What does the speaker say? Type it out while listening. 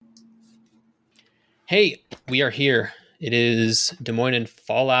Hey, we are here. It is Des Moines and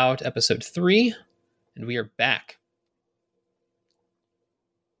Fallout episode 3, and we are back.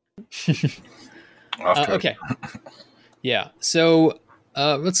 Okay. Yeah. So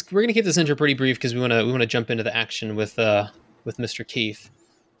we're gonna keep this intro pretty brief because we wanna jump into the action with Mr. Keith.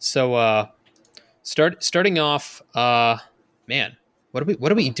 So starting off, man, what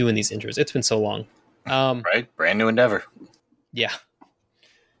do we do in these intros? It's been so long. Right, brand new endeavor. Yeah.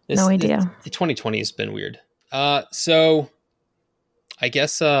 No idea. 2020 has been weird. So I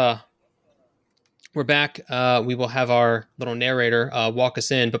guess we're back. We will have our little narrator walk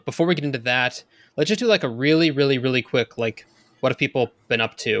us in. But before we get into that, let's just do like a really quick, like, what have people been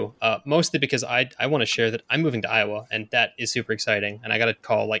up to? Mostly because I want to share that I'm moving to Iowa, and that is super exciting. And I got a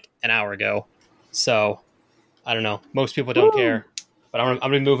call like an hour ago. So I don't know. Most people don't care. But I'm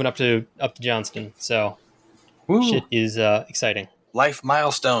gonna be moving up to Johnston. So shit is exciting. Life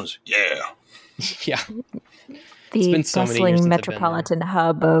milestones. Yeah. Yeah. The so bustling metropolitan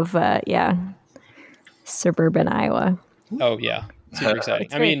hub of, suburban Iowa. Oh, yeah. Super exciting.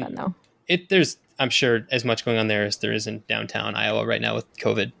 It's very fun, though. There's, I'm sure, as much going on there as there is in downtown Iowa right now with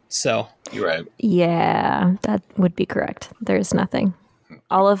COVID. So you're right. Yeah, that would be correct. There's nothing.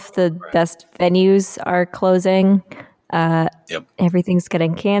 All of the best venues are closing. Yep. Everything's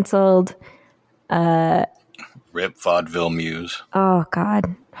getting canceled. Rip Vaudeville Muse. Oh,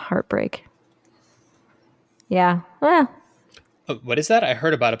 God. Heartbreak. Yeah. Well. Oh, what is that? I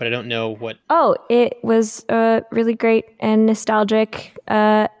heard about it, but I don't know what. Oh, it was a really great and nostalgic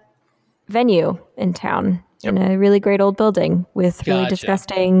venue in town. Yep. In a really great old building with really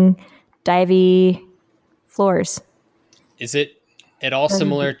disgusting, divey floors. Is it at all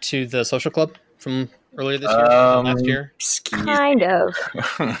similar to the social club from earlier this year? Last year? Kind of.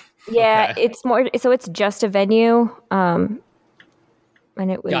 Yeah, okay. It's more. So it's just a venue, and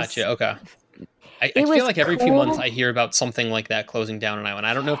it was. Gotcha. Okay. I feel like every few months I hear about something like that closing down in Iowa. And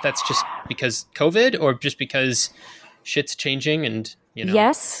I don't know if that's just because COVID or just because shit's changing and, you know.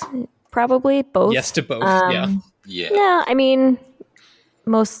 Yes, probably both. Yes to both, Yeah. No, I mean, a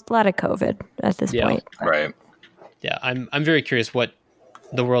lot of COVID at this point. Right. Yeah, I'm very curious what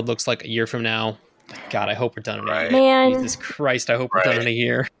the world looks like a year from now. God, I hope we're done in a year. Man. Jesus Christ, I hope we're done in a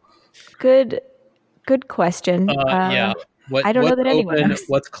year. Good question. Yeah. I don't know that anyone knows.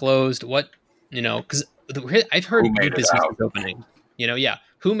 What's closed, what... You know, because I've heard new businesses opening. You know, yeah.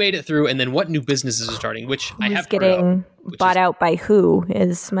 Who made it through, and then what new businesses are starting? Who's getting bought out by who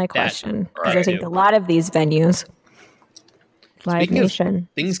is my question. Because I think a lot of these venues, Live Nation,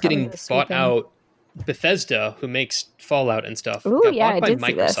 things getting bought out. Bethesda, who makes Fallout and stuff, got bought by by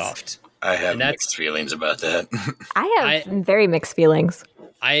Microsoft. I have mixed feelings about that. I have very mixed feelings.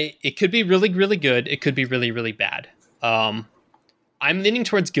 It could be really, really good. It could be really, really bad. I'm leaning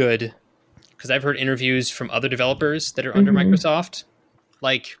towards good. Because I've heard interviews from other developers that are under Microsoft.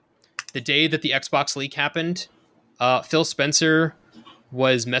 Like, the day that the Xbox leak happened, Phil Spencer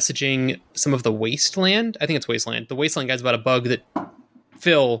was messaging some of the Wasteland. I think it's Wasteland. The Wasteland guys about a bug that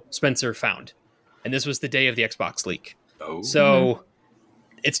Phil Spencer found. And this was the day of the Xbox leak. Oh. So,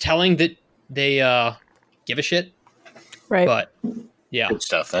 it's telling that they give a shit. Right. But, yeah. Good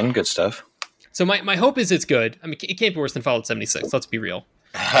stuff, then. Good stuff. So, my hope is it's good. I mean, it can't be worse than Fallout 76. Let's be real.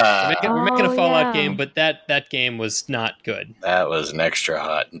 We're making a Fallout game, but that game was not good. That was an extra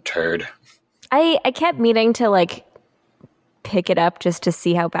hot turd. I kept meaning to like pick it up just to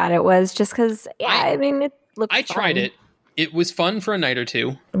see how bad it was, just because. I mean, it looked. I tried it. It was fun for a night or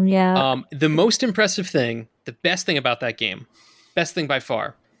two. Yeah. The most impressive thing, the best thing about that game, best thing by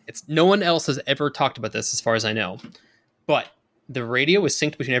far. It's no one else has ever talked about this, as far as I know, but the radio was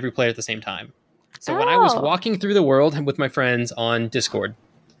synced between every player at the same time. So when I was walking through the world with my friends on Discord,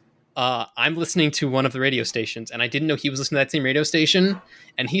 I'm listening to one of the radio stations, and I didn't know he was listening to that same radio station,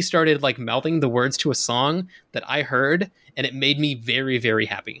 and he started like mouthing the words to a song that I heard, and it made me very, very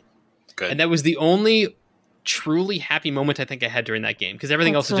happy. Good. And that was the only truly happy moment I think I had during that game, because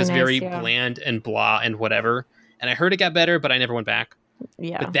everything else was just very bland and blah and whatever. And I heard it got better, but I never went back.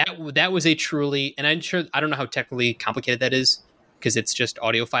 Yeah. But that was a truly, and I'm sure, I don't know how technically complicated that is, because it's just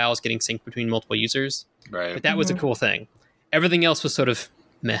audio files getting synced between multiple users. Right. But that was a cool thing. Everything else was sort of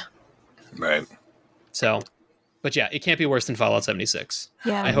meh. Right. So, but yeah, it can't be worse than Fallout 76.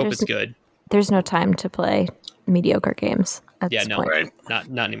 Yeah. I hope it's good. There's no time to play mediocre games at this point. Right.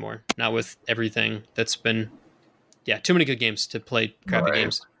 Not anymore. Not with everything that's been... Yeah, too many good games to play crappy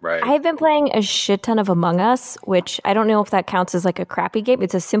games. Right. I've been playing a shit ton of Among Us, which I don't know if that counts as like a crappy game.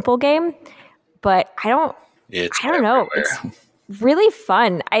 It's a simple game, but I don't know. It's really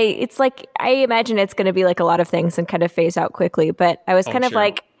fun. It's like, I imagine it's going to be like a lot of things and kind of phase out quickly, but I was kind of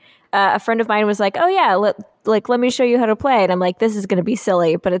like, a friend of mine was like, "Oh yeah, let me show you how to play," and I'm like, "This is going to be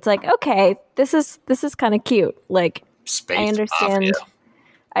silly," but it's like, okay, this is kind of cute. Like, Space I understand. Mafia.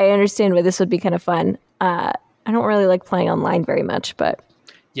 I understand why this would be kind of fun. I don't really like playing online very much, but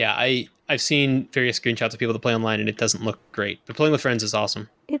yeah, I've seen various screenshots of people that play online, and it doesn't look great. But playing with friends is awesome.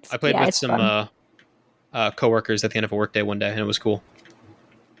 I played with some coworkers at the end of a workday one day, and it was cool.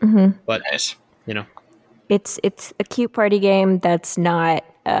 Mm-hmm. But nice. It's a cute party game that's not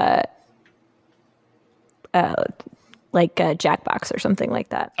like a Jackbox or something like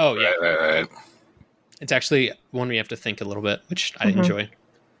that. Oh yeah, right. It's actually one where you have to think a little bit, which I enjoy.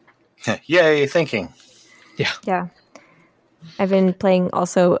 Yay, thinking. Yeah. I've been playing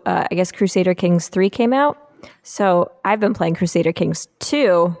also, I guess Crusader Kings 3 came out. So I've been playing Crusader Kings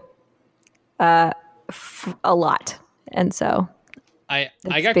 2 a lot. And so I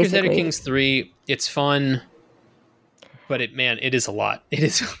got Crusader Kings 3. It's fun, but it is a lot. It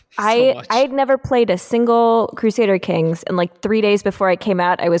is so much. I had never played a single Crusader Kings, and like 3 days before it came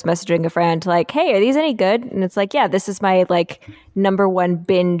out, I was messaging a friend like, "Hey, are these any good?" And it's like, "Yeah, this is my like number one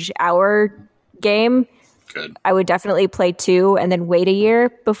binge hour game." Good. I would definitely play 2 and then wait a year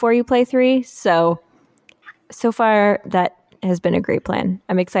before you play 3. So far that has been a great plan.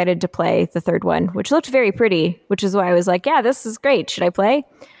 I'm excited to play the third one, which looked very pretty, which is why I was like, yeah, this is great. Should I play?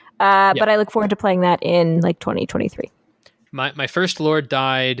 But I look forward to playing that in like 2023. My first lord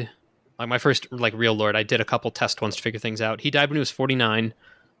died, like my first like real lord. I did a couple test ones to figure things out. He died when he was 49.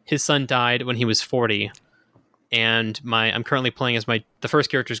 His son died when he was 40. And I'm currently playing as the first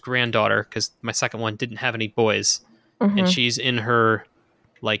character's granddaughter, because my second one didn't have any boys, and she's in her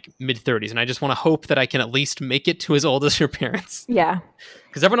like mid-30s, and I just want to hope that I can at least make it to as old as her parents. Yeah,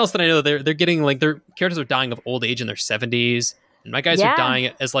 because everyone else that I know, they're getting like their characters are dying of old age in their 70s, and my guys are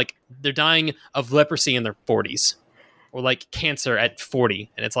dying as like they're dying of leprosy in their 40s, or like cancer at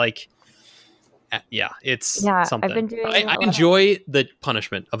 40, and it's like. It's something. I've been doing I enjoy the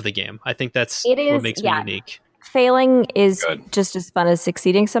punishment of the game. I think that's what makes me unique. Failing is just as fun as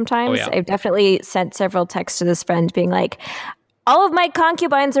succeeding sometimes. Oh, yeah. I've definitely sent several texts to this friend being like, all of my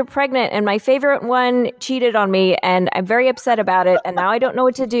concubines are pregnant and my favorite one cheated on me and I'm very upset about it and now I don't know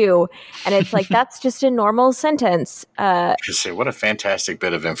what to do. And it's like, that's just a normal sentence. What a fantastic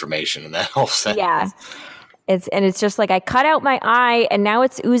bit of information in that whole sentence. Yeah. It's just like I cut out my eye and now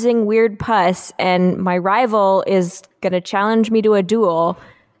it's oozing weird pus and my rival is going to challenge me to a duel.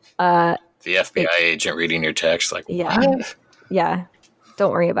 The FBI agent reading your text, like, what? Yeah.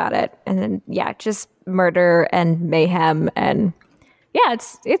 Don't worry about it. And then, just murder and mayhem. And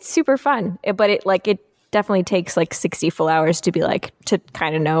it's super fun. But it definitely takes like 60 full hours to be like, to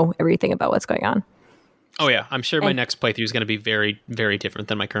kind of know everything about what's going on. Oh, yeah. I'm sure my next playthrough is going to be very, very different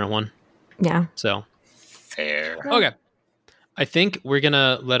than my current one. Yeah. So. Fair. Okay. I think we're going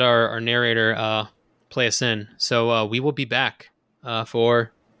to let our narrator play us in. So we will be back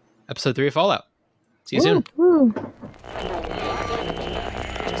for episode 3 of Fallout. See you soon. Woo.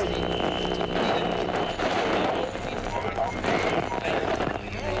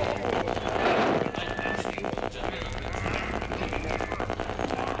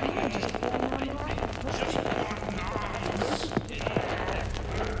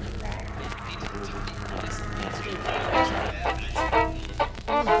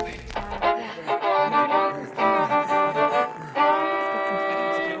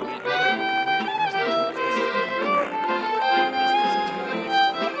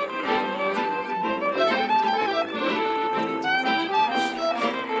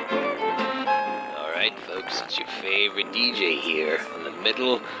 DJ here in the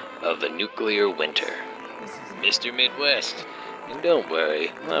middle of the nuclear winter. Mr. Midwest. And don't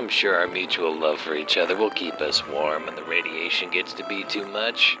worry, I'm sure our mutual love for each other will keep us warm when the radiation gets to be too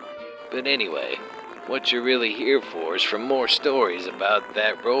much. But anyway, what you're really here for is for more stories about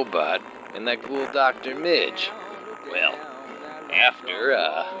that robot and that cool Dr. Midge. Well, after,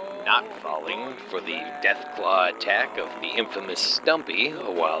 not falling for the Deathclaw attack of the infamous Stumpy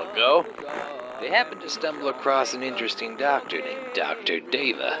a while ago, they happened to stumble across an interesting doctor named Dr.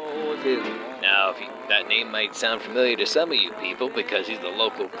 Deva. Now, that name might sound familiar to some of you people because he's the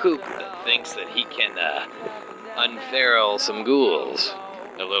local kook that thinks that he can, unferal some ghouls.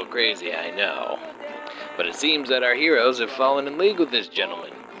 A little crazy, I know. But it seems that our heroes have fallen in league with this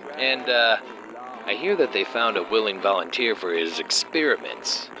gentleman. And, I hear that they found a willing volunteer for his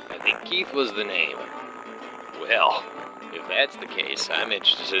experiments. I think Keith was the name. Well, if that's the case, I'm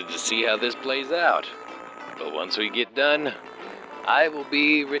interested to see how this plays out. But once we get done, I will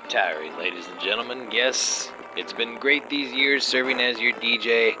be retiring, ladies and gentlemen. Yes, it's been great these years serving as your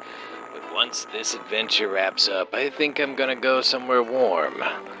DJ, but once this adventure wraps up, I think I'm gonna go somewhere warm.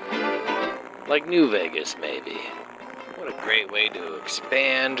 Like New Vegas, maybe. What a great way to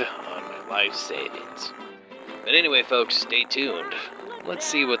expand on my life savings. But anyway, folks, stay tuned. Let's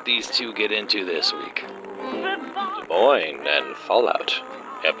see what these two get into this week. Des Moines and Fallout,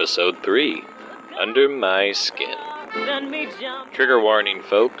 Episode 3, Under My Skin. Trigger warning,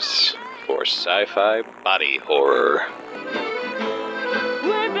 folks, for sci-fi body horror.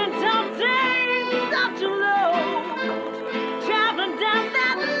 We've been tough days, such a load, traveling down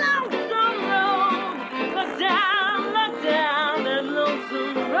that lonesome road. Look down that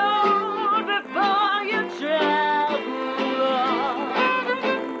lonesome road before you travel on.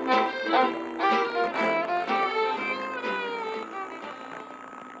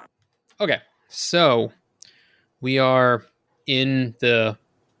 Okay, so we are in the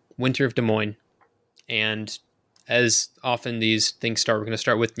winter of Des Moines, and as often these things start, we're going to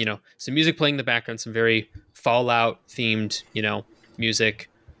start with, some music playing in the background, some very Fallout themed, music,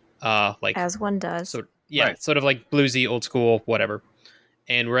 like As one does. so yeah, Right. sort of like bluesy, old school, whatever.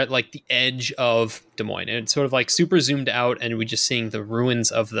 And we're at like the edge of Des Moines, and it's sort of like super zoomed out, and we're just seeing the ruins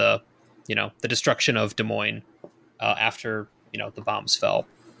of the destruction of Des Moines after the bombs fell.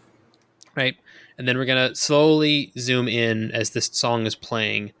 Right. And then we're going to slowly zoom in as this song is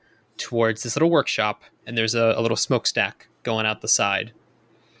playing towards this little workshop. And there's a little smokestack going out the side.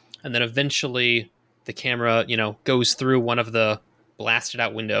 And then eventually the camera, goes through one of the blasted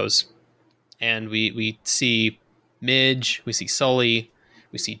out windows. And we see Midge, we see Sully,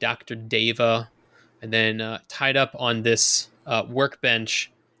 we see Dr. Deva. And then tied up on this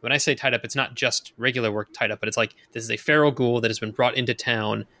workbench. When I say tied up, it's not just regular work tied up, but it's like this is a feral ghoul that has been brought into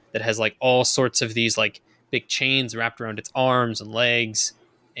town that has like all sorts of these like big chains wrapped around its arms and legs,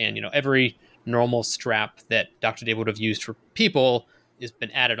 and every normal strap that Dr. Dave would have used for people has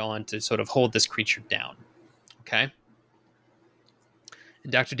been added on to sort of hold this creature down. Okay.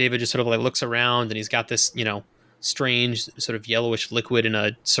 And Dr. David just sort of like looks around, and he's got this, strange sort of yellowish liquid in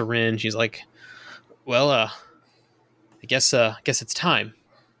a syringe. He's like, well, I guess it's time.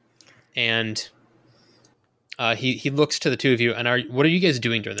 And he looks to the two of you, and what are you guys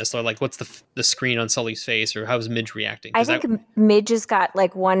doing during this? Or like, what's the screen on Sully's face, or how's Midge reacting? I think Midge has got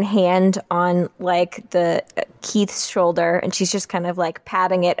like one hand on like the Keith's shoulder, and she's just kind of like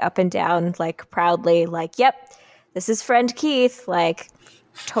patting it up and down, like proudly, like, "Yep, this is friend Keith, like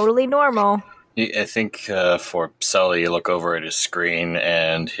totally normal." I think for Sully, you look over at his screen,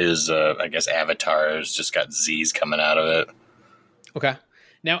 and his, I guess, avatar has just got Z's coming out of it. Okay.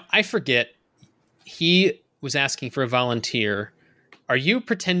 Now I forget. He was asking for a volunteer. Are you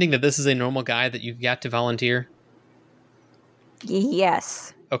pretending that this is a normal guy that you got to volunteer?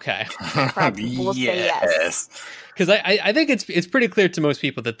 Yes. Okay. We'll say yes. Because I think it's pretty clear to most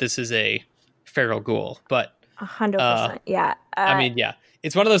people that this is a feral ghoul, but 100%. Yeah. I mean, yeah,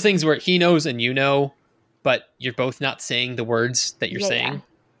 it's one of those things where he knows and you know, but you're both not saying the words that you're saying.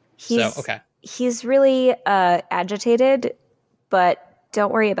 He's, so, okay. He's really agitated, but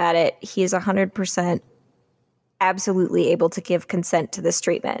don't worry about it. He's 100% absolutely able to give consent to this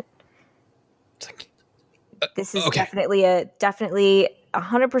treatment. It's like, This is okay. definitely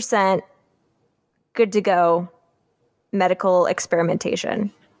 100% good to go medical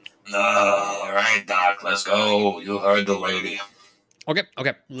experimentation. All right, Doc, let's go. You heard the lady. Okay.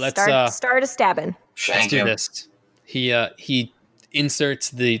 Let's start a stabbing. let's Shank do him. this. He inserts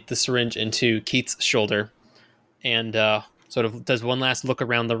the syringe into Keith's shoulder and sort of does one last look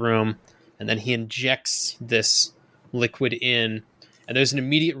around the room, and then he injects this liquid in, and there's an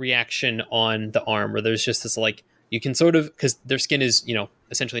immediate reaction on the arm where there's just this like, you can sort of, because their skin is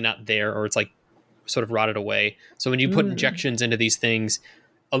essentially not there, or it's like sort of rotted away. So when you put injections into these things,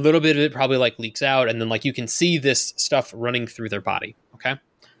 a little bit of it probably like leaks out, and then like you can see this stuff running through their body. Okay.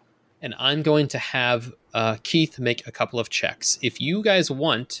 And I'm going to have Keith make a couple of checks. If you guys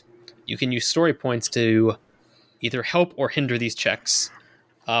want, you can use story points to either help or hinder these checks.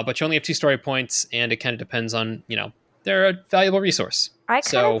 But you only have 2 story points, and it kind of depends on, they're a valuable resource. I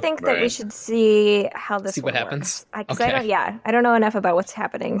kind of think that we should see how this See what one happens? works. 'Cause Okay. I don't know enough about what's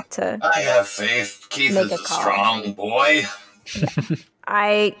happening to. I have faith. Keith Make is a a call. strong boy.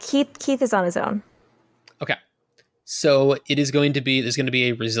 Keith is on his own. Okay. So there's going to be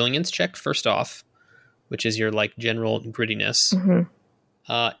a resilience check first off, which is your like general grittiness.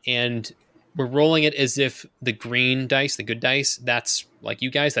 And we're rolling it as if the green dice, the good dice, that's like you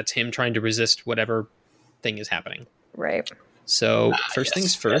guys, that's him trying to resist whatever thing is happening. Right. So first yes,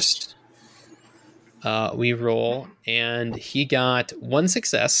 things first, we roll, and he got 1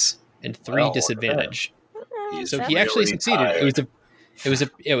 success and 3 Well, disadvantage. He's So he actually really succeeded. tired.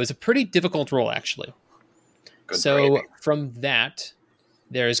 It was a pretty difficult roll actually. Good So gravy. from that,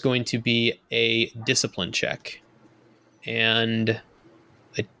 there is going to be a discipline check. And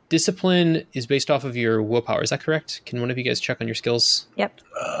a discipline is based off of your willpower. Is that correct? Can one of you guys check on your skills? Yep.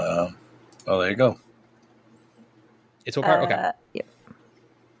 Oh, there you go. It's willpower? Okay. Yep.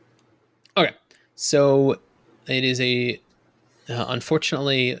 Okay. So it is a...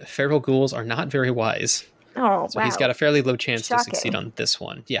 unfortunately, feral ghouls are not very wise. Oh, So wow. he's got a fairly low chance to Shocking. succeed on this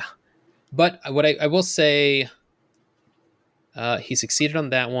one. Yeah. But what I will say... he succeeded on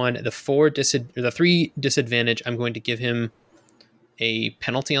that one. The 3 disadvantage, I'm going to give him a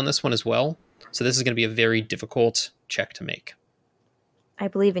penalty on this one as well. So this is going to be a very difficult check to make. I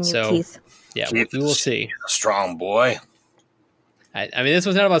believe in you, So- Keith. Yeah, Keith we will is see. a strong boy. I mean, this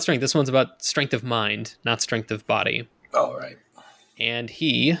one's not about strength. This one's about strength of mind, not strength of body. All right. And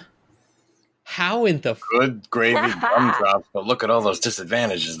he... How in the... Good gravy gumdrops, but look at all those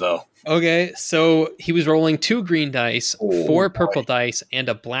disadvantages, though. Okay, so he was rolling 2 green dice, Oh, 4 boy. purple dice, and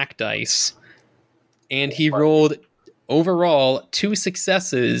a black dice. And he rolled overall 2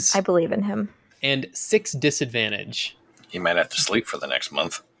 successes I believe in him. and 6 disadvantage. He might have to sleep for the next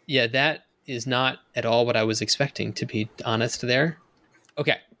month. Yeah, that is not at all what I was expecting, to be honest there.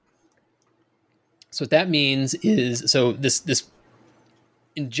 Okay. So what that means is, so this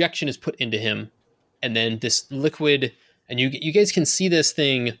injection is put into him, and then this liquid, and you guys can see this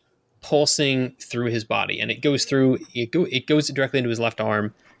thing pulsing through his body, and it goes directly into his left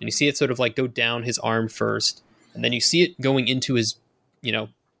arm, and you see it sort of like go down his arm first, and then you see it going into his,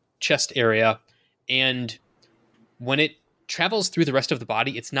 chest area, and when it travels through the rest of the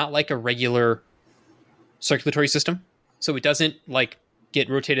body, it's not like a regular circulatory system. So it doesn't like get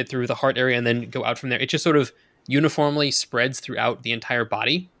rotated through the heart area and then go out from there. It just sort of uniformly spreads throughout the entire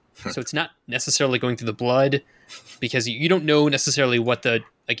body. So it's not necessarily going through the blood, because you don't know necessarily what the,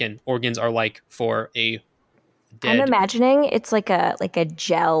 again, organs are like for a dead. I'm imagining it's like a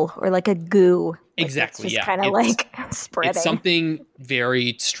gel or like a goo. Like Exactly, it's yeah. just kind of It's- like spreading. It's something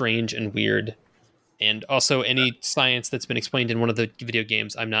very strange and weird. And also any science that's been explained in one of the video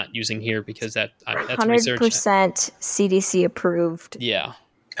games I'm not using here, because that's research. 100% CDC approved Yeah.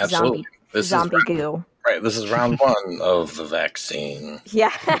 Absolutely. zombie is goo. right. This is round 1 of the vaccine.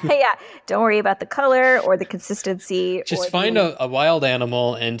 Yeah, yeah. Don't worry about the color or the consistency. Just or find a wild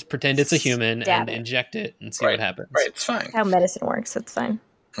animal and pretend it's a human Stab and it. inject it and see Right, what happens. Right. It's fine. how medicine works. That's fine.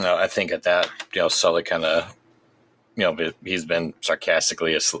 No, I think at that, Sully kind of, he's been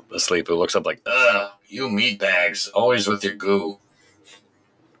sarcastically asleep. Who looks up like, you meatbags, always with your goo.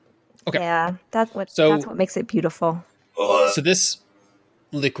 Okay. Yeah, that's what makes it beautiful. So this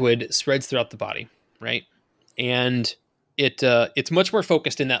liquid spreads throughout the body, right? And it's much more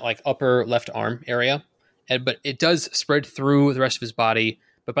focused in that like upper left arm area, but it does spread through the rest of his body.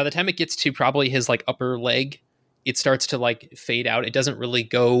 But by the time it gets to probably his like upper leg, it starts to like fade out. It doesn't really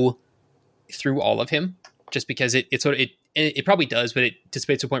go through all of him, just because it probably does, but it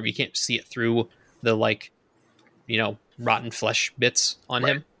dissipates to a point where you can't see it through the like, rotten flesh bits on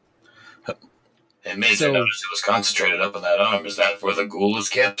him. It made So- you notice it was concentrated up in that arm. Is that where the ghoul is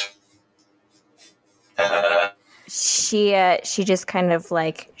kept? She just kind of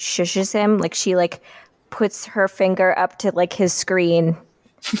like shushes him, like she like puts her finger up to like his screen.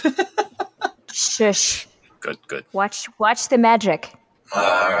 Shush. Good. Watch the magic. All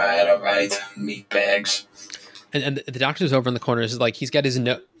right. Meatbags. And the doctor's over in the corner. Is like he's got his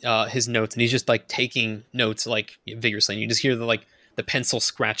notes, and he's just like taking notes like vigorously. And you just hear the pencil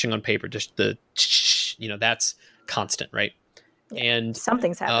scratching on paper. Just the that's constant, right? And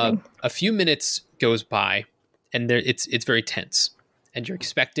Something's happening. a few minutes goes by, and it's very tense, and you're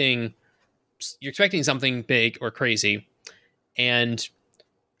expecting something big or crazy, and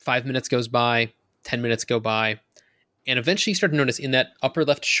 5 minutes goes by, 10 minutes go by, and eventually you start to notice in that upper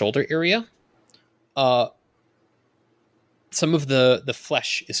left shoulder area, some of the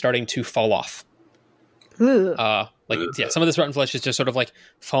flesh is starting to fall off. Ooh. Some of this rotten flesh is just sort of like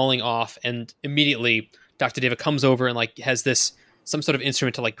falling off, and immediately Dr. David comes over and like has some sort of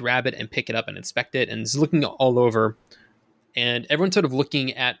instrument to like grab it and pick it up and inspect it, and is looking all over, and everyone's sort of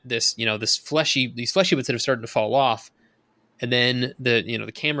looking at this, these fleshy bits that have started to fall off, and then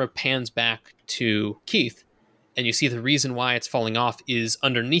the camera pans back to Keith, and you see the reason why it's falling off is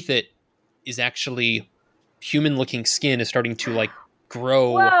underneath it is actually human looking skin is starting to like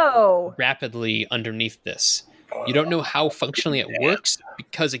grow Whoa. rapidly underneath this. You don't know how functionally it works,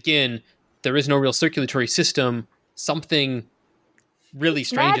 because again, there is no real circulatory system. Something really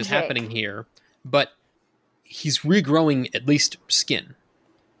strange is magic. happening here, but he's regrowing at least skin.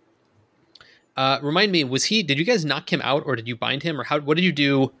 Remind me, did you guys knock him out, or did you bind him, or what did you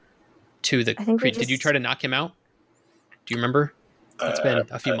do to the I think we creature? Did you just- try to knock him out? Do you remember? It's been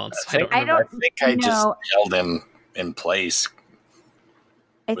a few months. I think I just held him in place.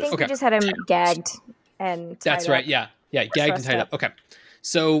 I think Okay. we just had him gagged and tied That's right. up. Yeah. Gagged and Trussed tied up. Okay.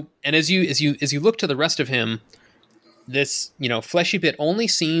 So, and as you look to the rest of him, this, fleshy bit only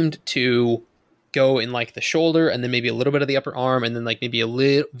seemed to go in like the shoulder and then maybe a little bit of the upper arm and then like maybe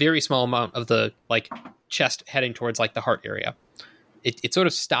a very small amount of the like chest heading towards like the heart area. It sort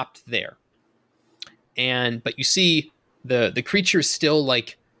of stopped there. But you see the creature is still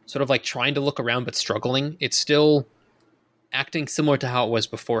like sort of like trying to look around but struggling. It's still acting similar to how it was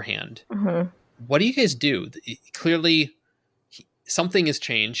beforehand. Mm-hmm. What do you guys do? Clearly, something has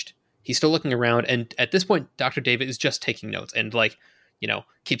changed. He's still looking around, and at this point, Dr. David is just taking notes and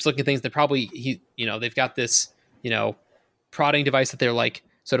keeps looking at things that probably they've got this prodding device that they're like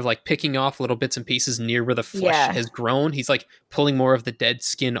sort of like picking off little bits and pieces near where the flesh has grown. He's like pulling more of the dead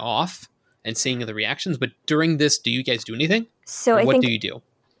skin off and seeing the reactions. But during this, do you guys do anything? So Or I what think do you do?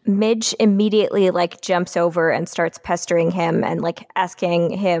 Midge immediately like jumps over and starts pestering him and like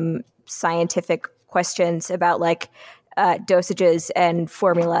asking him scientific questions about like dosages and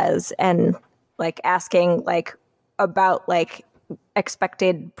formulas and like asking like about like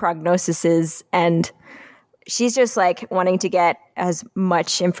expected prognoses, and she's just like wanting to get as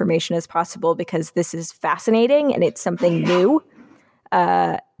much information as possible because this is fascinating and it's something new.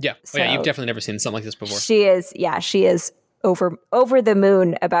 Yeah. So you've definitely never seen something like this before. She is over the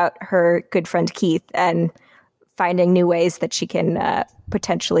moon about her good friend Keith and finding new ways that she can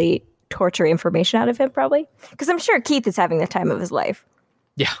potentially torture information out of him, probably. Because I'm sure Keith is having the time of his life.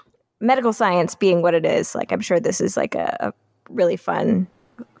 Yeah. Medical science being what it is, like I'm sure this is like a really fun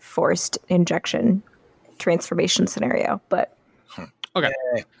forced injection transformation scenario. But Okay.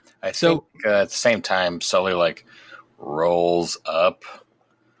 I think at the same time, Sully like rolls up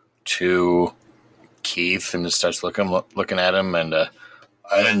to Keith and just starts looking at him, and I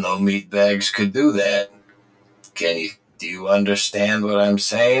didn't know meat bags could do that. Do you understand what I'm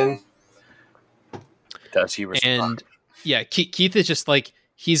saying? Does he respond? And yeah, Keith is just like,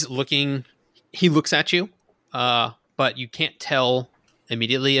 he looks at you, but you can't tell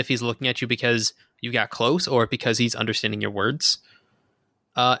immediately if he's looking at you because you got close or because he's understanding your words.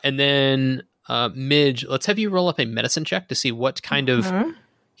 And then Midge, let's have you roll up a medicine check to see what kind of...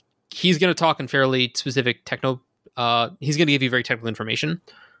 He's going to talk in fairly specific he's going to give you very technical information.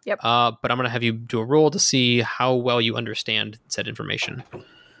 Yep. But I'm going to have you do a roll to see how well you understand said information.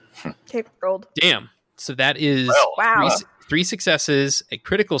 okay, rolled. Damn. So that is Wow. three successes, a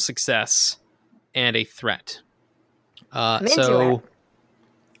critical success, and a threat. I'm into So it.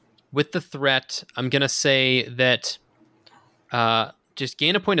 with the threat, I'm going to say that just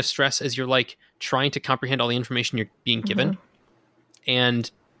gain a point of stress as you're like trying to comprehend all the information you're being given. And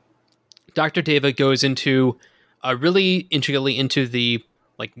Dr. Deva goes into really intricately into the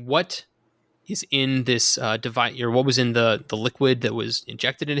like what is in this device, or what was in the liquid that was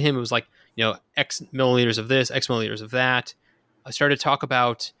injected into him. It was like, X milliliters of this, X milliliters of that. I started to talk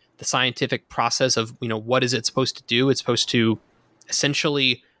about the scientific process of, what is it supposed to do? It's supposed to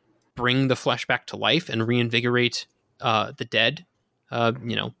essentially bring the flesh back to life and reinvigorate the dead.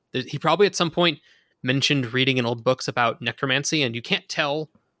 He probably at some point mentioned reading in old books about necromancy, and you can't tell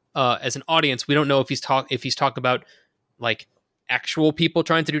as an audience. We don't know if he's talking about like actual people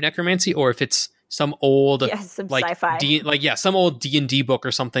trying to do necromancy or if it's some old Some like sci-fi. some old D&D book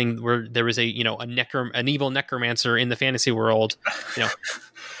or something where there was an evil necromancer in the fantasy world.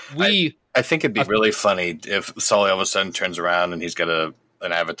 I think it'd be really funny if Sully all of a sudden turns around and he's got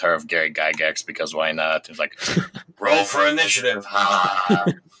an avatar of Gary Gygax, because why not? It's like, roll for initiative.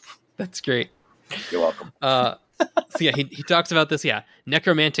 That's great. You're welcome. So yeah, he talks about this,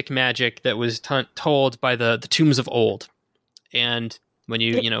 necromantic magic that was told by the tombs of old. And when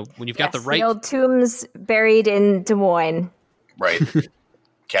you've got the right... The old tombs buried in Des Moines. Right. The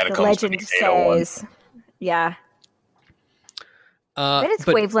Catacombs. legend says. Yeah. Maybe it's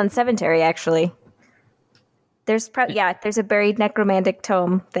Waveland Cemetery, actually. There's there's a buried necromantic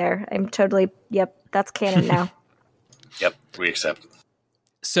tome there. I'm totally... Yep, that's canon now. Yep, we accept.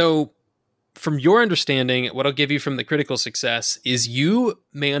 So, from your understanding, what I'll give you from the critical success is you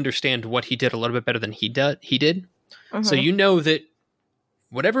may understand what he did a little bit better than he did. So you know that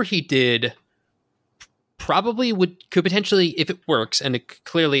whatever he did probably could potentially, if it works, and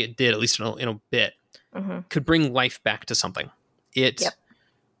clearly it did, at least in a bit, could bring life back to something. It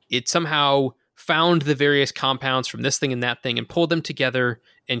somehow found the various compounds from this thing and that thing and pulled them together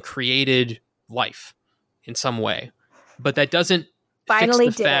and created life in some way. But that doesn't Finally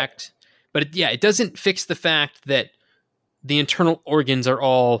fix the fact. But it doesn't fix the fact that the internal organs are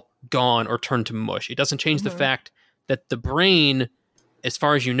all gone or turned to mush. It doesn't change the fact that the brain as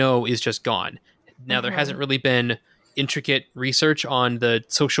far as you know, is just gone. Now, there hasn't really been intricate research on the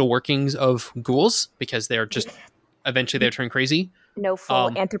social workings of ghouls because they're just eventually they turn crazy. No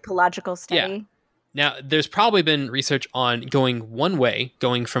full anthropological study. Now, there's probably been research on going one way,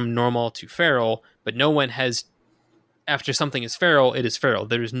 going from normal to feral, but no one has, after something is feral, it is feral.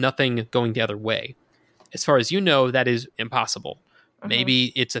 There's nothing going the other way. As far as you know, that is impossible.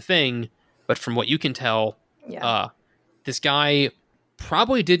 Maybe it's a thing, but from what you can tell, this guy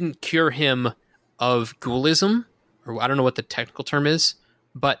probably didn't cure him of ghoulism, or I don't know what the technical term is,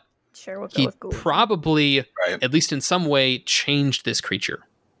 but Sure, we'll go he with ghouls. probably, Right. at least in some way, changed this creature.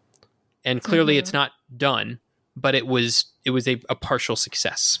 And clearly it's not done, but it was a partial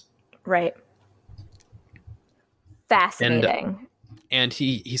success. Right. Fascinating. And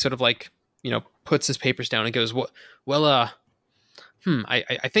he sort of like, puts his papers down and goes, I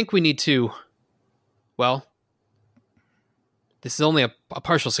think we need to, this is only a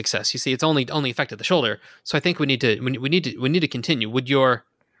partial success. You see, it's only affected the shoulder. So I think we need to continue. Would your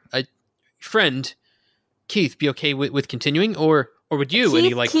friend Keith be okay with continuing, or would you?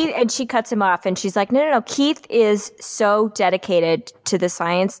 Keith, and she cuts him off, and she's like, "No. Keith is so dedicated to the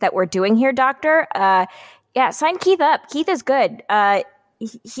science that we're doing here, Doctor. Sign Keith up. Keith is good.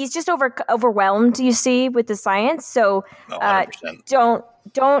 He's just overwhelmed, you see, with the science. So 100%.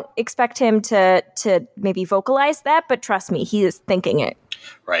 don't expect him to maybe vocalize that, but trust me, he is thinking it.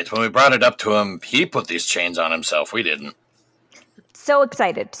 Right. When we brought it up to him, he put these chains on himself. We didn't. So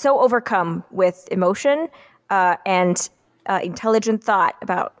excited, so overcome with emotion and intelligent thought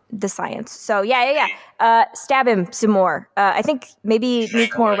about the science. So stab him some more. I think maybe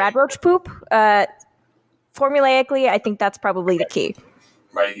needs more radroach poop. Formulaically, I think that's probably the key.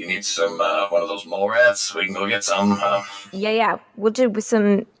 Right. You need some one of those mole rats. We can go get some. We'll do with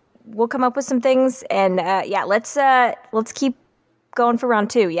some. We'll come up with some things, and let's keep going for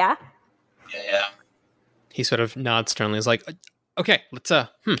round 2. Yeah. Yeah. He sort of nods sternly. Is like, okay, let's.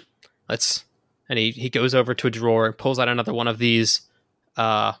 And he goes over to a drawer and pulls out another one of these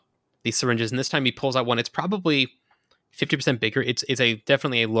syringes. And this time he pulls out one. It's probably 50% bigger. It's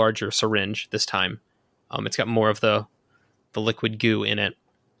definitely a larger syringe this time. It's got more of the liquid goo in it.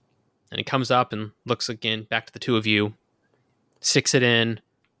 And he comes up and looks again back to the two of you, sticks it in,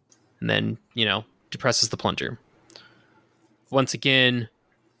 and then, depresses the plunger. Once again,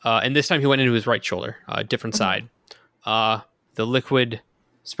 and this time he went into his right shoulder, different side. The liquid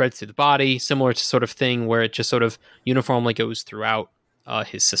spreads through the body, similar to sort of thing where it just sort of uniformly goes throughout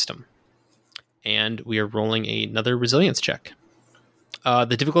his system. And we are rolling another resilience check.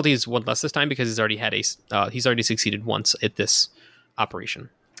 The difficulty is one less this time because he's already succeeded once at this operation.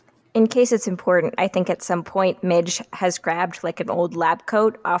 In case it's important, I think at some point Midge has grabbed like an old lab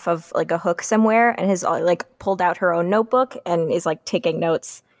coat off of like a hook somewhere and has like pulled out her own notebook and is like taking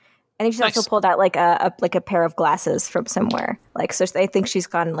notes. I think she's also pulled out like a pair of glasses from somewhere. Like, so I think she's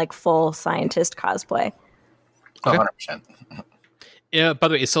gone like full scientist cosplay. Okay. 100%. Yeah. By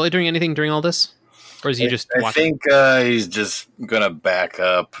the way, is Sully doing anything during all this, or is he just I watching? think he's just gonna back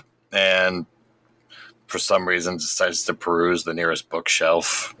up and, for some reason, decides to peruse the nearest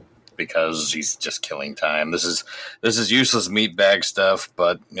bookshelf because he's just killing time. This is useless meat bag stuff,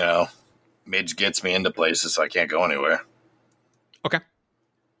 but Midge gets me into places, so I can't go anywhere. Okay.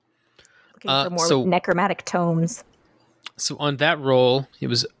 Looking for more necromantic tomes. So on that roll, it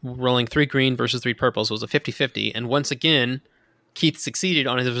was rolling 3 green versus 3 purple, so it was a 50-50. And once again, Keith succeeded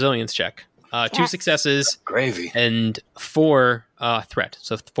on his resilience check. 2 successes. Gravy. And 4 threat,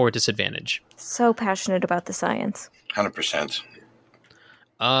 so 4 disadvantage. So passionate about the science. 100%.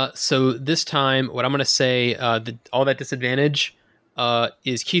 So this time, what I'm going to say, all that disadvantage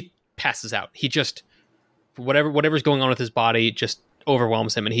is Keith passes out. He just, whatever's going on with his body just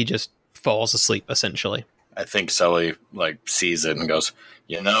overwhelms him, and he just falls asleep, essentially. I think Sully sees it and goes,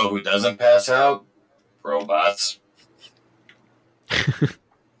 "You know who doesn't pass out? Robots."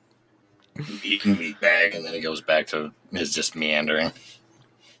 Eating meat bag, and then he goes back to his just meandering.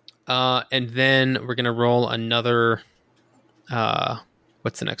 And then we're going to roll another,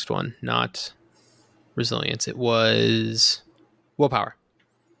 what's the next one? Not resilience. It was willpower.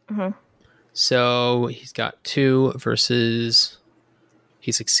 Mm-hmm. So he's got 2 versus...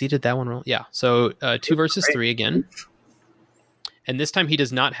 He succeeded that one roll. Yeah. So 2 versus 3 again. And this time he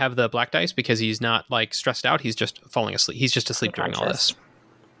does not have the black dice because he's not stressed out. He's just falling asleep. He's just asleep during all this.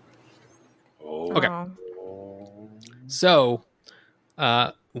 Okay. So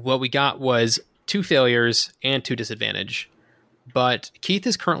what we got was 2 failures and 2 disadvantage. But Keith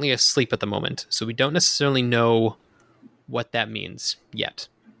is currently asleep at the moment, so we don't necessarily know what that means yet.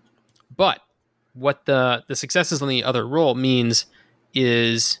 But what the successes on the other roll means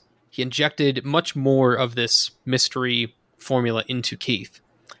is he injected much more of this mystery formula into Keith.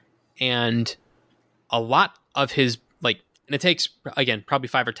 And a lot of his, like, and it takes, again, probably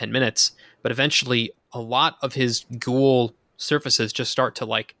 5 or 10 minutes, but eventually a lot of his ghoul surfaces just start to,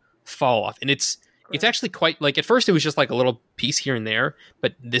 like, fall off. And it's actually quite, like, at first it was just like a little piece here and there,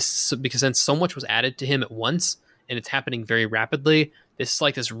 but this, because then so much was added to him at once, and it's happening very rapidly, this is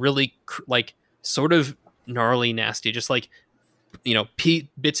like this really, like, sort of gnarly, nasty, just like, you know,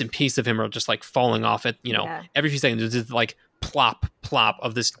 bits and pieces of him are just like falling off at, you know, every few seconds. There's this, like, plop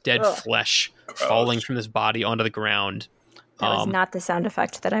of this dead flesh falling from this body onto the ground. That was not the sound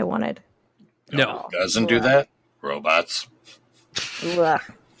effect that I wanted. No. Doesn't do that. Robots. Ugh.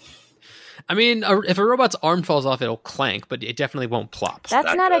 I mean, if a robot's arm falls off, it'll clank, but it definitely won't plop.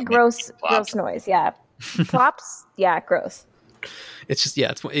 That's not a gross noise. Yeah. Plops, yeah, gross. It's just,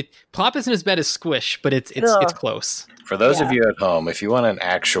 yeah, plop isn't as bad as squish, but it's close. For those of you at home, if you want an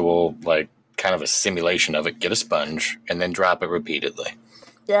actual, like, kind of a simulation of it, get a sponge and then drop it repeatedly.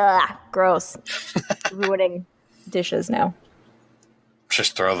 Ugh, gross. Ruining dishes now.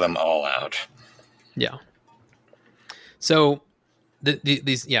 Just throw them all out. Yeah. So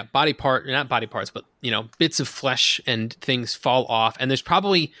these not body parts, but, you know, bits of flesh and things fall off, and there's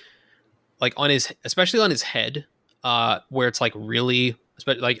probably, like, especially on his head, where it's, like, really,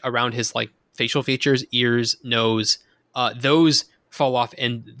 like, around his, like, facial features, ears, nose, those fall off,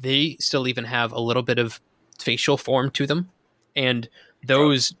 and they still even have a little bit of facial form to them, and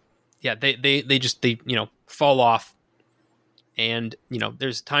those, they you know, fall off. And, you know,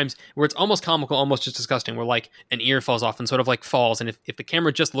 there's times where it's almost comical, almost just disgusting, where, like, an ear falls off and sort of, like, falls. And if the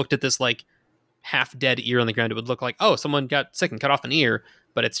camera just looked at this, like, half dead ear on the ground, it would look like, oh, someone got sick and cut off an ear.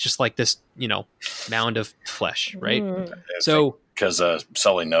 But it's just like this, you know, mound of flesh, right? So, because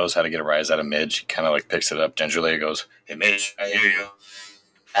Sully knows how to get a rise out of Midge, he kind of, like, picks it up gingerly and goes, "Hey, Midge, I hear you."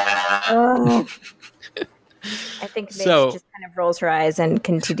 I think Midge just kind of rolls her eyes and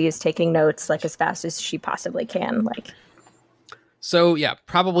continues taking notes, like, as fast as she possibly can, like. So, yeah,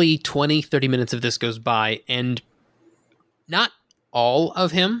 probably 20, 30 minutes of this goes by, and not all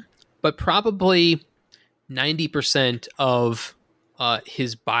of him, but probably 90% of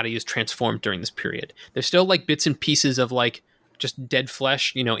his body is transformed during this period. There's still, like, bits and pieces of, like, just dead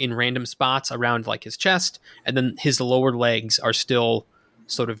flesh, you know, in random spots around, like, his chest, and then his lower legs are still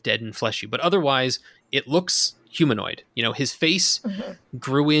sort of dead and fleshy. But otherwise, it looks humanoid. You know, his face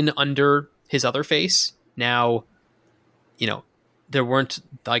grew in under his other face. Now, you know, there weren't,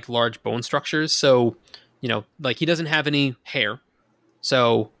 like, large bone structures, so, you know, like, he doesn't have any hair,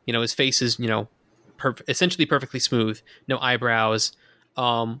 so, you know, his face is, you know, essentially perfectly smooth, no eyebrows,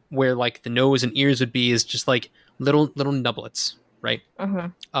 where, like, the nose and ears would be is just, like, little nublets, right?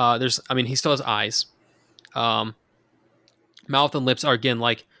 He still has eyes, mouth and lips are, again,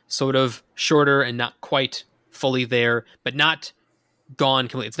 like, sort of shorter and not quite fully there, but not gone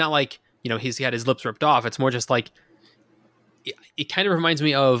completely. It's not like, you know, he had his lips ripped off. It's more just like, it kind of reminds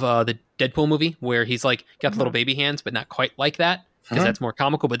me of the Deadpool movie where he's, like, got the little baby hands, but not quite like that, because that's more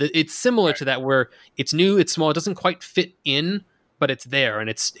comical. But it's similar to that, where it's new, it's small, it doesn't quite fit in, but it's there, and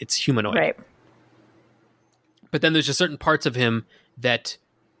it's humanoid. Right. But then there's just certain parts of him that,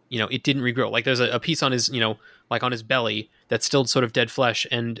 you know, it didn't regrow. Like, there's a piece on his, you know, like, on his belly that's still sort of dead flesh,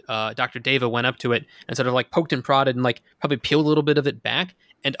 and Dr. Deva went up to it and sort of, like, poked and prodded and, like, probably peeled a little bit of it back,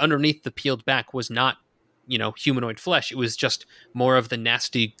 and underneath the peeled back was not, you know, humanoid flesh. It was just more of the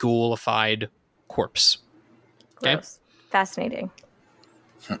nasty ghoulified corpse. Okay. Gross. Fascinating.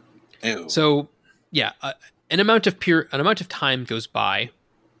 Ew. So, yeah, an amount of time goes by,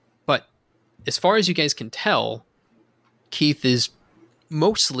 but as far as you guys can tell, Keith is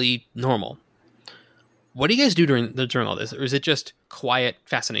mostly normal. What do you guys do during all this? Or is it just quiet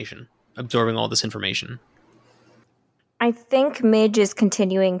fascination, absorbing all this information? I think Midge is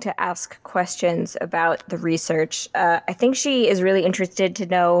continuing to ask questions about the research. I think she is really interested to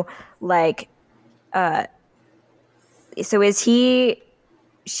know, like, so is he?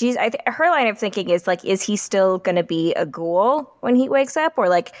 Her line of thinking is, like, is he still going to be a ghoul when he wakes up, or,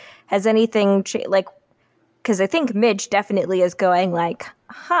 like, has anything like? Because I think Midge definitely is going, like,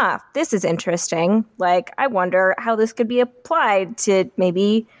 this is interesting. Like, I wonder how this could be applied to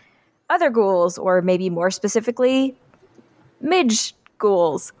maybe other ghouls, or maybe more specifically, Midge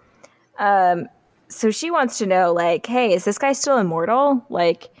ghouls. So she wants to know, like, hey, is this guy still immortal?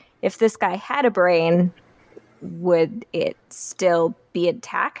 Like, if this guy had a brain, would it still be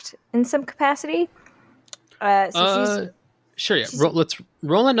intact in some capacity? Sure, yeah. Let's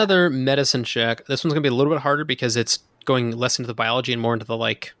roll another medicine check. This one's going to be a little bit harder because it's going less into the biology and more into the,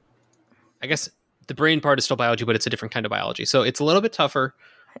 like, I guess the brain part is still biology, but it's a different kind of biology. So it's a little bit tougher.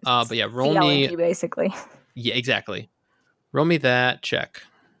 But yeah, roll me. Theology, basically. Yeah, exactly. Roll me that check,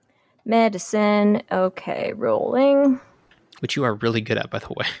 Medicine. Okay, rolling. which you are really good at, by the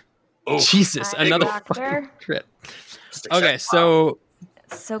way. Oh, Jesus, I'm a another doctor. fucking crit. success. Okay, so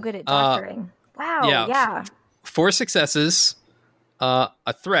So good at doctoring. Wow. yeah. Yeah. 4 successes,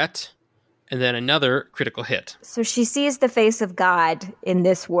 a threat, and then another critical hit. So she sees the face of God in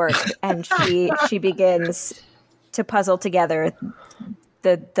this work, and she begins to puzzle together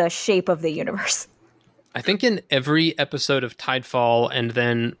the shape of the universe. I think in every episode of Tidefall and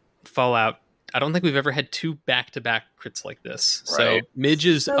then Fallout, I don't think we've ever had 2 back-to-back crits like this. Right. So Midge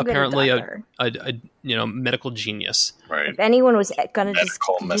is So good at apparently doctor. a medical genius. Right. If anyone was going to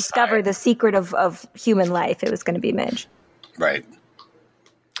Medical messiah. discover the secret of human life, it was going to be Midge. Right.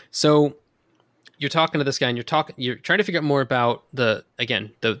 So you're talking to this guy, and you're trying to figure out more about the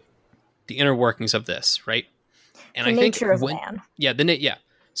inner workings of this, right? And The I think nature of man. yeah.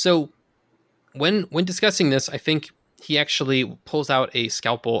 So when discussing this, I think he actually pulls out a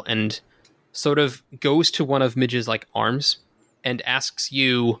scalpel and sort of goes to one of Midge's like arms and asks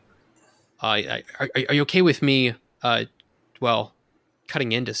you, "Are you okay with me?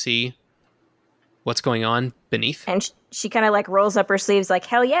 Cutting in to see what's going on beneath?" And she kind of like rolls up her sleeves, like,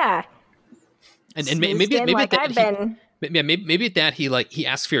 hell yeah. And Smooth maybe skin maybe like at I've that been. maybe at that he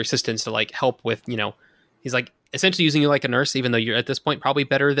asks for your assistance to like help with, he's like essentially using you like a nurse, even though you're at this point probably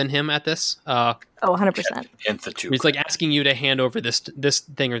better than him at this. Oh, 100%. Institute. He's like asking you to hand over this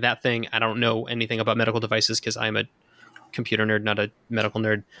thing or that thing. I don't know anything about medical devices because I'm a computer nerd, not a medical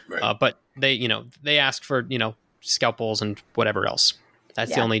nerd. Right. But they ask for scalpels and whatever else.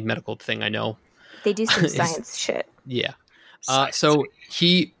 That's the Yeah. only medical thing I know. They do some science shit. Yeah. So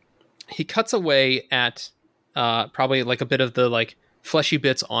he cuts away at probably like a bit of the like fleshy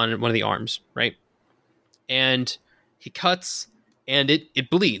bits on one of the arms, right? And he cuts, and it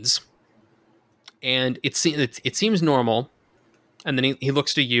bleeds, and it seems normal. And then he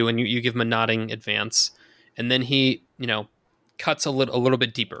looks to you, and you give him a nodding advance, and then he cuts a little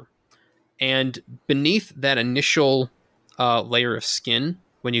bit deeper, and beneath that initial layer of skin,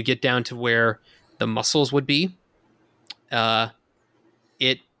 when you get down to where the muscles would be, it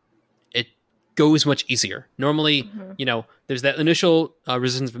goes much easier. Normally, there's that initial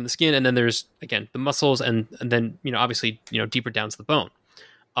resistance from the skin, and then there's again the muscles, and then obviously deeper down's the bone.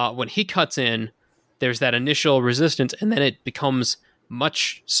 When he cuts in, there's that initial resistance, and then it becomes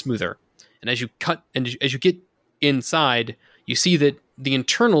much smoother. And as you cut and as you get inside, you see that the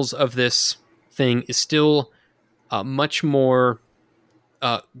internals of this thing is still much more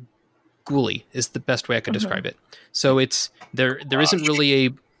ghouly, is the best way I could describe it. So it's there isn't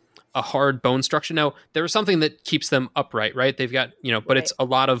really a hard bone structure. Now, there is something that keeps them upright, right? They've got, but it's a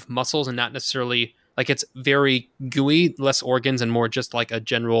lot of muscles and not necessarily like it's very gooey, less organs and more just like a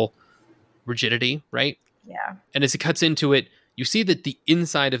general rigidity, right? Yeah. And as it cuts into it, you see that the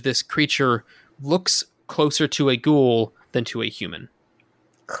inside of this creature looks closer to a ghoul than to a human.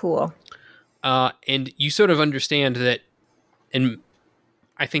 Cool. And you sort of understand that, and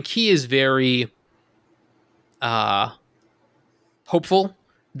I think he is very hopeful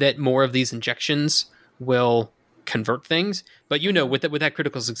that more of these injections will convert things. But with that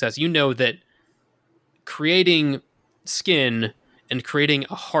critical success, that creating skin and creating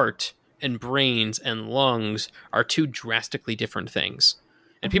a heart and brains and lungs are 2 drastically different things.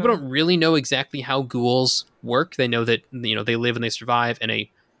 And people don't really know exactly how ghouls work. They know that they live and they survive, and a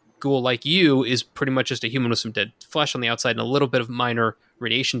ghoul like you is pretty much just a human with some dead flesh on the outside and a little bit of minor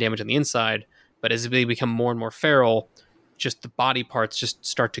radiation damage on the inside. But as they become more and more feral, just the body parts just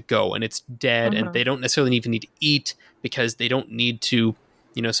start to go, and it's dead, and they don't necessarily even need to eat because they don't need to,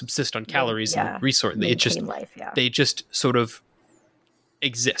 subsist on calories and resource. Maintain life, yeah. They just sort of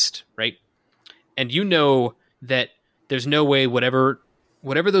exist, right? And that there's no way whatever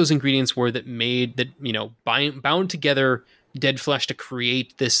those ingredients were that made that bound together dead flesh to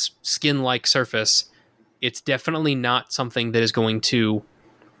create this skin-like surface, it's definitely not something that is going to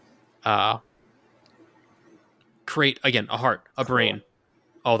create, again, a heart, a brain,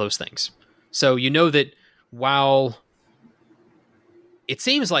 all those things. So that while it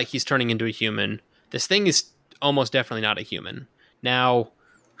seems like he's turning into a human, this thing is almost definitely not a human. Now,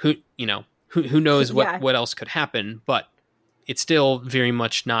 who knows what else could happen, but it's still very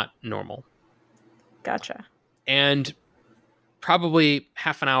much not normal. Gotcha. And probably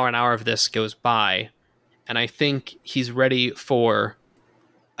half an hour of this goes by, and I think he's ready for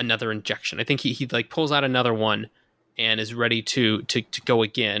another injection. I think he like pulls out another one and is ready to go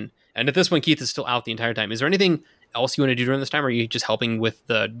again. And at this point, Keith is still out the entire time. Is there anything else you want to do during this time, or are you just helping with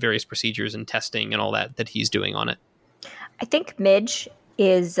the various procedures and testing and all that he's doing on it? I think Midge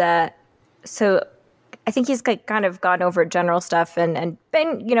is so. I think he's kind of gone over general stuff and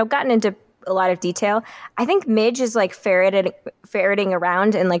been gotten into a lot of detail. I think Midge is like ferreting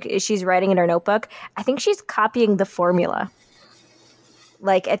around and like she's writing in her notebook. I think she's copying the formula.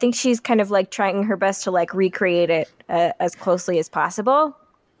 Like I think she's kind of like trying her best to like recreate it as closely as possible.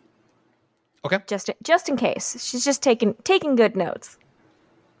 Okay. Just in case. She's just taking good notes.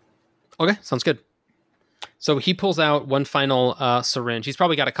 Okay, sounds good. So he pulls out one final syringe. He's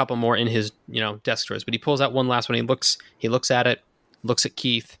probably got a couple more in his, desk drawers, but he pulls out one last one. He looks at it, looks at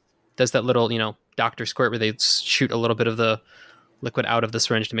Keith, does that little, doctor squirt where they shoot a little bit of the liquid out of the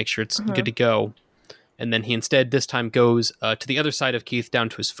syringe to make sure it's good to go. And then he instead this time goes to the other side of Keith down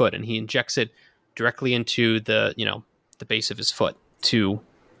to his foot, and he injects it directly into the, the base of his foot to,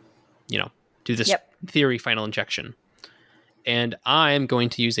 do this theory final injection. And I'm going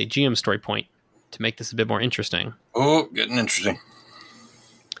to use a GM story point to make this a bit more interesting. Oh, getting interesting.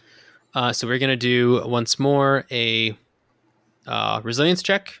 So we're going to do once more a resilience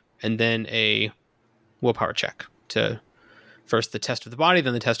check and then a willpower check to first the test of the body,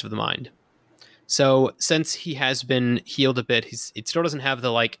 then the test of the mind. So since he has been healed a bit, it still doesn't have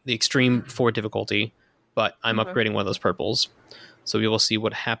the extreme 4 difficulty, but I'm upgrading one of those purples. So we will see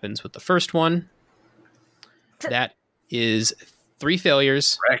what happens with the first one. That is 3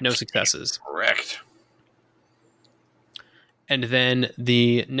 failures, Correct. No successes. Correct. And then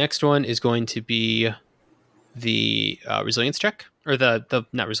the next one is going to be the resilience check, or the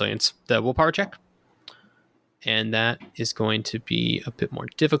not resilience, the willpower check. And that is going to be a bit more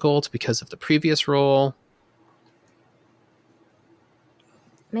difficult because of the previous roll.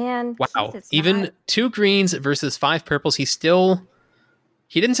 Man, Wow. Keith, Even 2 greens versus 5 purples, he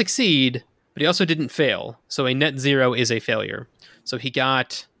didn't succeed, but he also didn't fail. So a net 0 is a failure. So he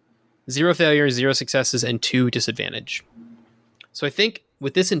got 0 failures, 0 successes, and 2 disadvantage. So I think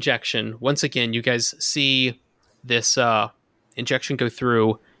with this injection, once again, you guys see this injection go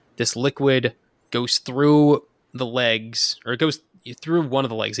through. This liquid goes through the legs, or it goes through one of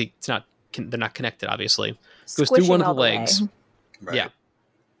the legs. They're not connected, obviously. It goes through one of the legs. Right. Yeah.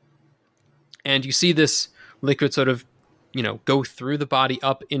 And you see this liquid sort of, go through the body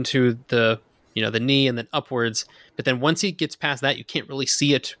up into the, the knee and then upwards. But then once it gets past that, you can't really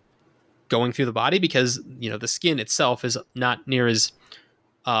see it going through the body because, the skin itself is not near as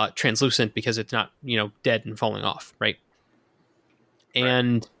translucent because it's not, dead and falling off. Right.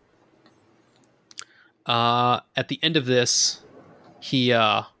 And at the end of this,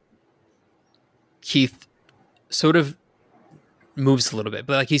 Keith sort of moves a little bit,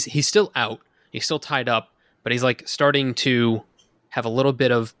 but he's still out. He's still tied up, but he's starting to have a little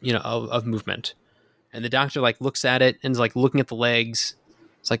bit of, of movement. And the doctor looks at it and is looking at the legs.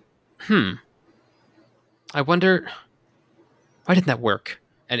 It's I wonder, why didn't that work?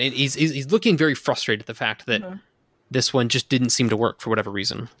 And he's looking very frustrated at the fact that this one just didn't seem to work for whatever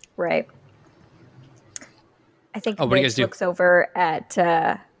reason. Right. I think what do you guys do? looks over at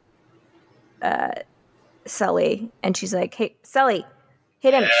Sully, and she's like, "Hey, Sully,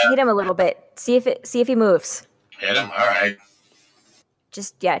 hit him a little bit. See if he moves. Hit him. All right.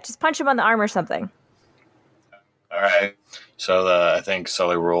 Just punch him on the arm or something." All right. So I think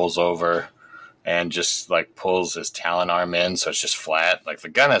Sully rolls over and just pulls his talon arm in, so it's just flat. The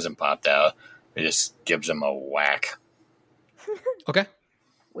gun hasn't popped out. It just gives him a whack. Okay.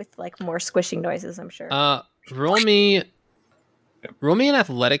 With more squishing noises, I'm sure. Roll me an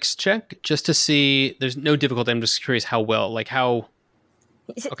athletics check just to see. There's no difficulty. I'm just curious how well, how.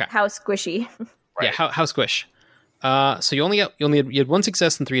 Okay. How squishy. Right. Yeah. How squish. So you had 1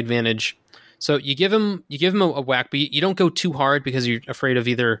 success and 3 advantage. So you give him a whack, but you don't go too hard because you're afraid of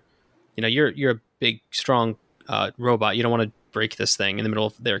either. You're a big, strong robot. You don't want to break this thing in the middle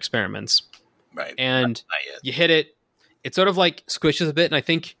of their experiments. Right. And Not yet. you hit it. It sort of squishes a bit, and I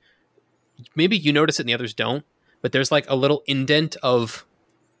think maybe you notice it and the others don't, but there's a little indent of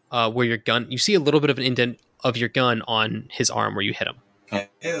where your gun, you see a little bit of an indent of your gun on his arm where you hit him.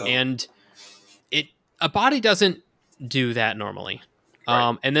 Ew. And a body doesn't do that normally.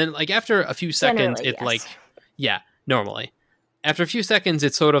 Right. And then after a few seconds, Generally, it yes. normally. After a few seconds,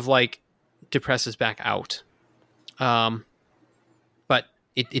 it sort of depresses back out. But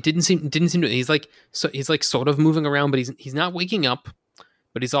it didn't seem to, he's he's sort of moving around, but he's not waking up,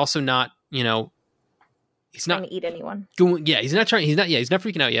 but he's also not, he's Trying not to eat anyone. going. Yeah, he's not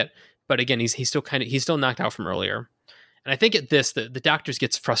freaking out yet. But again, he's still knocked out from earlier. And I think at this, the doctor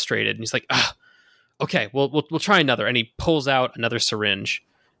gets frustrated and he's like, okay, we'll try another. And he pulls out another syringe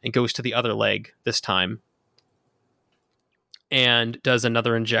and goes to the other leg this time. and does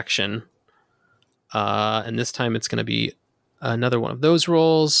another injection. And this time it's going to be another one of those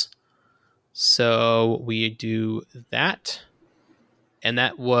rolls. So we do that. And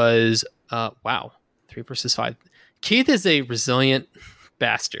that was, wow, 3 versus 5. Keith is a resilient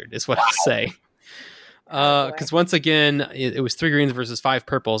bastard, is what I'll say. Because once again, it was 3 greens versus 5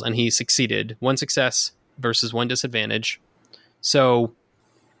 purples, and he succeeded. 1 success versus 1 disadvantage. So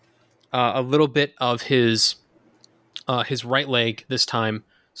a little bit of his right leg this time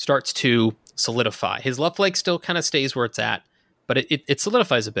starts to solidify. His left leg still kind of stays where it's at, but it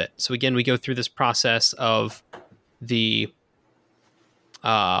solidifies a bit. So again, we go through this process of the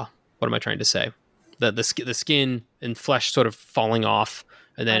what am I trying to say? The skin and flesh sort of falling off,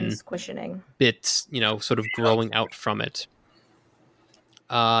 and then squishing bits, sort of growing out from it.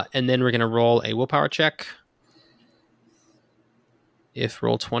 And then we're going to roll a willpower check. If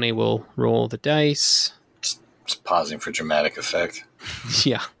roll 20, we'll roll the dice. Just pausing for dramatic effect.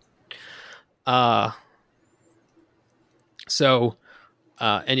 Yeah. So,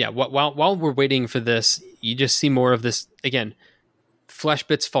 and yeah, while we're waiting for this, you just see more of this again. Flesh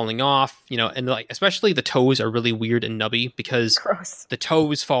bits falling off, and like especially the toes are really weird and nubby because gross. The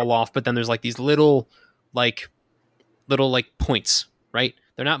toes fall off, but then there's like these little points, right?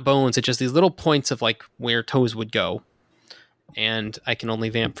 They're not bones; it's just these little points of like where toes would go. And I can only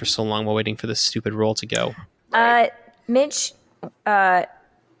vamp for so long while waiting for this stupid roll to go. Midge,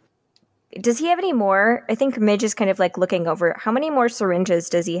 does he have any more? I think Midge is kind of like looking over. How many more syringes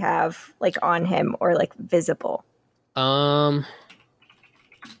does he have like on him or like visible?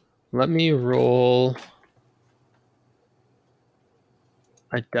 Let me roll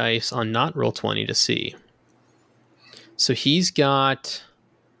a dice on not roll 20 to see. So he's got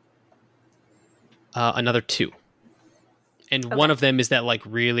another 2. And Okay. one of them is that like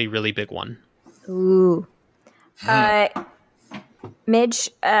really, really big one. Ooh. Midge,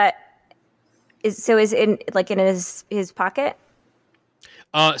 is in his pocket?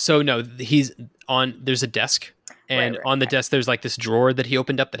 So no, he's on, there's a desk. And Right. on the desk, there's like this drawer that he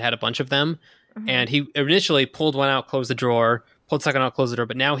opened up that had a bunch of them. Mm-hmm. And he initially pulled one out, closed the drawer, pulled the second out, closed the door.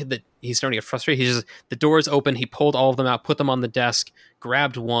 But now he's starting to get frustrated. The door is open. He pulled all of them out, put them on the desk,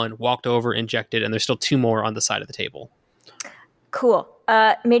 grabbed one, walked over, injected, and there's still 2 more on the side of the table. Cool.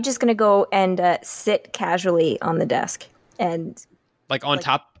 Midge is going to go and sit casually on the desk and Like on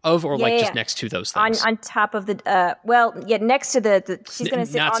top of, or Yeah, just yeah. next to those things? on top of the next to the she's going to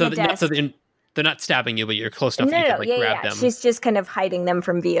sit on the desk. They're not stabbing you, but you're close enough that you can grab them. She's just kind of hiding them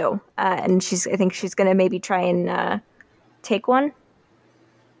from view, and I think she's going to maybe try and take one.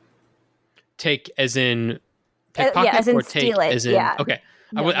 Take as in pickpocket, as in or take steal it, as in yeah. okay.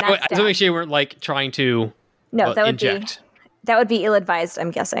 No, I not just want to stab. make sure you weren't like trying to No, that would inject. that would be ill-advised.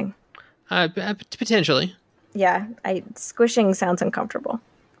 I'm guessing. Potentially. Yeah, squishing sounds uncomfortable.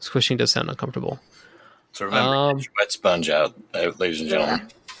 Squishing does sound uncomfortable. So remember, get your wet sponge out, ladies and gentlemen.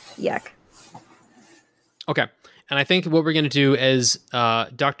 Yuck. Okay. And I think what we're going to do is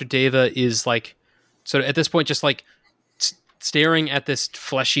Dr. Deva is like, sort of at this point, just like staring at this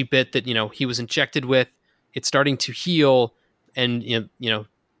fleshy bit that, he was injected with. It's starting to heal. And,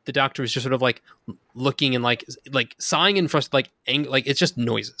 the doctor is just sort of like looking and like sighing and like it's just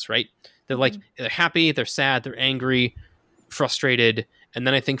noises, right? They're like, they're happy, they're sad, they're angry, frustrated. And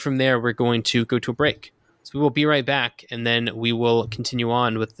then I think from there, we're going to go to a break. So we will be right back. And then we will continue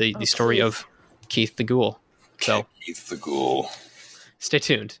on with the story of Keith the Ghoul. So Keith the Ghoul. stay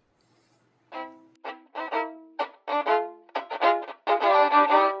tuned.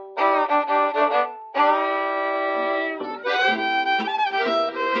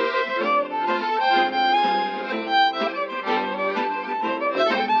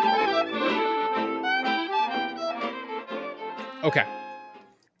 Okay.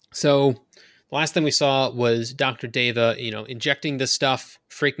 So the last thing we saw was Dr. Deva, injecting this stuff,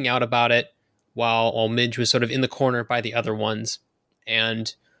 freaking out about it, while Midge was sort of in the corner by the other ones.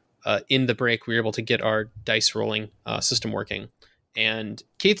 And in the break, we were able to get our dice rolling system working. And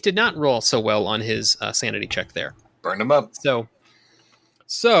Keith did not roll so well on his sanity check there. Burned him up.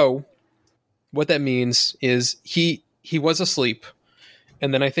 So what that means is he was asleep.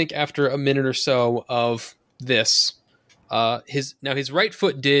 And then I think after a minute or so of this, his right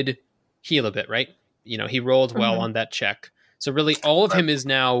foot did heal a bit, right? He rolled well on that check. So really all of him is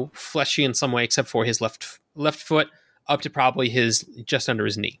now fleshy in some way, except for his left foot up to probably his just under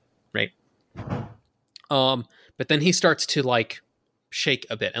his knee, right? But then he starts to like shake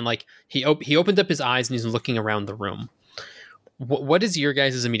a bit, and like he opened up his eyes and he's looking around the room. What is your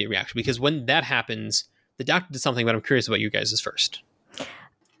guys' immediate reaction? Because when that happens, the doctor did something, but I'm curious about you guys' first.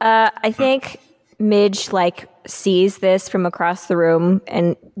 I think Midge like sees this from across the room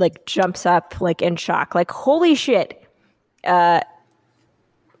and like jumps up like in shock, like holy shit, because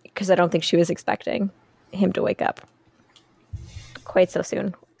I don't think she was expecting him to wake up quite so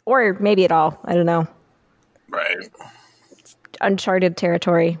soon, or maybe at all. I don't know. Right. Uncharted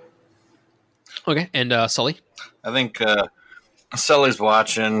territory. Okay, and Sully. I think Sully's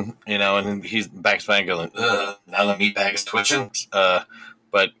watching, and he's back's going, now the meat bag's twitching.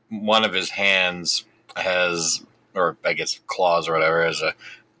 But one of his hands has, or I guess claws or whatever, has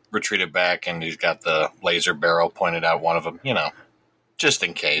retreated back, and he's got the laser barrel pointed out one of them, just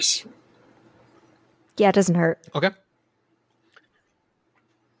in case. Yeah, it doesn't hurt. Okay.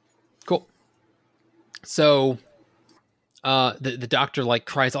 Cool. So, the doctor like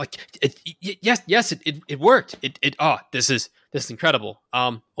cries like, yes, it worked. This is incredible.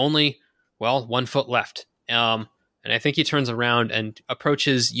 Only 1 foot left. And I think he turns around and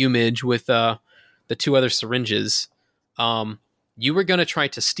approaches you, Midge, with the 2 other syringes. You were going to try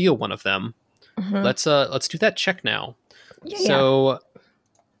to steal one of them. Mm-hmm. Let's do that check now. Yeah, so,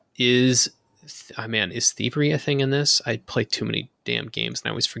 is thievery a thing in this? I play too many damn games and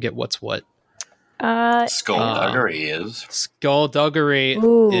I always forget what's what. Skullduggery is. Skullduggery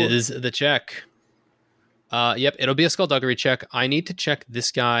is the check. Yep, it'll be a skullduggery check. I need to check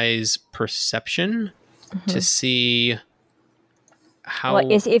this guy's perception to see how.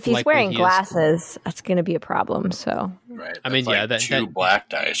 Well, if he's wearing he glasses, that's going to be a problem. So, right. I mean, like two black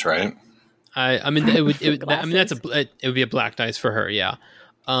dice, right? I mean, it would be a black dice for her. Yeah.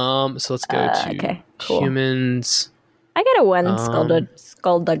 So let's go to humans. I got a 1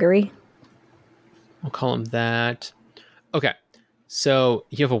 skullduggery. We'll call him that. Okay. So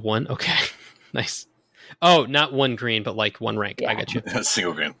you have a 1. Okay. Nice. Oh, not 1 green, but like 1 rank. Yeah. I got you.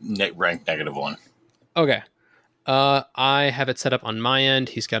 Single green. Rank -1. Okay. I have it set up on my end.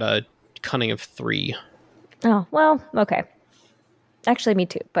 He's got a cunning of 3. Oh, well, okay. Actually, me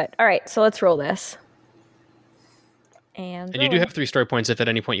too. But all right, so let's roll this. And you do have 3 story points if at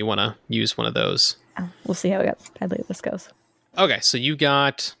any point you want to use one of those. Oh, we'll see how badly this goes. Okay, so you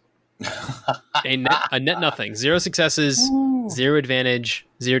got a net nothing. 0 successes, 0 advantage,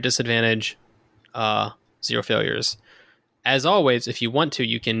 0 disadvantage, 0 failures. As always, if you want to,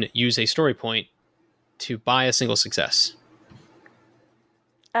 you can use a story point to buy a single success.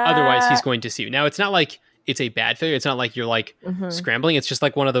 Otherwise, he's going to see you. Now, it's not like it's a bad failure. It's not like you're like scrambling. It's just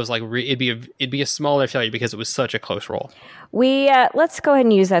like one of those like it'd be a smaller failure because it was such a close roll. We let's go ahead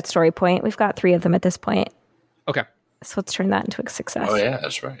and use that story point. We've got 3 of them at this point. Okay. So let's turn that into a success. Oh yeah,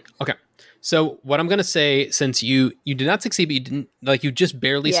 that's right. Okay. So what I'm going to say, since you did not succeed, but you didn't, like, you just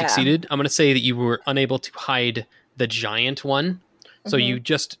barely succeeded, I'm going to say that you were unable to hide the giant one. So you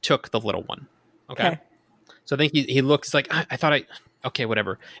just took the little one. Okay. So I think he looks like, I thought okay,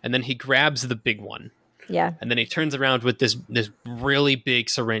 whatever. And then he grabs the big one. Yeah. And then he turns around with this really big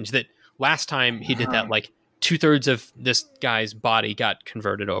syringe that last time he did that, like 2/3 of this guy's body got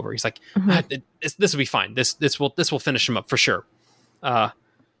converted over. He's like, this will be fine. This will finish him up for sure.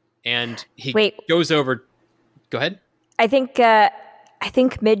 And he goes over. Go ahead. I think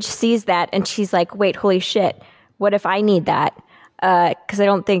Midge sees that and she's like, "Wait, holy shit! What if I need that?" Because I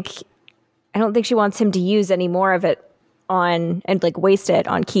don't think she wants him to use any more of it on and like waste it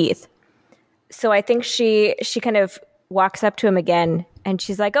on Keith. So I think she kind of walks up to him again and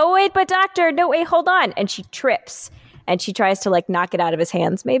she's like, "Oh wait, but doctor, no wait, hold on!" And she trips and she tries to like knock it out of his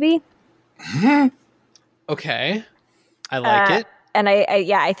hands, maybe. Okay, I like it. And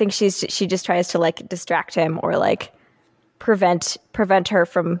I think she just tries to like distract him or like prevent her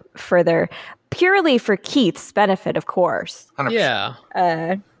from further, purely for Keith's benefit, of course. 100%. Yeah.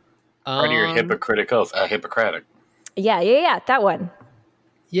 Part of your Hippocratic. Yeah, that one.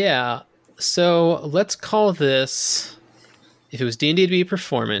 Yeah. So let's call this. If it was D&D, it'd be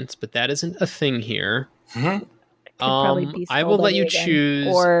performance, but that isn't a thing here. I will let you choose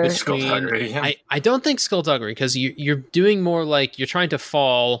or Skullduggery. I don't think Skullduggery, because you're doing more like you're trying to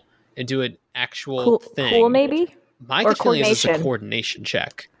fall and do an actual thing. Cool, maybe. My gut feeling is it's a coordination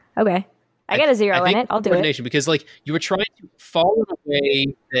check. Okay, I got a 0 in it. I'll do coordination because like you were trying to fall in a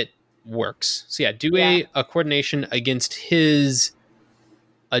way that works. So yeah, do a coordination against his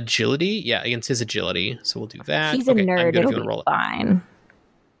agility. Yeah, against his agility. So we'll do that. He's a nerd. It'll be roll fine.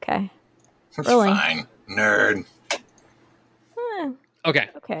 Okay. That's fine, nerd. Okay.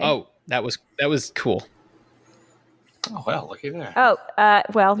 Oh, that was cool. Oh well, looky there. Oh,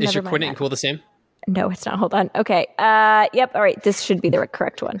 well, is your coordinate and cool the same? No, it's not. Hold on. Okay. Yep. All right. This should be the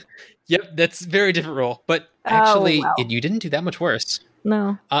correct one. Yep. That's very different roll, but actually, you didn't do that much worse.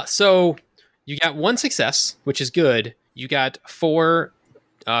 No. So you got 1 success, which is good. You got 4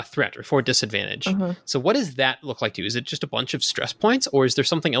 threat or for disadvantage. Mhm. So what does that look like to you? Is it just a bunch of stress points, or is there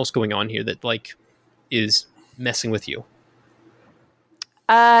something else going on here that like is messing with you?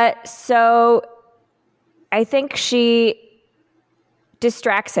 So I think she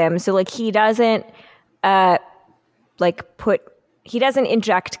distracts him. So like he doesn't he doesn't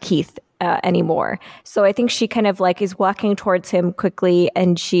inject Keith anymore. So I think she kind of like is walking towards him quickly,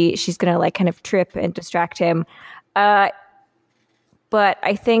 and she's gonna like kind of trip and distract him. But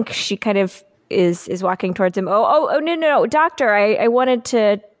I think she kind of is walking towards him. Oh no, doctor, I wanted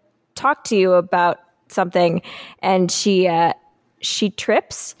to talk to you about something. And she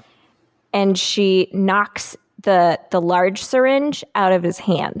trips and she knocks the large syringe out of his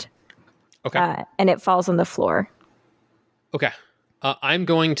hand. Okay. And it falls on the floor. Okay. I'm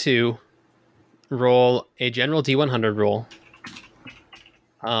going to roll a general D100 roll.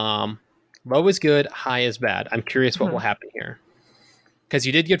 Low is good, high is bad. I'm curious what will happen here. Because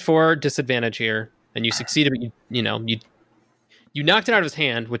you did get 4 disadvantage here, and you succeeded, but you knocked it out of his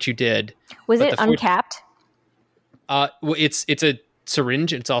hand, which you did. Was but it uncapped? Well, it's a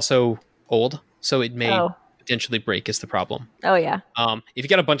syringe. It's also old, so it may potentially break is the problem. Oh, yeah. If you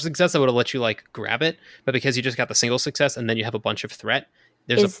got a bunch of success, I would have let you like grab it, but because you just got the single success and then you have a bunch of threat,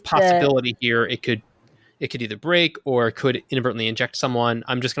 there's a possibility here it could either break or it could inadvertently inject someone.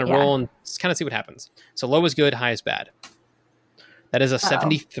 I'm just going to roll and kind of see what happens. So low is good, high is bad. That is a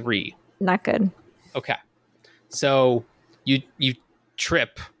 73. Not good. Okay. So you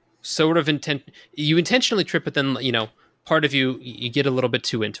trip, sort of you intentionally trip, but then, part of you get a little bit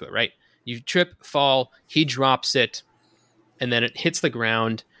too into it, right? You trip, fall, he drops it, and then it hits the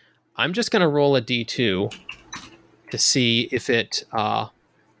ground. I'm just going to roll a D2 to see if if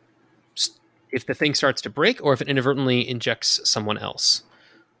the thing starts to break or if it inadvertently injects someone else.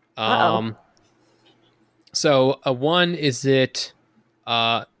 So a 1 is it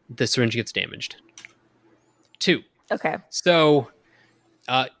the syringe gets damaged. 2. Okay. So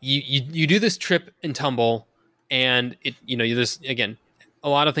you do this trip and tumble, and there's again a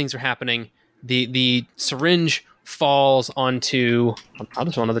lot of things are happening. The syringe falls onto. I'll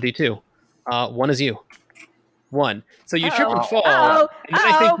just roll another D2. 1 is you. 1. So you trip and fall, and then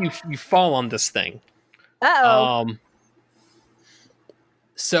I think you fall on this thing.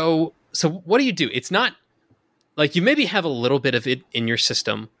 So what do you do? It's not like you maybe have a little bit of it in your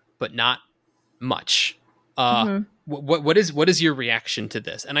system, but not much. What is your reaction to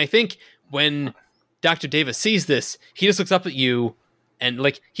this? And I think when Dr. Davis sees this, he just looks up at you and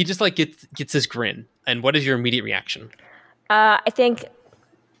like he just like gets this grin. And what is your immediate reaction? I think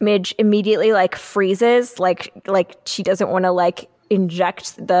Midge immediately like freezes, like she doesn't want to like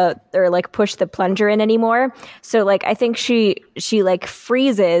inject or like push the plunger in anymore. So like I think she like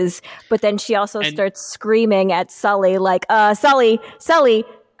freezes, but then she also starts screaming at Sully like Sully,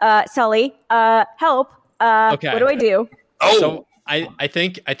 help. Okay. What do I do? So I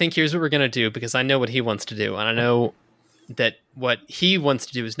think here's what we're gonna do, because I know what he wants to do, and I know that what he wants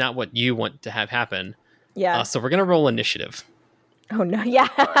to do is not what you want to have happen. Yeah. So we're gonna roll initiative. Oh no! Yeah.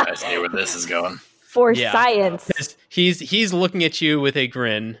 I see where this is going. For science. He's looking at you with a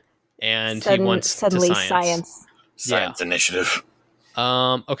grin, and he wants suddenly to science. Science initiative.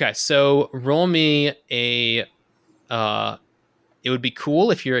 Okay, so roll me a. It would be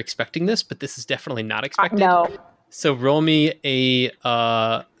cool if you're expecting this, but this is definitely not expected. No. So roll me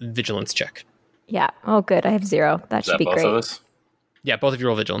a vigilance check. Yeah. Oh, good. I have 0. That should be both great. of us? Yeah, both of you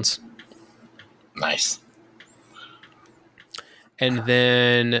roll vigilance. Nice. And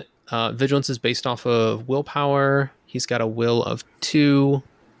then vigilance is based off of willpower. He's got a will of 2.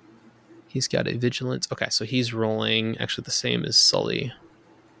 He's got a vigilance. Okay, so he's rolling actually the same as Sully.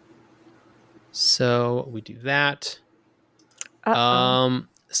 So we do that.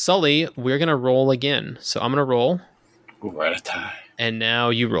 Sully, we're going to roll again. So I'm going to roll. Ooh, right a tie. And now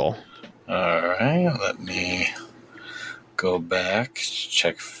you roll. All right, let me go back,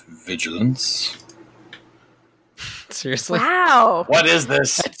 check vigilance. Seriously? Wow. What is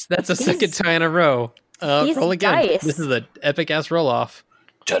this? That's a second tie in a row. Roll again. Dice. This is an epic ass roll off.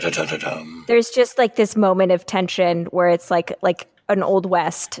 Da-da-da-da-dum. There's just like this moment of tension where it's like an Old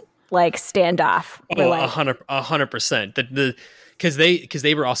West like standoff. Where, like, 100%. Because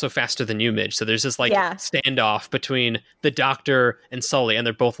they were also faster than you, Midge. So there's this like standoff between the doctor and Sully, and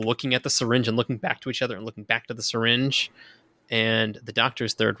they're both looking at the syringe and looking back to each other and looking back to the syringe. And the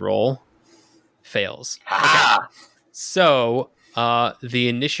doctor's third roll fails. Okay. So the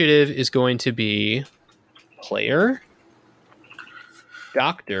initiative is going to be player,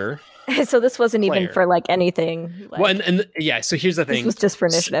 doctor. So this wasn't player. even for like anything. Like, Well, and yeah, so here's the thing. this was just for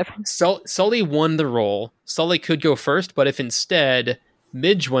initiative. Sully won the roll. Sully could go first, but if instead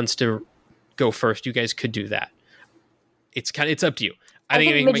Midge wants to go first, you guys could do that. It's up to you. I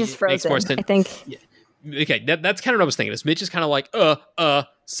think it Midge is makes more frozen. sense. I think Okay, that's kind of what I was thinking. Is Midge is kind of like,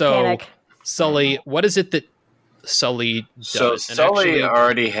 So panic. Sully, what is it that Sully does? So And Sully actually-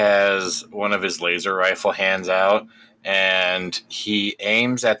 already has one of his laser rifle hands out, and he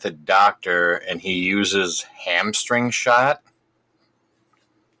aims at the doctor, and he uses hamstring shot.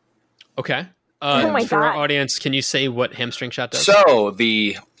 Okay. Oh my For our God. audience, can you say what hamstring shot does? So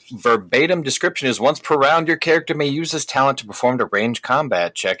the verbatim description is: once per round, your character may use this talent to perform a ranged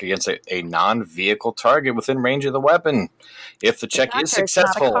combat check against a non-vehicle target within range of the weapon. If the check is Doctor's not a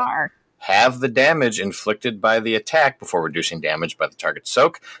successful, car. have the damage inflicted by the attack before reducing damage by the target's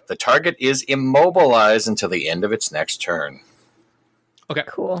soak. The target is immobilized until the end of its next turn.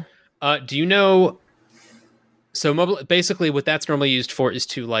 Cool. Do you know? So basically, what that's normally used for is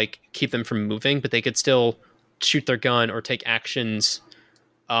to like keep them from moving, but they could still shoot their gun or take actions.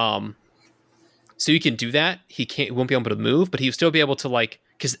 So you can do that. He won't be able to move, but he'll still be able to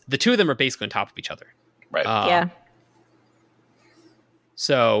because the two of them are basically on top of each other. Right. Yeah.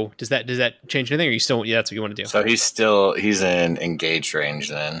 So does that change anything, or you still that's what you want to do? So he's in engaged range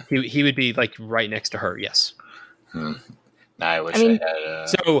then. He would be like right next to her. Yes. Now I wish I mean- I had.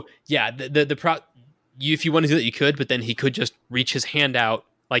 So yeah, if you want to do that, you could, but then he could just reach his hand out,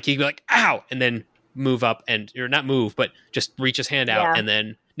 like he'd be like, "Ow!" and then move up or not move, but just reach his hand out, Yeah. and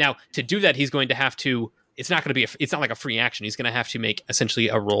then now to do that, he's going to have to. It's not going to be. It's not like a free action. He's going to have to make essentially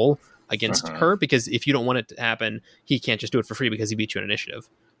a roll against her, because if you don't want it to happen, he can't just do it for free because he beat you in initiative.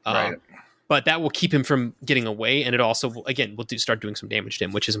 Right. But that will keep him from getting away, and it also will start doing some damage to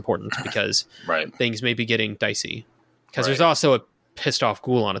him, which is important because Right. things may be getting dicey. Because there's Right. also a pissed off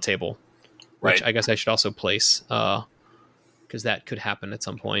ghoul on a table, which Right. I guess I should also place, because that could happen at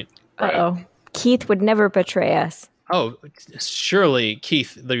some point. Right. Uh-oh. Keith would never betray us. Oh, surely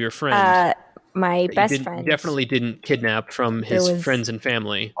Keith, your friend, My that you best friend. definitely didn't kidnap from his was- friends and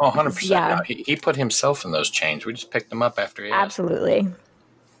family. Oh, 100%. Yeah. No, he put himself in those chains. We just picked him up after he had Absolutely.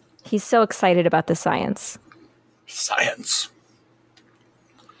 He's so excited about the science. science.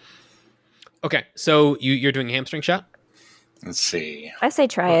 Okay, so you're doing a hamstring shot. Let's see. I say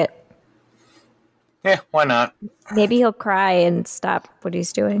try it. Yeah, why not? Maybe he'll cry and stop what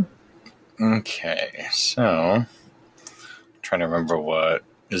he's doing. Okay, so trying to remember what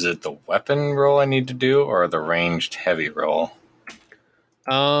is it, the weapon roll I need to do or the ranged heavy roll?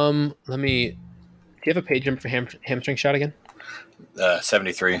 Let me. Do you have a page number for hamstring shot again?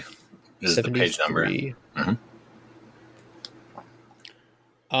 73 is the page number. 73.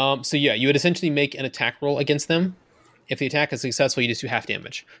 So yeah, you would essentially make an attack roll against them. If the attack is successful, you just do half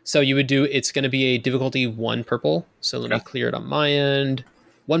damage. So you would do. It's going to be a difficulty 1 purple. So let me clear it on my end.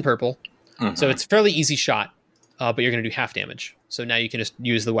 1 purple. So it's a fairly easy shot, but you're going to do half damage. So now you can just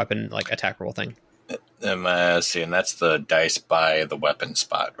use the weapon like attack roll thing. Let's see, and that's the dice by the weapon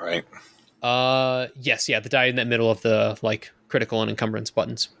spot, right? Yes, yeah, the die in that middle of the like critical and encumbrance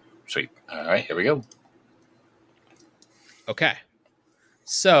buttons. Sweet. All right, here we go. Okay.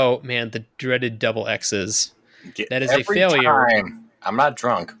 So, man, the dreaded double X's. That is a Every failure. time. I'm not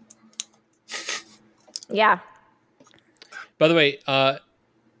drunk. Yeah. By the way,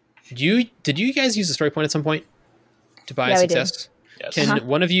 did you guys use a story point at some point to buy a Yeah, we did. success? Yes. Can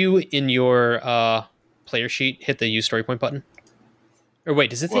one of you in your player sheet hit the use story point button? Or wait,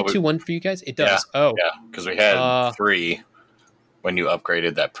 does it say Well, 2-1 for you guys? It does. Oh, Yeah, because we had 3 when you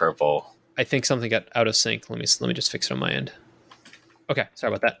upgraded that purple. I think something got out of sync. Let me just fix it on my end. Okay,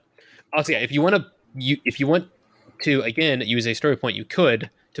 sorry about that. Also, yeah, if you want to again use a story point, you could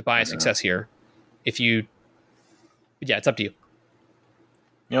to buy a success here. It's up to you.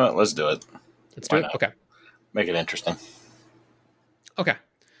 You know what? Let's do it. Let's Why do it. not? Okay. Make it interesting. Okay.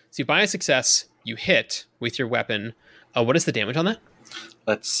 So you buy a success, you hit with your weapon. What is the damage on that?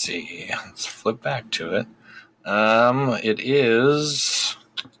 Let's see. Let's flip back to it. It is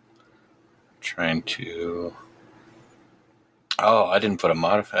trying to. Oh, I didn't put a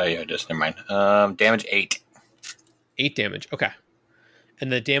modifier. Yeah, just never mind. Damage 8. 8 damage. Okay.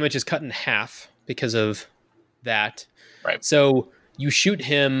 And the damage is cut in half because of that. Right. So you shoot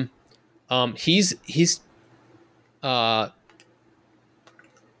him. He's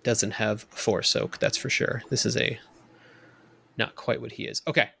doesn't have force soak, that's for sure. This is not quite what he is.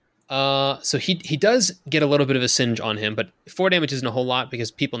 Okay. So he does get a little bit of a singe on him, but 4 damage isn't a whole lot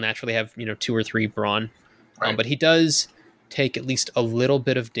because people naturally have 2 or 3 brawn. Right. But he does take at least a little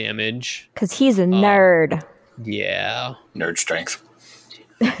bit of damage. Because he's a nerd. Yeah. Nerd strength.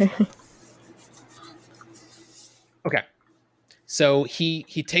 Okay. So he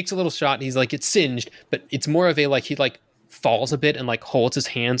takes a little shot. He's like, it's singed, but it's more of a like he like falls a bit and like holds his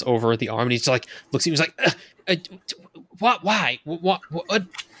hands over the arm, and he's like looks at you, he's like, what? Why? What?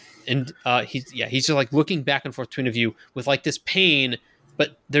 And he's just like looking back and forth between of you with like this pain,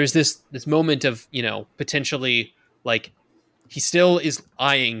 but there's this moment of potentially like he still is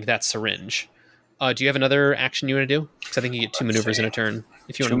eyeing that syringe. Do you have another action you want to do? Because I think you get 2 maneuvers in a turn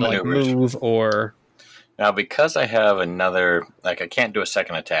if you want to like move or. Now, because I have another, like I can't do a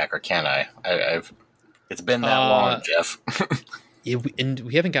second attack, or can I? It's been that long, Jeff. Yeah, and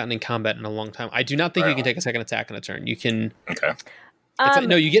we haven't gotten in combat in a long time. I do not think you can take a second attack in a turn. You can. Okay.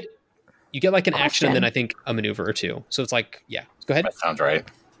 No, you get like an action and then I think a maneuver or 2. So it's like, yeah, go ahead. That sounds right.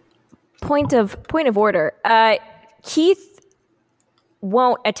 Point of order. Keith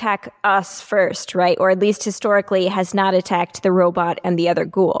won't attack us first, right? Or at least historically has not attacked the robot and the other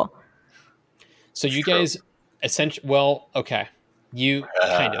ghoul. So you guys essentially, well, okay, you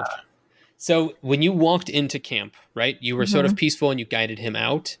kind of. So when you walked into camp, right, you were sort of peaceful and you guided him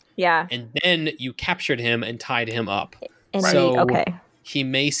out. Yeah. And then you captured him and tied him up. And so okay. He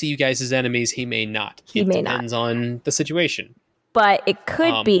may see you guys as enemies. He may not. It depends on the situation. But it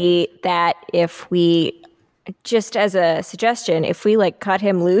could be that if we, just as a suggestion, if we like cut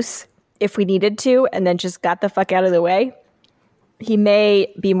him loose, if we needed to, and then just got the fuck out of the way, he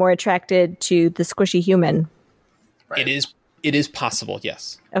may be more attracted to the squishy human. Right. It is possible,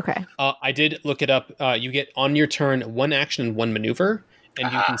 yes. Okay. I did look it up. You get on your turn 1 action and 1 maneuver,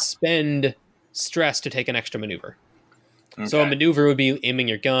 and you can spend stress to take an extra maneuver. Okay. So a maneuver would be aiming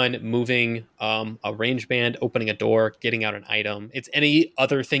your gun, moving a range band, opening a door, getting out an item. It's any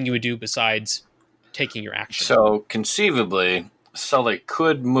other thing you would do besides taking your action. So conceivably, Sully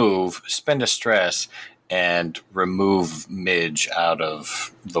could move, spend a stress, and remove Midge out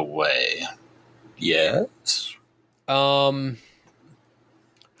of the way. Yes. I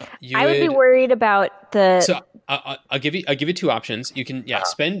would be worried about the. So I'll give you 2 options. You can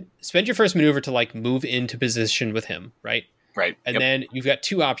spend your first maneuver to like move into position with him, right? Right. And then you've got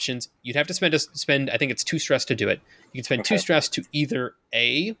 2 options. You'd have to spend I think it's 2 stress to do it. You can spend 2 stress to either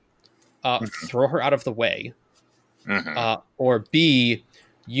A, throw her out of the way, or B,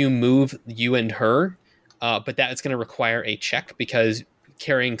 you move you and her, but that's going to require a check because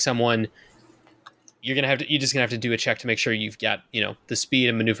carrying someone. You're just gonna have to do a check to make sure you've got the speed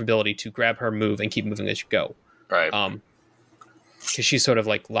and maneuverability to grab her, move, and keep moving as you go. Right. Because she's sort of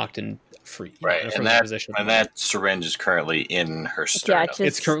like locked in free. Right. And that syringe is currently in her sternum. Yeah,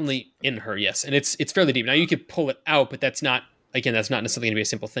 it's currently in her, yes, and it's fairly deep. Now you could pull it out, but that's not necessarily going to be a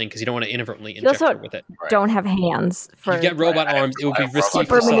simple thing because you don't want to inadvertently inject her with it. Don't have hands for. You get robot arms; it would be risky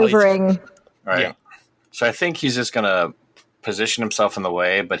for maneuvering. Right. Yeah. So I think he's just gonna position himself in the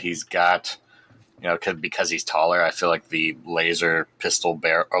way, but he's got. Because he's taller, I feel like the laser pistol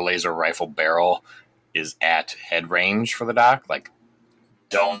barrel or laser rifle barrel is at head range for the doc. Like,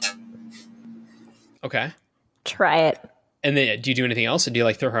 don't. Okay. Try it. And then, do you do anything else? Or do you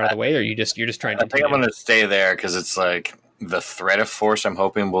like throw her out of the way, or you're just trying to? I think I'm going to stay there because it's like the threat of force. I'm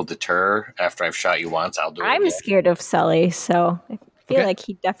hoping will deter after I've shot you once. I'll do it. I'm scared of Sully, so I feel like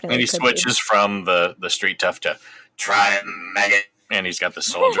he definitely. And he switches from the street tough to try it, maggot. And he's got the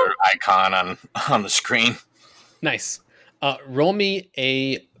soldier icon on the screen. Nice. Roll me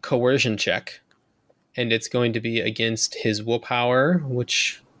a coercion check, and it's going to be against his willpower,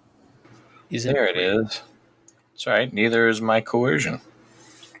 which isn't. There it is. That's all right. Neither is my coercion.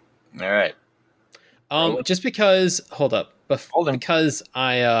 All right. Just because, hold up, because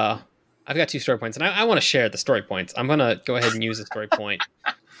I've got 2 story points, and I want to share the story points. I'm gonna go ahead and use a story point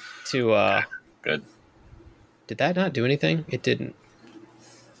to. Good. Did that not do anything? It didn't.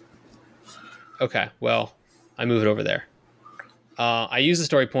 Okay, well, I move it over there. I use the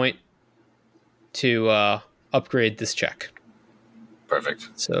story point to upgrade this check. Perfect.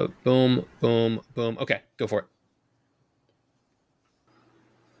 So, boom, boom, boom. Okay, go for it.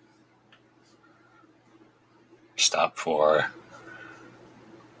 Stop for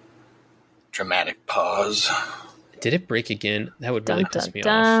dramatic pause. Did it break again? That would really piss me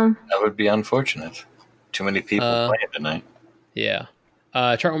off. That would be unfortunate. Too many people playing tonight. Yeah.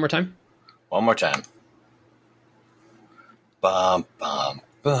 Try it one more time. One more time. Bum, bum,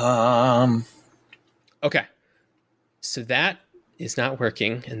 bum. Okay. So that is not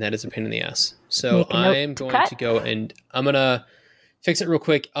working, and that is a pain in the ass. So I'm going to go and I'm going to fix it real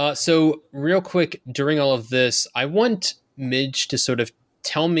quick. So real quick, during all of this, I want Midge to sort of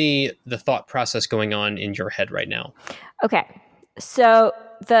tell me the thought process going on in your head right now. Okay. So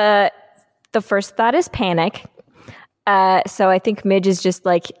the first thought is panic. So I think Midge is just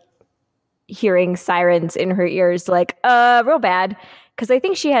like hearing sirens in her ears, like, real bad. because I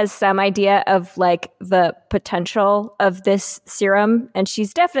think she has some idea of like the potential of this serum, and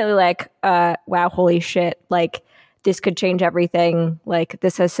she's definitely like, wow, holy shit, like this could change everything. Like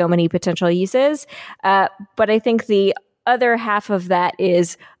this has so many potential uses. But I think the other half of that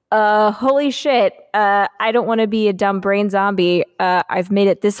is, holy shit, I don't want to be a dumb brain zombie. I've made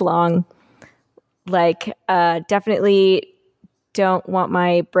it this long. Like, definitely don't want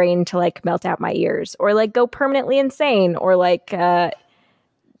my brain to like melt out my ears or like go permanently insane or like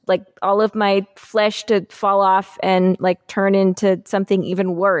all of my flesh to fall off and like turn into something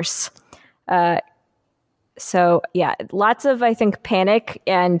even worse. So yeah, lots of, I think, panic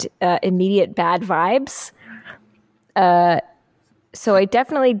and immediate bad vibes. So I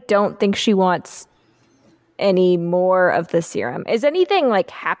definitely don't think she wants any more of the serum. Is anything like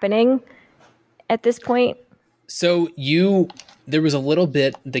happening at this point? So there was a little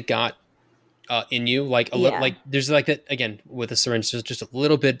bit that got in you, like like there's like that again with the syringe. There's just a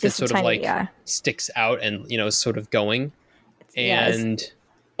little bit that sort of like sticks out and is sort of going. And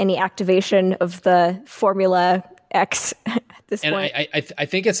any activation of the Formula X at this point. And I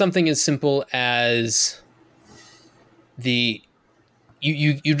think it's something as simple as you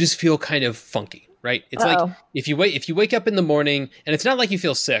just feel kind of funky, right? It's like if you wake up in the morning, and it's not like you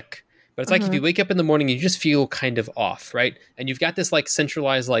feel sick, but it's like if you wake up in the morning and you just feel kind of off, right? And you've got this like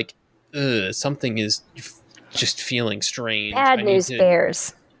centralized like, something is just feeling strange. Bad news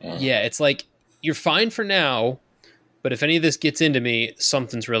bears. Yeah, it's like you're fine for now, but if any of this gets into me,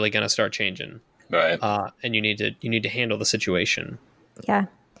 something's really gonna start changing. Right. And you need to handle the situation. Yeah.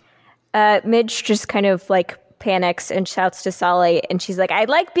 Midge just kind of like panics and shouts to Sully, and she's like, I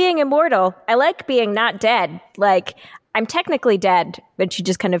like being immortal. I like being not dead. Like, I'm technically dead. But she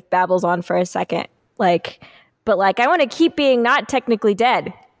just kind of babbles on for a second. Like, but like, I want to keep being not technically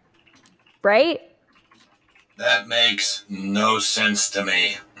dead. Right? That makes no sense to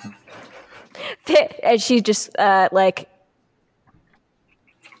me. And she just like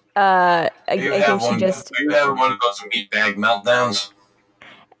I think she just. Do you have one of those meatbag meltdowns?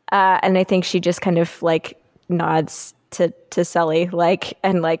 And I think she just kind of like nods to Sully, like,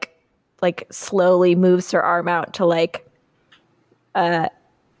 and like slowly moves her arm out to like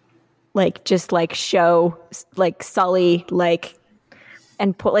just like show like Sully, like,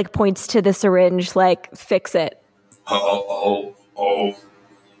 and points to the syringe, like, fix it. Oh.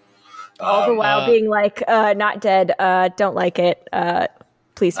 All the while being like, not dead, don't like it,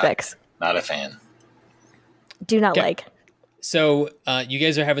 please fix. Not a fan. Do not like. So you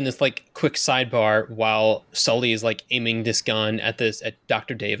guys are having this like quick sidebar while Sully is like aiming this gun at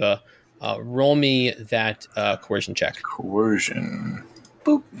Dr. Deva. Roll me that coercion check. Coercion.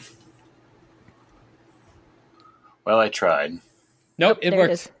 Boop. Well, I tried. Nope, it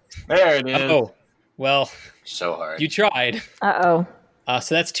worked. There it is. Oh, well. So hard. You tried. Uh-oh.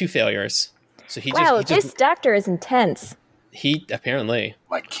 So that's 2 failures. So this doctor is intense. He apparently.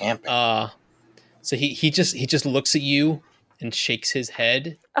 Like camping. So he just looks at you and shakes his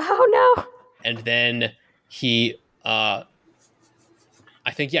head. Oh no. And then he I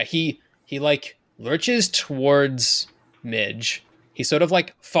think he like lurches towards Midge. He sort of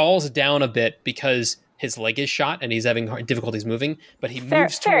like falls down a bit because his leg is shot and he's having difficulties moving, but he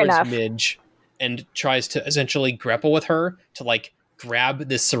moves towards Midge and tries to essentially grapple with her to like grab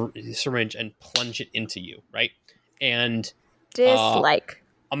this syringe and plunge it into you, right? And dislike.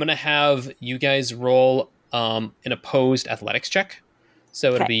 I'm going to have you guys roll an opposed athletics check.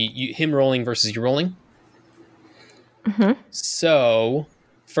 So it'll be him rolling versus you rolling. Mm-hmm. So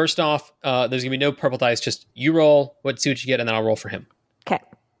first off, there's going to be no purple dice. Just you roll, see what you get, and then I'll roll for him. Okay.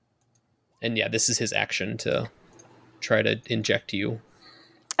 And yeah, this is his action to try to inject you.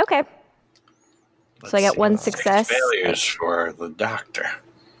 Okay. So I got one success. 6 failures for the doctor.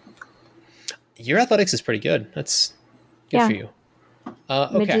 Your athletics is pretty good. That's good for you.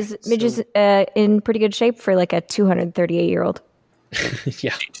 Okay. Midge is in pretty good shape for like a 238-year-old.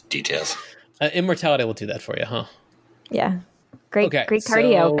 Yeah. Details. Immortality will do that for you, huh? Yeah. Great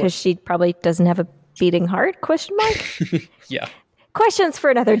cardio, because she probably doesn't have a beating heart? Question mark? Yeah. Questions for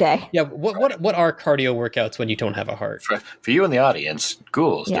another day. Yeah. What are cardio workouts when you don't have a heart? For you in the audience,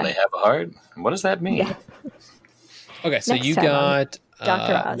 ghouls, do they have a heart? What does that mean? Yeah. Okay, so Next you time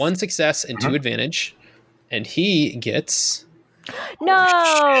got 1 success and 2 advantage, and he gets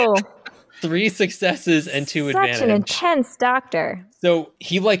no 3 successes and 2 advantage. Such an intense doctor. So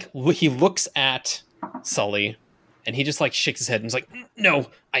he looks at Sully, and he just like shakes his head and is like, "No,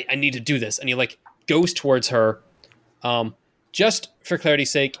 I need to do this." And he like goes towards her. Just for clarity's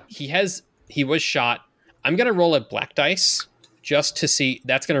sake, he was shot. I'm gonna roll a black dice just to see.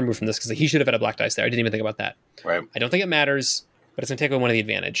 That's gonna remove from this because he should have had a black dice there. I didn't even think about that. Right. I don't think it matters. but it's going to take away one of the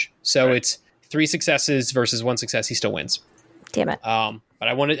advantage. So Right. it's 3 successes versus 1 success. He still wins. Damn it. But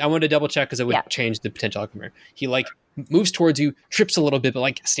I wanted to double check because it would Yeah. change the potential outcome here. He like moves towards you, trips a little bit, but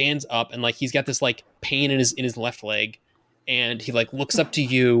like stands up and like he's got this like pain in his left leg, and he like looks up to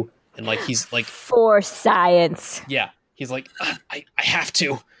you and like he's like, For science. yeah, he's like, I have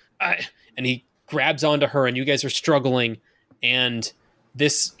to, and he grabs onto her, and you guys are struggling, and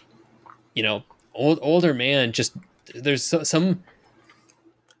this, older man just there's some,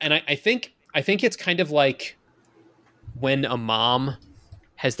 and I think it's kind of like when a mom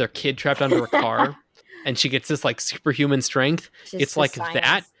has their kid trapped under a car and she gets this like superhuman strength. Just It's for like science.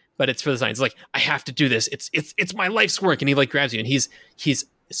 that, but it's for the science. It's like, I have to do this. It's my life's work. And he like grabs you, and he's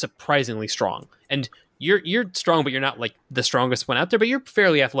surprisingly strong. And you're strong, but you're not like the strongest one out there, but you're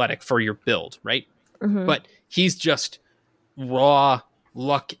fairly athletic for your build, right? Mhm. But he's just raw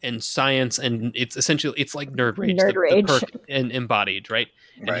luck and science, and it's essentially it's like nerd rage, Nerd rage. the perk and embodied, right?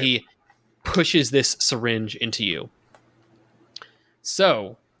 And Right. he pushes this syringe into you.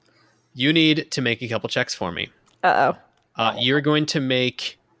 So you need to make a couple checks for me. Uh-oh. You're going to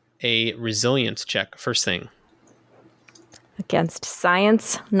make a resilience check first thing. Against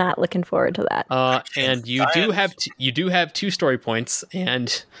science. Not looking forward to that. And you do have 2 story points,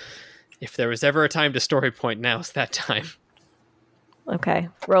 and if there was ever a time to story point, now's that time. Okay.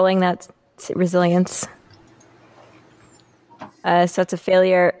 Rolling that resilience. So it's a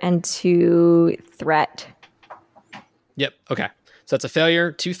failure and 2 threat. Yep. Okay. So that's a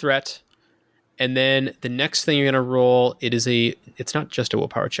failure, 2 threat. And then the next thing you're going to roll, it's not just a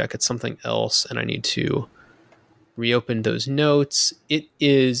willpower check, it's something else. And I need to reopen those notes. It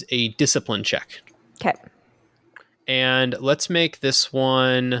is a discipline check. Okay. And let's make this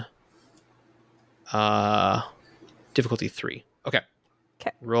one difficulty 3. Okay.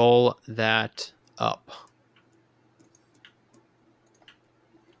 Okay. Roll that up.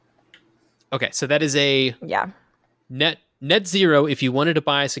 Okay, so that is a Yeah. net 0. If you wanted to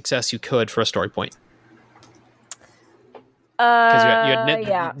buy a success, you could for a story point. Because you had net,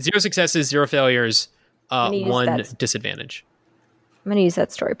 yeah. 0 successes, 0 failures, gonna use 1 that. disadvantage. I'm going to use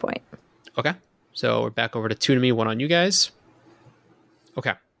that story point. Okay, so we're back over to 2 to me, 1 on you guys.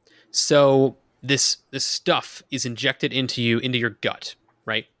 Okay, so this stuff is injected into your gut,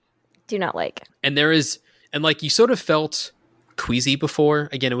 right? Do not like. And like you sort of felt queasy before.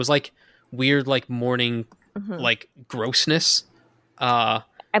 Again, it was like weird, like morning, like grossness. I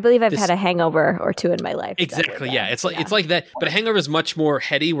believe I've This- had a hangover or 2 in my life. Exactly. Yeah. It's like that, but a hangover is much more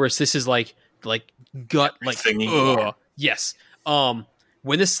heady, whereas this is like gut, like Everything you ugh. want. Yes.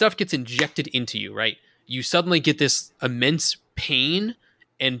 When this stuff gets injected into you, right? You suddenly get this immense pain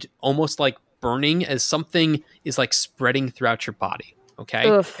and almost like burning as something is like spreading throughout your body. Okay.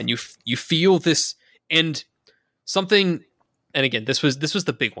 Oof. And you feel this and something, and again, this was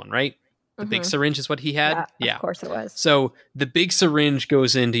the big one, right? The big syringe is what he had. Yeah. Of course it was. So the big syringe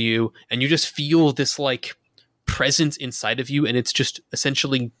goes into you, and you just feel this like presence inside of you, and it's just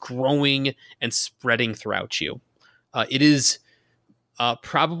essentially growing and spreading throughout you. It is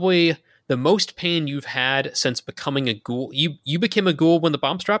probably the most pain you've had since becoming a ghoul. You became a ghoul when the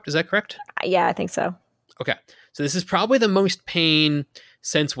bombs dropped. Is that correct? Yeah, I think so. Okay. So this is probably the most pain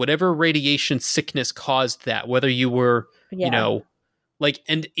since whatever radiation sickness caused that, whether you were, Yeah.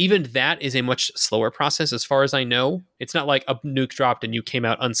 and even that is a much slower process as far as I know. It's not like a nuke dropped and you came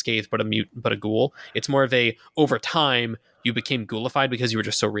out unscathed but a ghoul. It's more of a, over time, you became ghoulified because you were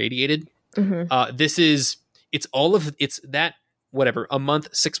just so radiated. Mhm. It's that, whatever, a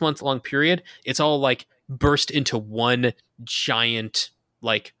month, 6 month long period. It's all like burst into one giant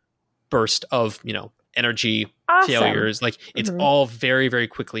like burst of, energy Awesome. failures. Like it's Mhm. all very, very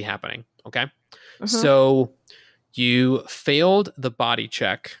quickly happening. Okay. Mhm. So you failed the body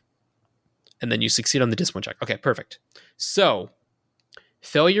check and then you succeed on the discipline check. Okay, perfect. So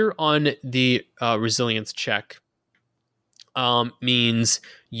failure on the resilience check means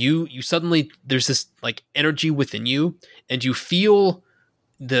you suddenly, there's this like energy within you, and you feel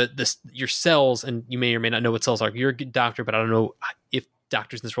your cells, and you may or may not know what cells are. You're a good doctor, but I don't know if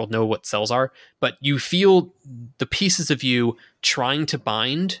doctors in this world know what cells are, but you feel the pieces of you trying to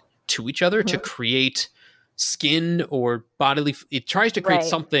bind to each other to create skin or bodily. It tries to create Right.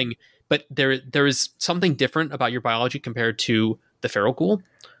 something, but there is something different about your biology compared to the feral ghoul,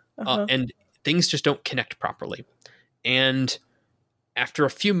 and things just don't connect properly. And after a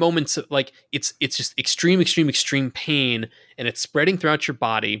few moments, like it's just extreme pain, and it's spreading throughout your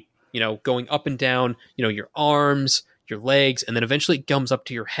body, going up and down, your arms, your legs, and then eventually it comes up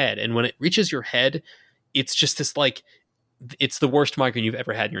to your head. And when it reaches your head, it's just this like, it's the worst migraine you've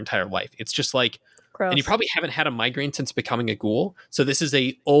ever had in your entire life. It's just like Gross. And you probably haven't had a migraine since becoming a ghoul. So this is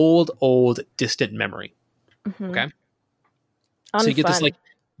a old distant memory. Mhm. Okay. So you get this Unfun. like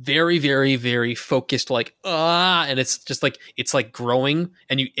very, very, very focused, like, and it's just like, it's like growing.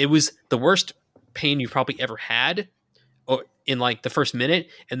 And it was the worst pain you've probably ever had in like the first minute.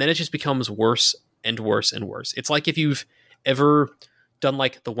 And then it just becomes worse and worse and worse. It's like if you've ever done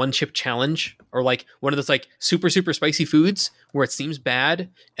like the one chip challenge or like one of those like super, super spicy foods where it seems bad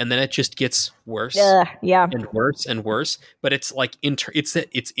and then it just gets worse. Yeah. And worse and worse, but it's like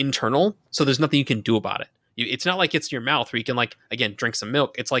it's internal, so there's nothing you can do about it. It's not like it's your mouth where you can like again drink some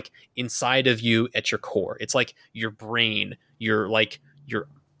milk. It's like inside of you at your core. It's like your brain, your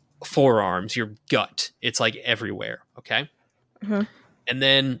forearms, your gut. It's like everywhere. Okay, Mhm. and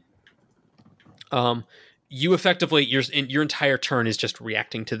then you effectively your entire turn is just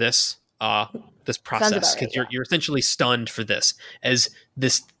reacting to this process about because right, you're essentially stunned for this as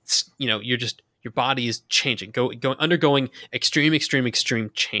this you're just your body is changing undergoing extreme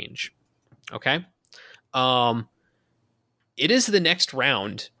change. Okay, it is the next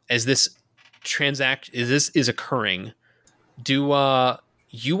round as this is occurring. Do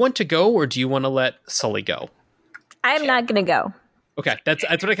you want to go or do you want to let Sully go? I am not going to go. Okay, that's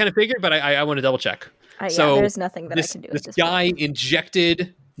what I kind of figured, but I want to double check. Yeah, there's nothing that I can do at this guy point.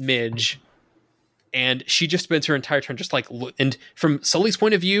 injected Midge, and she just spends her entire turn just like, and from Sully's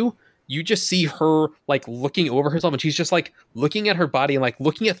point of view, you just see her like looking over herself, and she's just like looking at her body and like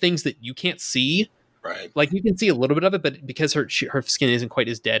looking at things that you can't see. Right. Like you can see a little bit of it, but because her skin isn't quite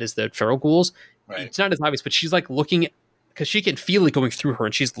as dead as the feral ghouls, Right. it's not as obvious. But she's like looking because she can feel it going through her,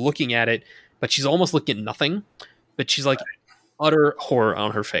 and she's looking at it, but she's almost looking at nothing. But she's like utter horror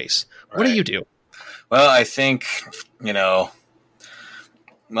on her face. What do you do? Well, I think, on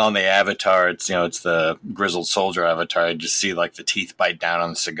the avatar, it's the grizzled soldier avatar. I just see like the teeth bite down on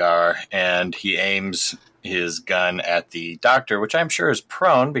the cigar, and he aims his gun at the doctor, which I'm sure is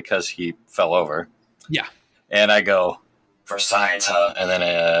prone because he fell over. Yeah. And I go, for science, huh? And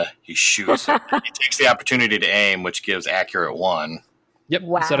then he shoots. He takes the opportunity to aim, which gives accurate 1. Yep.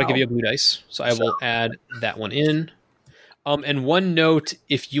 Wow. So that'll give you a blue dice. So I will add that one in. And one note,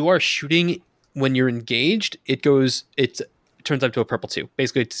 if you are shooting when you're engaged, it turns up to a purple 2.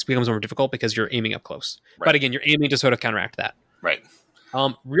 Basically, it becomes more difficult because you're aiming up close. Right. But again, you're aiming to sort of counteract that. Right.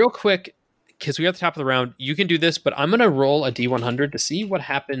 Real quick, because we're at the top of the round, you can do this, but I'm going to roll a D100 to see what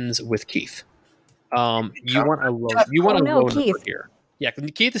happens with Keith. You want a low Keith. number here. Yeah,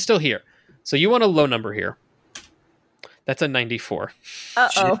 Keith is still here. So you want a low number here. That's a 94.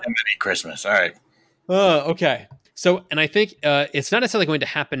 Uh-oh. Merry Christmas. All right. Okay. So, and I think it's not necessarily going to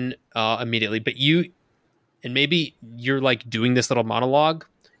happen immediately, but maybe you're like doing this little monologue,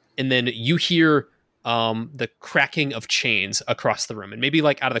 and then you hear the cracking of chains across the room, and maybe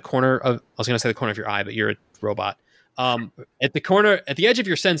like out of the corner of, I was going to say the corner of your eye, but you're a robot. At the edge of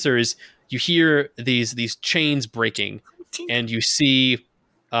your sensors, you hear these chains breaking, and you see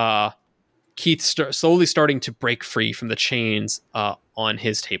Keith slowly starting to break free from the chains on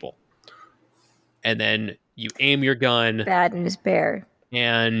his table. And then you aim your gun. Bad news bear.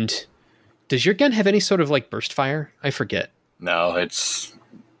 And does your gun have any sort of like burst fire? I forget. No.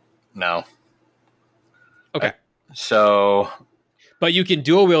 Okay. So. But you can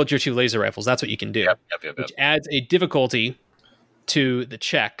dual wield your 2 laser rifles. That's what you can do. Yep. Which adds a difficulty to the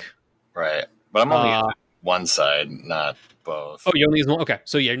check. Right. But I'm only on one side, not both. Oh, you only use one? Okay.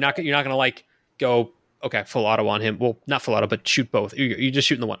 So yeah, you're not gonna like go full auto on him. Well, not full auto, but shoot both. You're just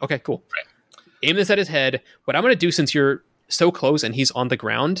shooting the one. Okay, cool. Right. Aim this at his head. What I'm gonna do, since you're so close and he's on the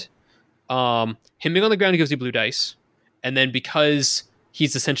ground, him being on the ground gives you blue dice, and then because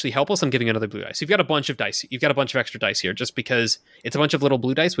he's essentially helpless, I'm giving another blue dice. You've got a bunch of dice. You've got a bunch of extra dice here, just because it's a bunch of little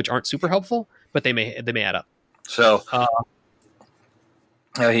blue dice which aren't super helpful, but they may add up. So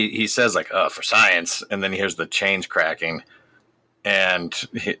he says like, for science, and then he hears the chains cracking, and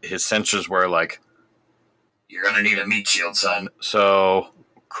his sensors were like, you're gonna need a meat shield, son. So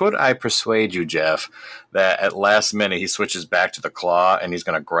could I persuade you, Jeff, that at last minute he switches back to the claw and he's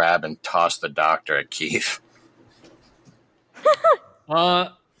gonna grab and toss the doctor at Keith?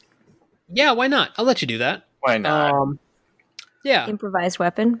 Yeah, why not? I'll let you do that. Why not? Yeah. Improvised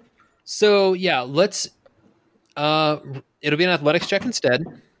weapon. So yeah, let's. It'll be an athletics check instead.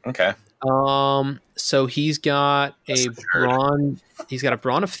 Okay. So he's got That's a absurd. brawn. He's got a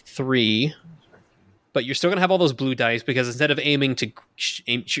brawn of 3, but you're still gonna have all those blue dice because instead of aiming to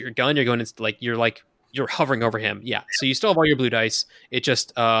shoot your gun, you're going to you're hovering over him. Yeah. So you still have all your blue dice. It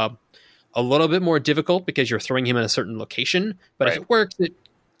just a little bit more difficult because you're throwing him in a certain location. But if Right. it works, it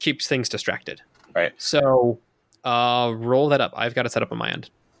keeps things distracted. Right. So roll that up. I've got it set up on my end.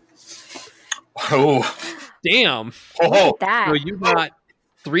 Oh, Damn. oh, That. So you got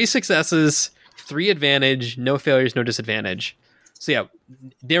 3 successes, 3 advantage, no failures, no disadvantage. So yeah,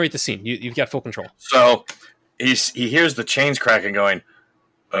 narrate the scene. You've got full control. So he hears the chains cracking, going,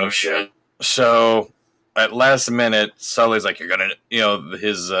 "Oh shit!" So at last minute, Sully's like, "You're gonna,"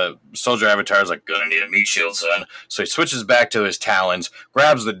 his soldier avatar is like, "Gonna need a meat shield, son." So he switches back to his talons,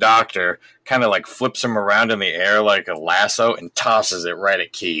 grabs the doctor, kind of like flips him around in the air like a lasso, and tosses it right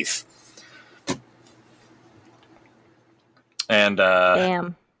at Keith. And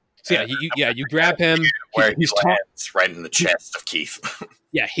Damn. So you grab him. where He's he lands right in the chest of Keith.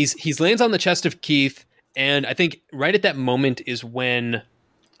 Yeah, he's lands on the chest of Keith, and I think right at that moment is when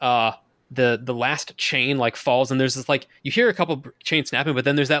the last chain like falls, and there's this like you hear a couple chains snapping, but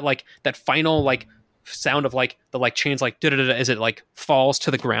then there's that final like sound of like the like chains like da-da-da-da as it like falls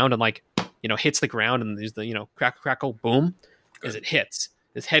to the ground and like hits the ground, and there's the crackle boom as it hits.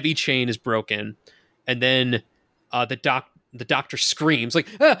 This heavy chain is broken, and then the doctor screams like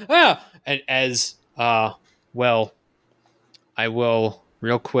and as well, I will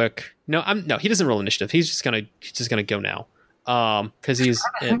real quick. No, he doesn't roll initiative. He's just gonna go now, because he's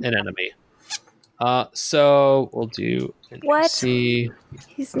an enemy. So we'll do NPC. What?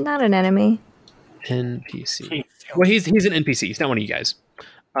 He's not an enemy. NPC. Well, he's an NPC. He's not one of you guys.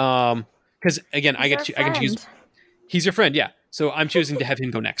 Because again, I get to choose. He's your friend, yeah. So I'm choosing to have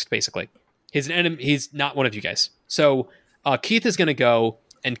him go next. Basically, he's an enemy. He's not one of you guys. So Keith is gonna go,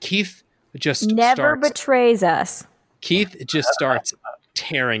 and Keith just never betrays us. Keith just starts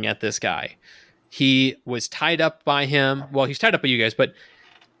tearing at this guy. He was tied up by him. Well, he's tied up by you guys, but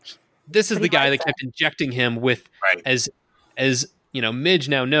this is the guy that kept injecting him with, as Midge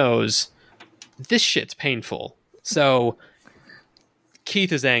now knows, this shit's painful. So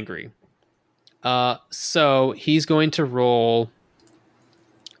Keith is angry. So he's going to roll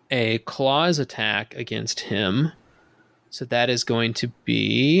a claws attack against him. So that is going to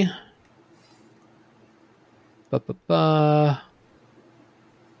be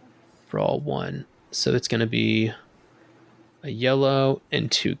roll 1. So it's going to be a yellow and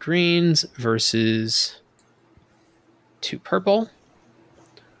 2 greens versus 2 purple.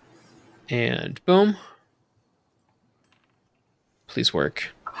 And boom. Please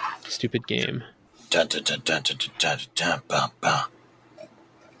work. Stupid game. Dun, dun, dun, dun, dun, dun, dun, bum, bum.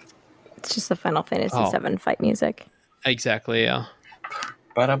 It's just the Final Fantasy VII fight music. Exactly, yeah.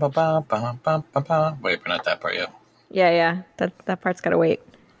 Ba-da-ba-ba-ba-ba-ba-ba. Wait, we're not that part yet. Yeah. That part's gotta wait.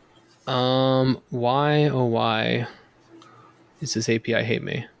 Why, oh why is this API hate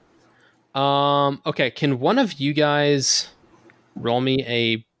me? Okay, can one of you guys roll me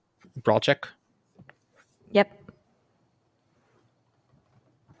a brawl check? Yep.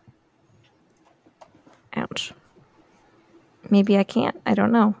 Ouch. Maybe I can't. I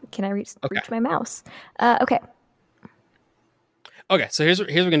don't know. Can I reach my mouse? Okay. Okay, so here's what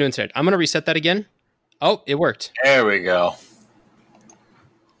we're gonna do instead. I'm gonna reset that again. Oh, it worked. There we go.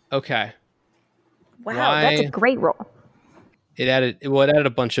 Okay. Wow, that's a great roll. It added a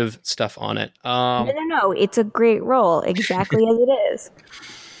bunch of stuff on it. No. It's a great roll, exactly as it is.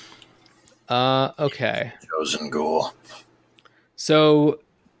 Okay. Chosen ghoul. So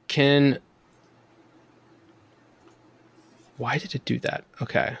why did it do that?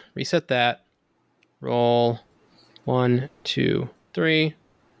 Okay. Reset that. Roll 1, 2, 3.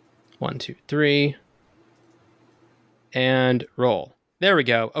 1, 2, 3. And roll. There we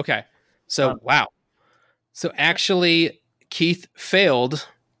go. Okay. So, wow. So actually, Keith failed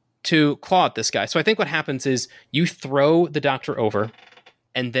to claw at this guy. So I think what happens is you throw the doctor over,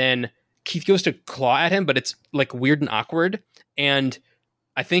 and then Keith goes to claw at him, but it's like weird and awkward. And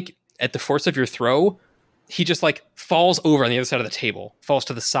I think at the force of your throw, he just like falls over on the other side of the table, falls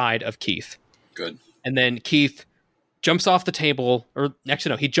to the side of Keith. Good. And then Keith jumps off the table, or actually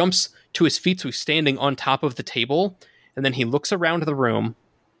no, he jumps to his feet, so he's standing on top of the table, and then he looks around the room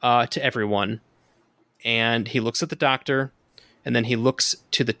to everyone, and he looks at the doctor, and then he looks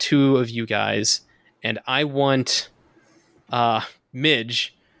to the 2 of you guys, and I want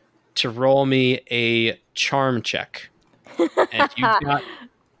Midge to roll me a charm check. And you've got...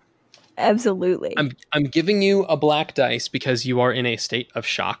 Absolutely. I'm giving you a black dice because you are in a state of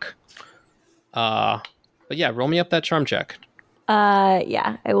shock. But yeah, roll me up that charm check.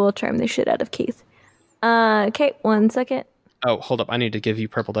 Yeah, I will charm the shit out of Keith. Okay, 1 second. Oh, hold up. I need to give you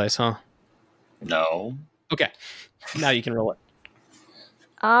purple dice, huh? No. Okay. Now you can roll it.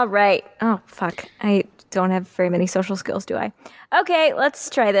 All right. Oh, fuck. I don't have very many social skills, do I? Okay, let's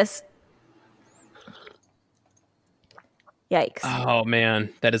try this. Yikes. Oh,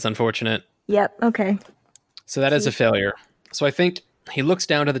 man. That is unfortunate. Yep, okay. So that is a failure. So I think he looks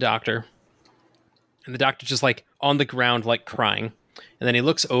down to the doctor, And the doctor's just like on the ground, like crying. And then he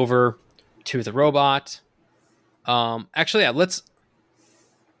looks over to the robot. Actually, yeah, let's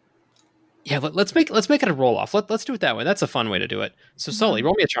make it a roll off. Let's do it that way. That's a fun way to do it. So Sully,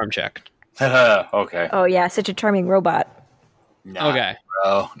 roll me a charm check. Okay. Oh yeah, such a charming robot. Nah, Okay.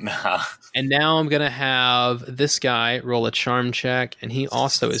 Bro, nah. And now I'm gonna have this guy roll a charm check, and he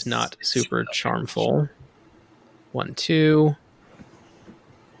also is not super charmful. 1, 2.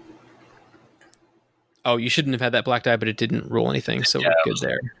 Oh, you shouldn't have had that black die, but it didn't roll anything, so we're good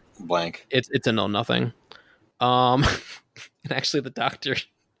there. Blank. It's a no nothing. And actually, the doctor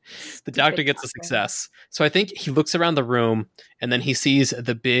gets a success. So I think he looks around the room, and then he sees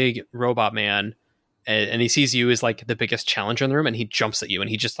the big robot man, and he sees you as like the biggest challenger in the room, and he jumps at you, and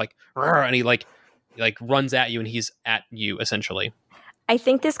he just like, and he like runs at you, and he's at you essentially. I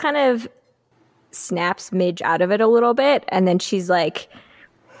think this kind of snaps Midge out of it a little bit, and then she's like,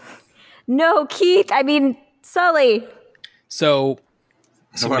 "No, Keith. I mean, Sully." So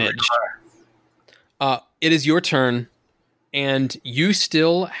Midge, it is your turn, and you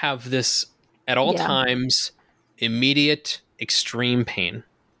still have this at all times immediate extreme pain.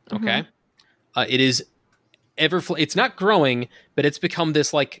 Okay, it is it's not growing, but it's become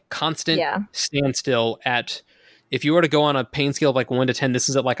this like constant standstill at. If you were to go on a pain scale of like 1 to 10, this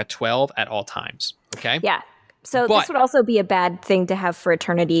is at like a 12 at all times. Okay. Yeah. So this would also be a bad thing to have for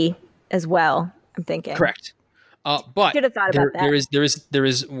eternity as well, I'm thinking. Correct. But should have thought about that. There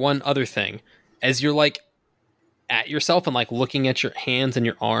is one other thing. As you're like at yourself and like looking at your hands and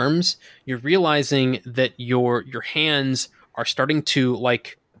your arms, you're realizing that your hands are starting to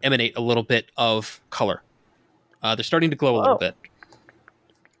like emanate a little bit of color. They're starting to glow a little bit.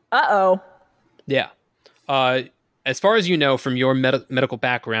 Uh-oh. Yeah. As far as you know from your medical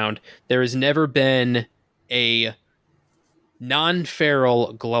background, there has never been a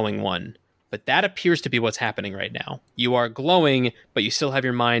non-feral glowing one, but that appears to be what's happening right now. You are glowing, but you still have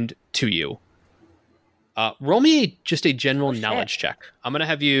your mind to you. Roll me just a general knowledge check. I'm going to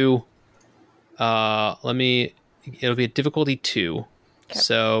have you, it'll be a difficulty 2. Okay.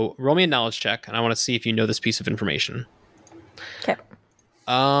 So roll me a knowledge check, and I want to see if you know this piece of information. Okay.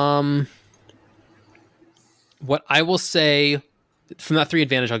 What I will say from that 3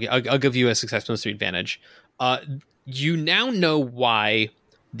 advantage, I'll give you a success bonus 3 advantage. You now know why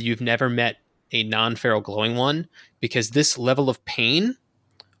you've never met a non-feral glowing one, because this level of pain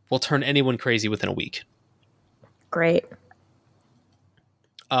will turn anyone crazy within a week. Great.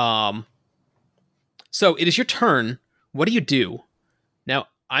 So it is your turn. What do you do? Now,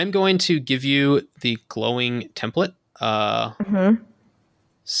 I'm going to give you the glowing template.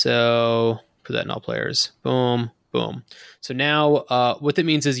 So put that in all players. Boom, boom. So now what that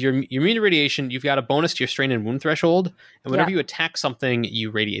means is you're immune to radiation. You've got a bonus to your strain and wound threshold. And whenever you attack something,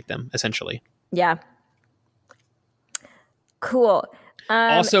 you radiate them, essentially. Yeah. Cool.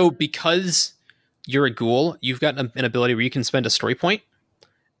 Also, because you're a ghoul, you've got an ability where you can spend a story point,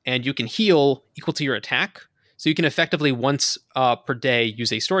 and you can heal equal to your attack. So you can effectively once per day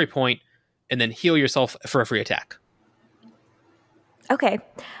use a story point and then heal yourself for a free attack. Okay.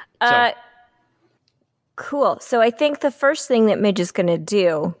 Cool. So I think the first thing that Midge is going to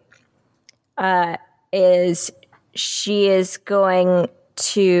do is she is going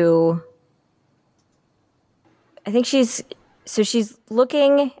to... I think she's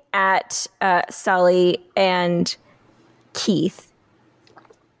looking at Sully and Keith,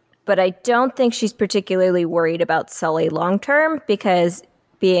 but I don't think she's particularly worried about Sully long term, because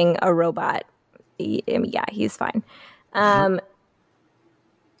being a robot, he's fine. I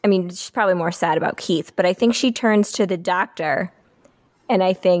mean, she's probably more sad about Keith, but I think she turns to the doctor, and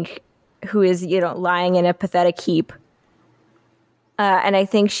I think who is, lying in a pathetic heap. And I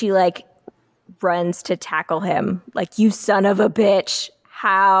think she runs to tackle him. Like, "You son of a bitch.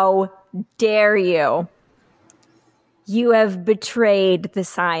 How dare you? You have betrayed the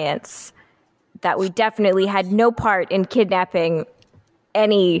science that we definitely had no part in kidnapping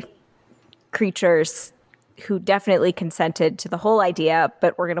any creatures who definitely consented to the whole idea,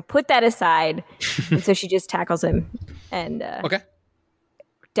 but we're going to put that aside." And so she just tackles him and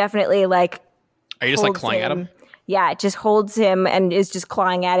definitely Are you just clawing at him? Yeah, it just holds him and is just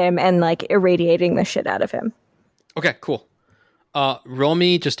clawing at him and irradiating the shit out of him. Okay, cool. Roll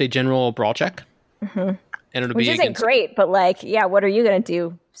me just a general brawl check. And it'll Which be isn't great, but what are you going to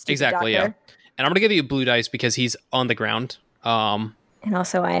do? Exactly, doctor? yeah. And I'm going to give you blue dice because he's on the ground. And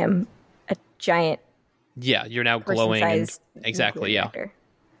also I am a giant Yeah, you're now glowing. And, exactly, yeah. Reactor.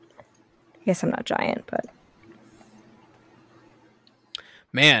 I guess I'm not giant, but...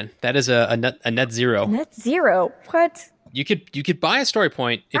 Man, that is a net zero. Net zero? What? You could buy a story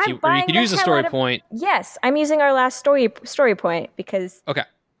point if I'm you or you buying could the use a hell story out of- point. Yes, I'm using our last story point because Okay.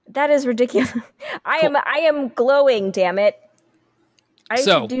 that is ridiculous. I am glowing, damn it. I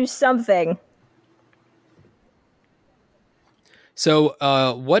So- should do something. So,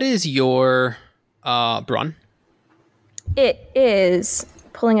 what is your brawn? It is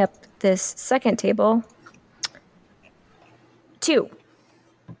pulling up this second table. 2.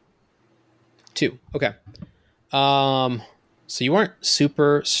 2. Okay. So you aren't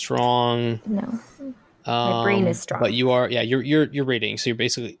super strong. No. My brain is strong. But you are, yeah, you're radiating. So you're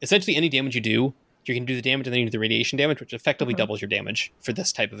basically, essentially any damage you do, you can do the damage and then you do the radiation damage, which effectively doubles your damage for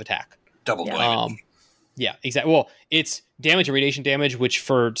this type of attack. Double blade. Yeah, exactly. Well, it's damage and radiation damage, which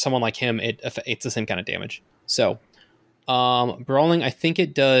for someone like him, it's the same kind of damage. So, brawling, I think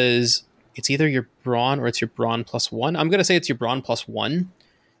it does. It's either your brawn or it's your brawn +1. I'm gonna say it's your brawn +1.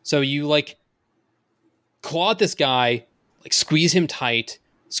 So you like claw at this guy, like squeeze him tight,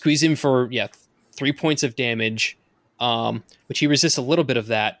 squeeze him for 3 points of damage, which he resists a little bit of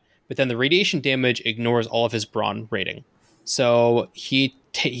that. But then the radiation damage ignores all of his brawn rating. So he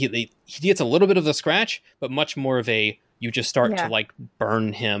gets a little bit of the scratch, but much more of a you just start to like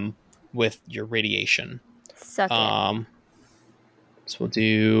burn him with your radiation. Suck it. So we'll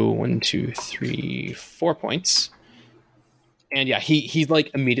do 1, 2, 3, 4 points. And yeah, he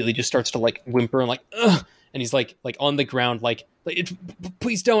like immediately just starts to like whimper and like ugh, and he's like on the ground like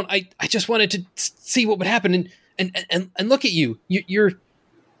please don't. I just wanted to see what would happen and look at you. You're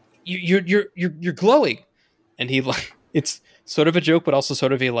glowing. And he like it's sort of a joke, but also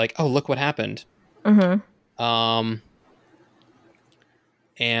sort of a like, oh, look what happened. Mm-hmm.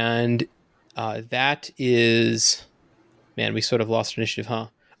 And that is, man, we sort of lost initiative, huh?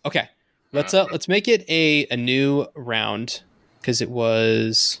 Okay, let's make it a new round because it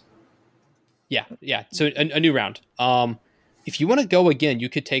was, yeah. So a new round. If you want to go again, you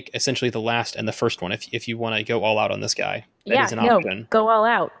could take essentially the last and the first one. If you want to go all out on this guy, that is an option. Go all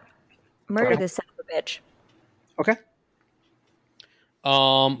out. Murder Okay. this son of a bitch. Okay.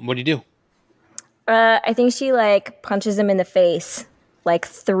 What do you do? I think she like punches him in the face like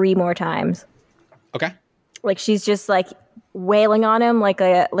 3 more times. Okay. Like she's just like wailing on him like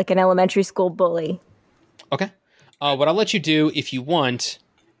an elementary school bully. Okay. What I'll let you do if you want,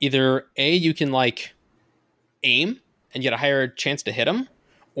 either A, you can like aim and get a higher chance to hit him,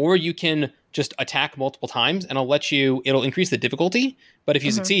 or you can just attack multiple times and it'll increase the difficulty, but if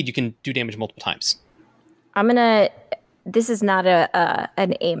you succeed, you can do damage multiple times. This is not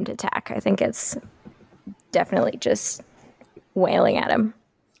an aimed attack. I think it's definitely just wailing at him.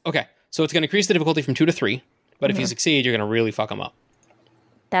 Okay. So it's going to increase the difficulty from 2 to 3, but if you succeed, you're going to really fuck him up.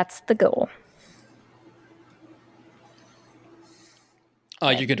 That's the goal.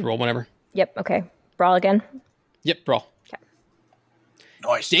 You're good to roll whenever. Yep. Okay. Brawl again. Yep, brawl.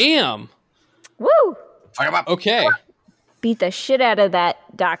 Nice. Damn. Woo! Fuck him up. Okay. Beat the shit out of that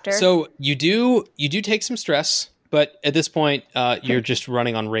doctor. So you do take some stress, but at this point, you're just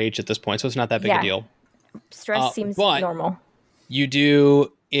running on rage at this point, so it's not that big a deal. Stress seems but- normal. You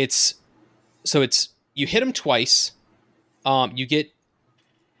hit him twice. You get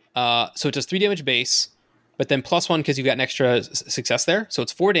so it does 3 damage base, but then +1 because you got an extra success there, so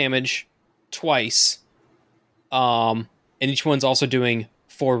it's 4 damage twice. And each one's also doing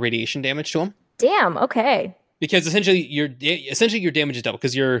 4 radiation damage to him. Damn. Okay. Because essentially your damage is double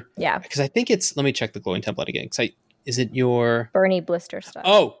because Yeah. because I think it's, let me check the glowing template again. Is it your Bernie blister stuff.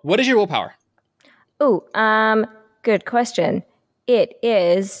 Oh, what is your willpower? Ooh. Good question. It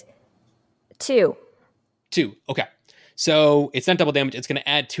is 2. 2. Okay. So it's not double damage. It's going to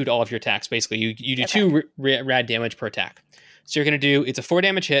add 2 to all of your attacks. Basically, you do 2 rad damage per attack. So you're going to do, it's a 4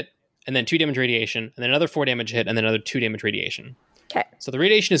 damage hit, and then 2 damage radiation, and then another 4 damage hit, and then another 2 damage radiation. Okay. So the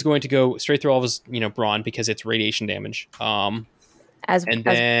radiation is going to go straight through all of his, brawn because it's radiation damage. As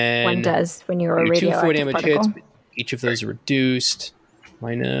then one does when you're a your 2 radioactive 4 damage particle. hits. Each of those are reduced.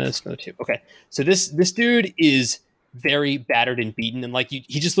 Minus another 2. Okay. So this dude is very battered and beaten, and like he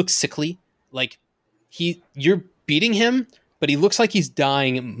just looks sickly. Like you're beating him, but he looks like he's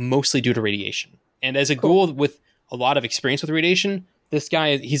dying mostly due to radiation. And as a ghoul with a lot of experience with radiation, this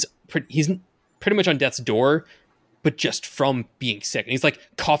guy he's pretty much on death's door, but just from being sick. And he's like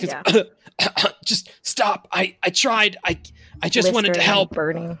coughing. Yeah. Just stop. I tried. I just wanted to Blistering, help.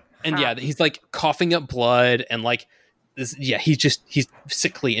 burning. And hot. yeah, he's like coughing up blood and like this. Yeah, he's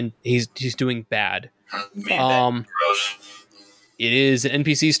sickly and he's doing bad. Gross. It is an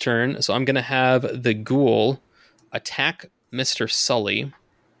NPC's turn, so I'm gonna have the ghoul attack Mr. Sully.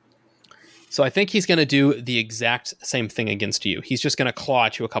 So I think he's gonna do the exact same thing against you. He's just gonna claw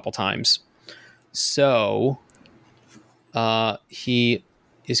at you a couple times. So He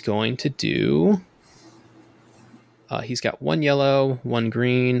is going to do. He's got 1 yellow, 1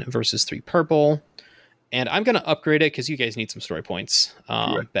 green versus 3 purple. And I'm going to upgrade it because you guys need some story points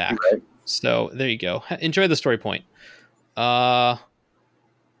back. Right. So there you go. Enjoy the story point. And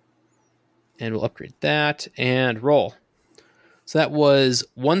we'll upgrade that and roll. So that was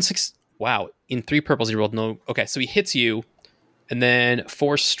 1-6. Wow. In 3 purples, he rolled no. Okay, so he hits you and then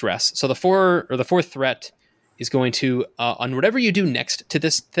 4 stress. So the 4th threat is going to, on whatever you do next to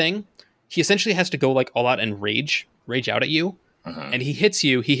this thing, he essentially has to go like all out and rage out at you. And he hits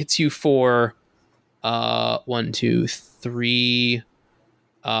you for 1, 2, 3,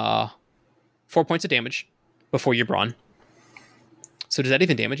 4 points of damage before your brawn. So does that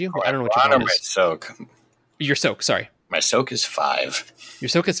even damage you? I don't know what your brawn is. Soak. Your soak, sorry. My soak is 5. Your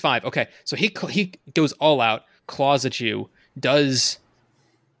soak is 5. Okay, so he goes all out, claws at you, does...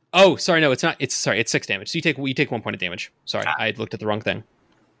 Oh, sorry, no, it's not. It's 6 damage. So you take 1 point of damage. Sorry, I looked at the wrong thing.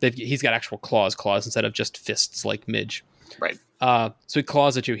 He's got actual claws instead of just fists like Midge. Right. So he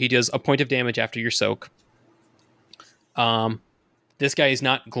claws at you. He does a point of damage after your soak. This guy is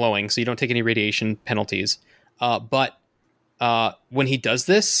not glowing, so you don't take any radiation penalties. But when he does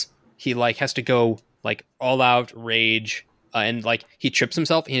this, he like has to go like all out rage, and like he trips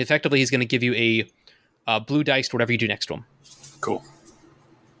himself. And effectively, he's going to give you a blue dice to whatever you do next to him. Cool.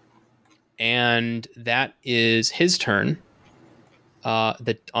 And that is his turn. On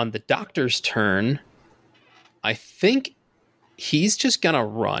the doctor's turn, I think he's just gonna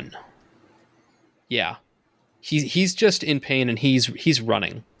run. Yeah, he's just in pain and he's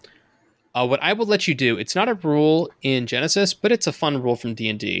running. What I will let you do, it's not a rule in Genesis, but it's a fun rule from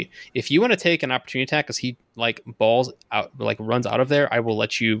D&D. If you want to take an opportunity attack because he like balls out, like runs out of there, I will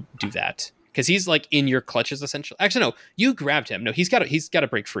let you do that because he's like in your clutches essentially. Actually, no, you grabbed him. No, he's got to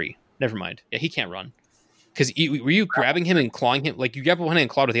break free. Never mind. Yeah, he can't run. Because were you grabbing him and clawing him? Like you grab one hand and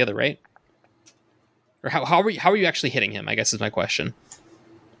clawed with the other, right? Or how are you actually hitting him? I guess is my question.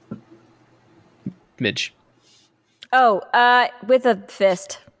 Midge. Oh, with a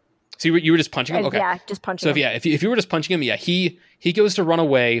fist. So you were just punching him? Okay. Yeah, just punching So him. if you were just punching him, yeah, he goes to run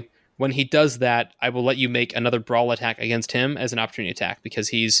away. When he does that, I will let you make another brawl attack against him as an opportunity attack because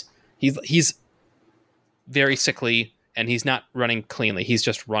he's very sickly and he's not running cleanly. He's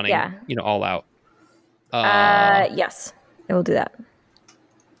just running, all out. Yes, I will do that.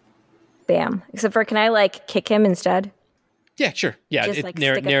 Bam. Except for, can I like kick him instead? Yeah, sure. Yeah, Just, like,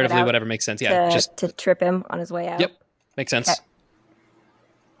 stick a foot narratively, out whatever makes sense. Yeah, to trip him on his way out. Yep, makes sense. Okay.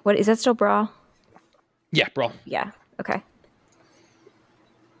 What is that still brawl? Yeah, brawl. Yeah. Okay.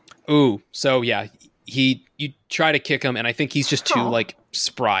 Ooh, so yeah, you try to kick him, and I think he's just too like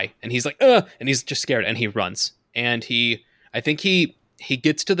spry, and he's like, and he's just scared, and he runs, and I think he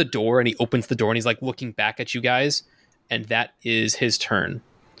gets to the door, and he opens the door, and he's like looking back at you guys, and that is his turn.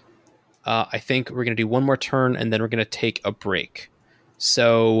 I think we're gonna do one more turn, and then we're gonna take a break.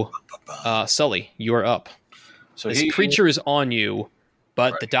 So, Sully, you're up. So this creature is on you,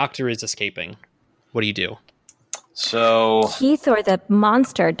 but the doctor is escaping. What do you do? So Keith or the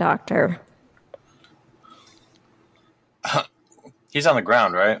monster doctor? he's on the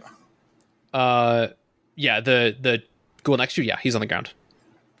ground, right? Yeah, the ghoul next to you, yeah, he's on the ground.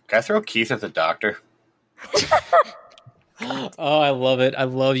 Can I throw Keith at the doctor? Oh, I love it. I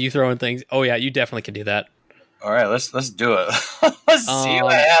love you throwing things. Oh yeah, you definitely can do that. All right, let's do it. Let's see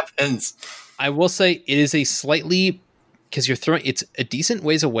what happens. I will say it is a slightly, because you're throwing, it's a decent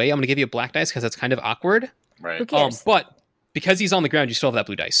ways away. I'm going to give you a black dice because that's kind of awkward. Right. Who cares? But because he's on the ground, you still have that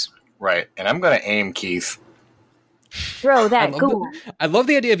blue dice. Right, and I'm going to aim Keith. Throw that ghoul. I love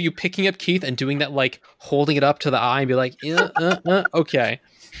the idea of you picking up Keith and doing that, like holding it up to the eye and be like, okay.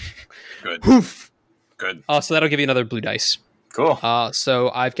 Good. Poof. Good. So that'll give you another blue dice. Cool. So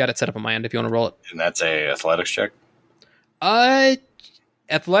I've got it set up on my end if you want to roll it. And that's a athletics check?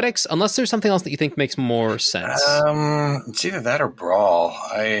 Athletics, unless there's something else that you think makes more sense. It's either that or brawl.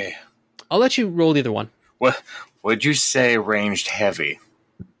 I'll let you roll either one. What would you say ranged heavy?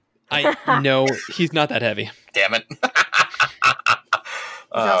 No, he's not that heavy. Damn it.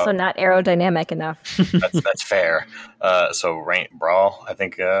 He's also not aerodynamic enough. That's fair. So brawl, I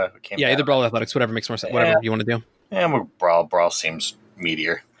think came down. Either brawl or athletics, whatever makes more sense. Whatever you want to do. Yeah, we'll brawl. Brawl seems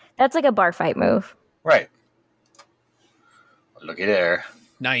meatier. That's like a bar fight move. Right. Looky there.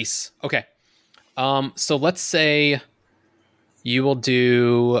 Nice. Okay. So let's say you will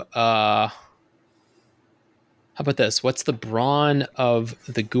do how about this? What's the brawn of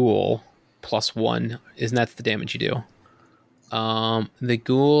the ghoul +1? Isn't that the damage you do? The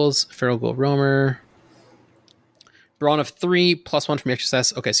ghouls, feral ghoul roamer. Brawn of 3 +1 from your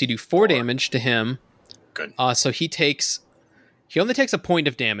success. Okay, so you do 4 damage to him. Good. So he only takes a point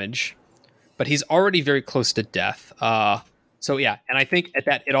of damage, but he's already very close to death. So yeah, and I think at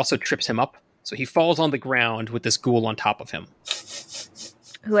that it also trips him up. So he falls on the ground with this ghoul on top of him.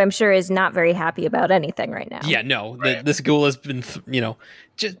 Who I'm sure is not very happy about anything right now. Yeah, no, Right. this ghoul has been,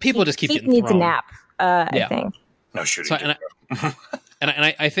 people just keep Keith getting needs thrown. a nap. Yeah. I think. No shooting. So,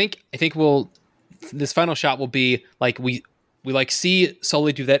 I think this final shot will be like we like see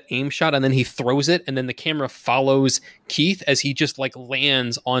Sully do that aim shot, and then he throws it, and then the camera follows Keith as he just like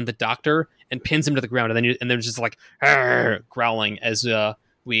lands on the doctor and pins him to the ground, and then there's just like "Arr!" growling as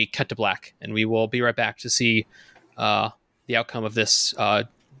we cut to black, and we will be right back to see the outcome of this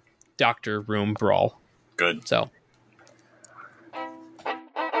doctor room brawl. Good. So.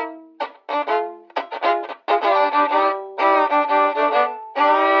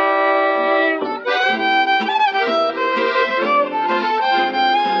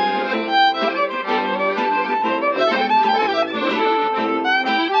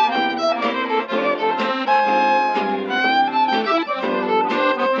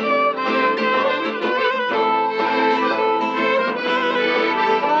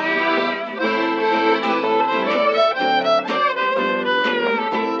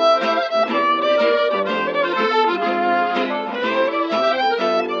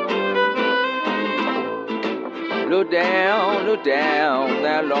 Look down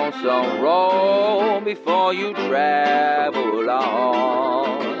that lonesome road before you travel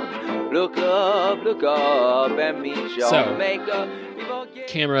on. Look up and meet your So, maker.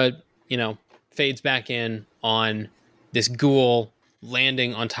 Camera, fades back in on this ghoul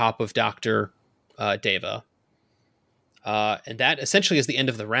landing on top of Dr. Deva. And that essentially is the end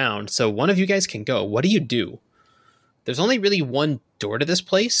of the round. So one of you guys can go. What do you do? There's only really one door to this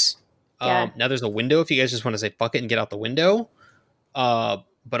place. Yeah. Now there's a window if you guys just want to say fuck it and get out the window.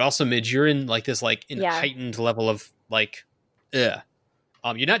 But also, Midge, you're in like this heightened level of like, ugh.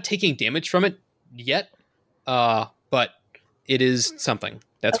 You're not taking damage from it yet, but it is something.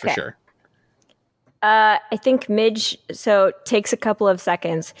 That's for Okay. sure. I think Midge, so takes a couple of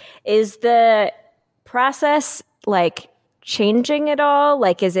seconds. Is the process like changing at all?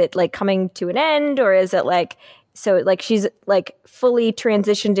 Like, is it like coming to an end, or is it like, so like she's like fully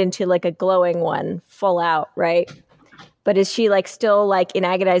transitioned into like a glowing one full out, right? But is she like still like in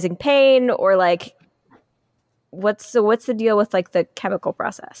agonizing pain, or like what's the deal with like the chemical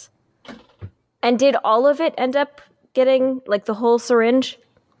process? And did all of it end up getting like the whole syringe?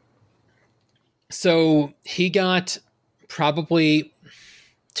 So he got probably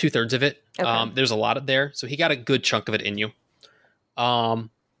 2/3 of it. Okay. There's a lot of there, so he got a good chunk of it in you.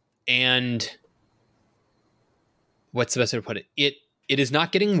 And what's the best way to put it? It is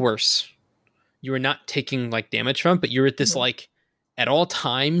not getting worse. You are not taking like damage from it, but you're at this like at all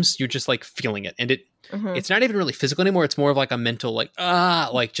times you're just like feeling it, and it's not even really physical anymore. It's more of like a mental like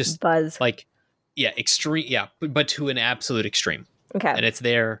just Buzz. like extreme but to an absolute extreme. Okay. And it's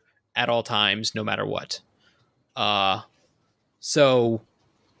there at all times, no matter what. So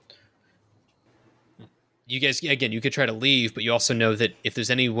you guys, again, you could try to leave, but you also know that if there's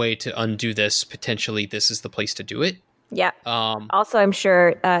any way to undo this, potentially this is the place to do it. Yeah. Also, I'm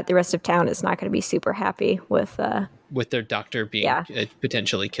sure the rest of town is not going to be super happy with their doctor being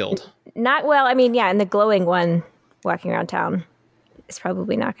potentially killed. not well. I mean, yeah, and the glowing one walking around town is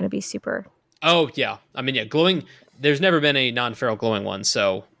probably not going to be super. Oh yeah, I mean glowing. There's never been a non-feral glowing one,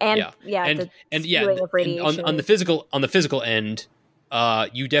 so And and the yeah, spewing of and radiation. on the physical end,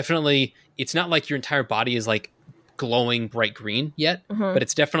 you definitely. It's not like your entire body is like glowing bright green yet, but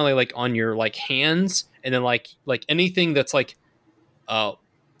it's definitely like on your like hands, and then like anything that's like a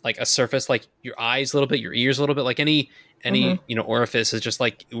surface, like your eyes a little bit, your ears a little bit, like any orifice is just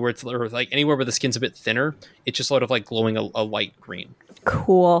like where it's or like anywhere where the skin's a bit thinner, it's just sort of like glowing a light green.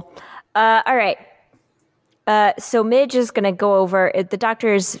 Cool. All right. So Midge is going to go over. The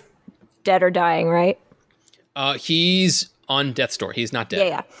doctor's dead or dying, right? He's on death's door. He's not dead.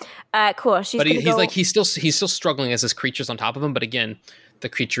 Yeah. Cool. She's But gonna go, he's still struggling as this creature's on top of him. But again, the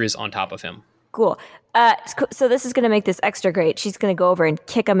creature is on top of him. cool. So this is going to make this extra great. She's going to go over and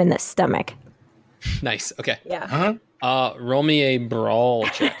kick him in the stomach. Nice. Okay. Yeah. Roll me a brawl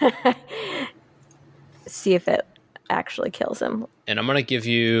check, See if it actually kills him. and I'm gonna give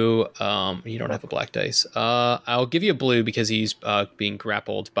you. You don't have a black dice. I'll give you a blue because he's being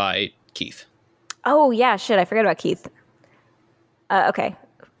grappled by Keith. Oh yeah, shit! I forgot about Keith. Okay,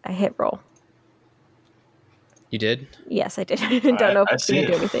 I hit roll. You did. Yes, I did. Don't know if I it's going see. to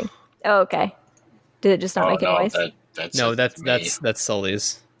do anything. Oh, okay. Did it just not make a noise? That's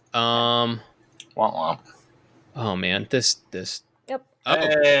Sully's. Womp womp. Oh man, this. Yep. Oh,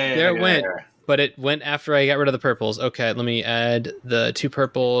 Hey, there it look at went. there. but it went after I got rid of the purples. Okay, let me add the 2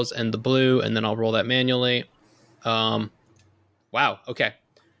 purples and the blue, and then I'll roll that manually. Wow. Okay.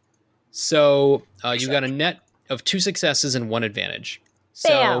 So you got a net of 2 successes and 1 advantage. So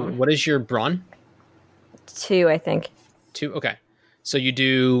Bam. what is your brawn? 2, I think. 2. Okay. So you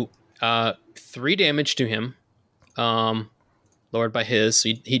do 3 damage to him, lowered by his. So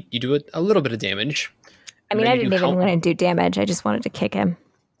you do a little bit of damage. I mean, I didn't even want to do damage. I just wanted to kick him.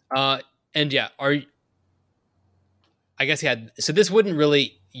 And yeah, I guess so this wouldn't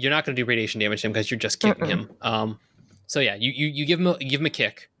really. You're not going to do radiation damage to him because you're just kicking him. So yeah, you give him a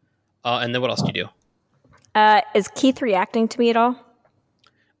kick, and then what else do you do? Is Keith reacting to me at all?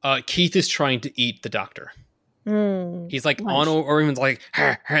 Keith is trying to eat the doctor. He's like on Orion's like,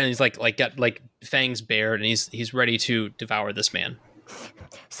 and he's like got like fangs bared, and he's ready to devour this man.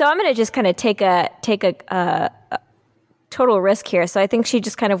 So I'm gonna just kind of take a total risk here. So I think she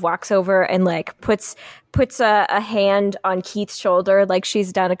just kind of walks over and like puts a hand on Keith's shoulder, like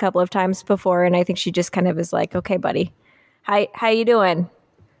she's done a couple of times before, and I think she just kind of is like, "Okay, buddy, how you doing?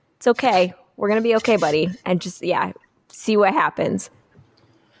 It's okay. We're gonna be okay, buddy," and just see what happens.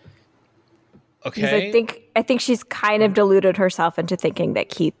 Okay. Because I think she's kind of deluded herself into thinking that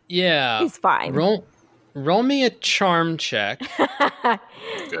Keith is fine. Roll me a charm check.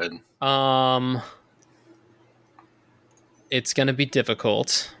 Good. It's gonna be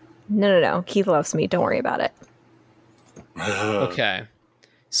difficult. No. Keith loves me. Don't worry about it. Okay.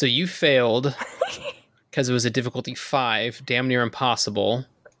 So you failed because it was a difficulty 5, damn near impossible.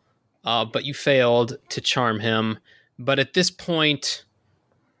 But you failed to charm him. But at this point,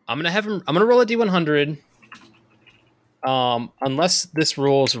 I'm gonna roll a D100. Unless this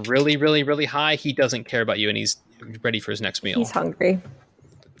rolls really, really, really high, he doesn't care about you, and he's ready for his next meal. He's hungry.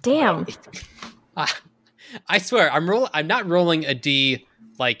 Damn. I swear, I'm not rolling a D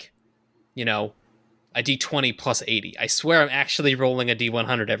like, a D20 plus 80. I swear, I'm actually rolling a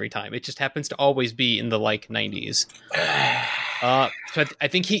D100 every time. It just happens to always be in the like 90s. So I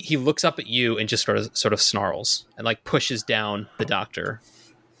think he looks up at you and just sort of snarls and like pushes down the doctor.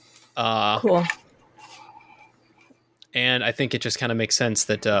 Cool. And I think it just kind of makes sense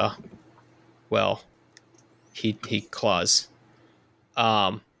that, he claws.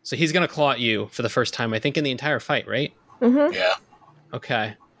 So he's going to claw at you for the first time, I think, in the entire fight, right? Mm-hmm. Yeah.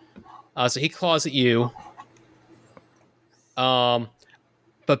 Okay. So he claws at you. But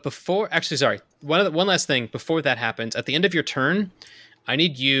one last thing before that happens. At the end of your turn, I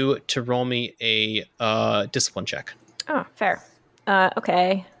need you to roll me a discipline check. Oh, fair.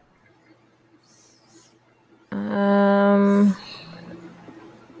 Okay.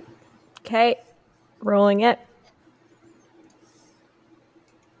 Okay. Rolling it.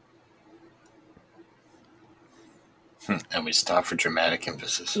 And we stop for dramatic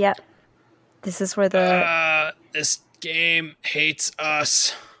emphasis. Yep. This is where This game hates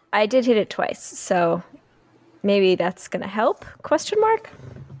us. I did hit it twice, so maybe that's gonna help? Question mark?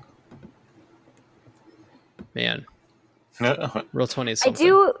 Man. Roll 20 is I something.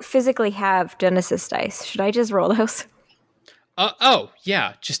 do physically have Genesis dice. Should I just roll those?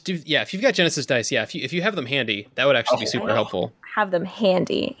 Yeah. Just do. Yeah, if you've got Genesis dice, yeah. If you have them handy, that would actually be super helpful. Have them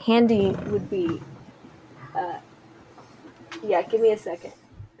handy. Handy would be. Yeah, give me a second.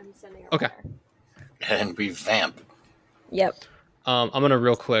 I'm sending. Okay. And we vamp. Yep. I'm gonna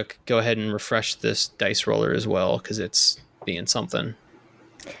real quick go ahead and refresh this dice roller as well because it's being something.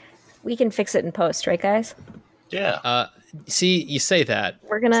 We can fix it in post, right, guys? Yeah. See, you say that,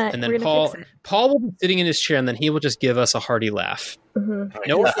 We're gonna. and then we're gonna fix it. Paul will be sitting in his chair, and then he will just give us a hearty laugh. Mm-hmm.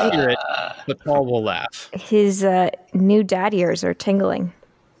 No one can hear it, but Paul will laugh. His new dad ears are tingling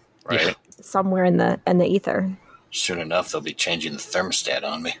Right. Yeah. somewhere in the ether. Soon enough, they'll be changing the thermostat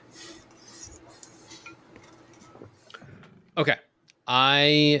on me. Okay,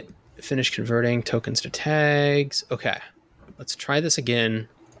 I finished converting tokens to tags. Okay, let's try this again.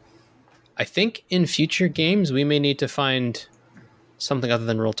 I think in future games we may need to find something other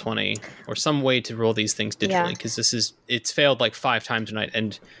than Roll20 or some way to roll these things digitally because it's failed like 5 times tonight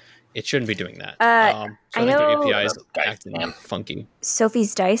and it shouldn't be doing that. So I think their API is acting funky.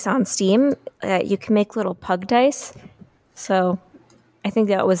 Sophie's Dice on Steam, you can make little pug dice. So I think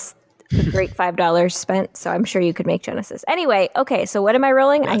that was a great $5 spent. So I'm sure you could make Genesis. Anyway, okay, so what am I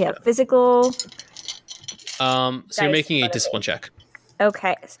rolling? I have physical. So you're making a discipline check.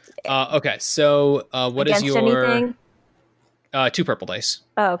 Okay. Okay, so what is Against your... anything? 2 purple dice.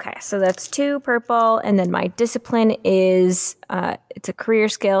 Oh, okay, so that's 2 purple, and then my discipline is it's a career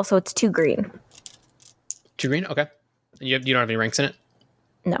skill, so it's 2 green. 2 green? Okay. And you don't have any ranks in it?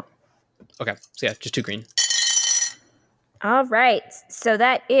 No. Okay, so yeah, just 2 green. All right. So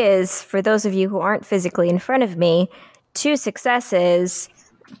that is, for those of you who aren't physically in front of me, 2 successes,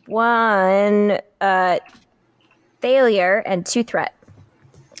 1 failure, and 2 threat.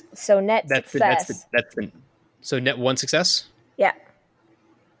 So net success. So net 1 success Yeah.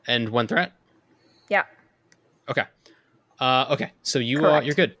 and 1 threat. Yeah. Okay. Okay. So Correct.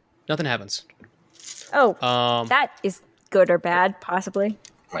 you're good. Nothing happens. Oh, Um, that is good or bad, possibly.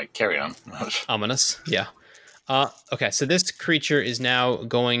 Right, carry on. Ominous. Yeah. Okay. So this creature is now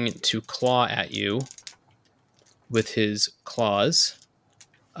going to claw at you with his claws.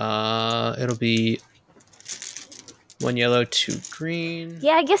 It'll be 1 yellow, 2 green.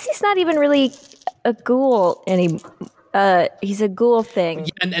 Yeah, I guess he's not even really a ghoul he's a ghoul thing,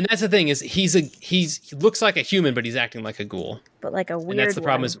 Yeah, and that's the thing is he looks like a human, but he's acting like a ghoul. but like a weird And that's the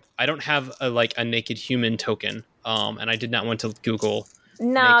problem one. is I don't have a naked human token. And I did not want to Google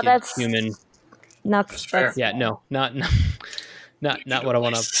No, naked that's human. that's Yeah, no, not what I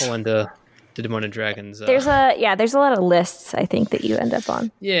want to pull into the Demon and Dragons. there's a lot of lists I think that you end up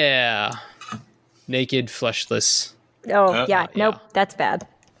on. Yeah, naked, fleshless. Oh, yeah, yeah. nope, that's bad.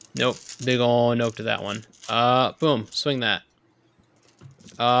 Nope, big ol' nope to that one. Boom, swing that.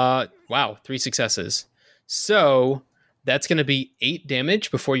 Wow, 3 successes. So that's going to be 8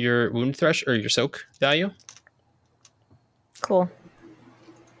 damage before your wound thresh or your soak value. Cool.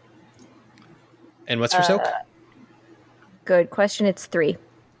 And what's your soak? Good question. It's 3.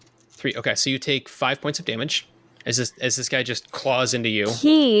 3. Okay, so you take 5 points of damage as this guy just claws into you.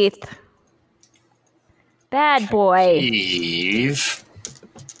 Keith. Bad boy. Eve.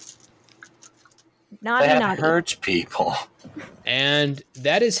 Naughty, That naughty. hurts people. And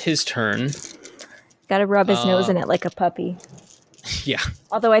that is his turn. Gotta rub his nose in it like a puppy. Yeah.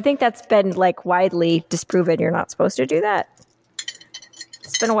 Although I think that's been like widely disproven. You're not supposed to do that.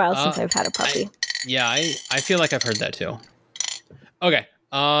 It's been a while since I've had a puppy. I feel like I've heard that too. Okay.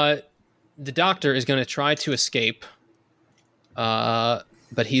 The doctor is going to try to escape. But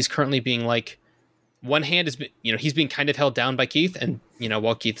he's currently being like, one hand is, he's being kind of held down by Keith, and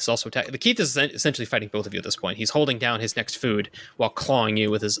while Keith is also attacking. Keith is essentially fighting both of you at this point. He's holding down his next food while clawing you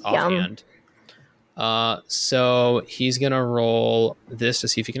with his offhand. So he's gonna roll this to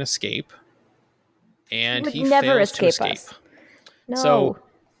see if he can escape, and He he would never fails to escape escape. us. No. So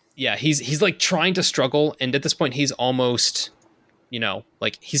yeah, he's like trying to struggle, and at this point he's almost,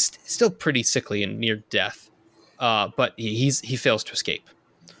 like he's still pretty sickly and near death. But he fails to escape.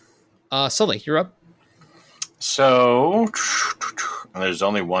 Sully, you're up. So, there's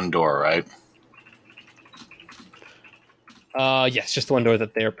only one door, right? Yes, just the one door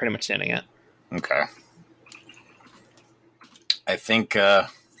that they're pretty much standing at. Okay. I think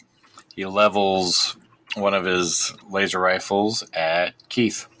he levels one of his laser rifles at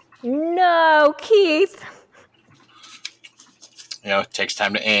Keith. No, Keith. It takes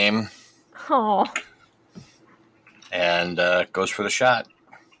time to aim Oh, and goes for the shot.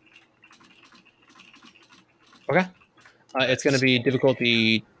 Okay. It's going to be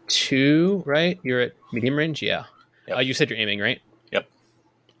difficulty 2, right? You're at medium range? Yeah. Yep. You said you're aiming, right? Yep.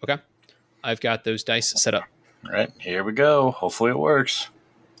 Okay. I've got those dice set up. All right, here we go. Hopefully it works.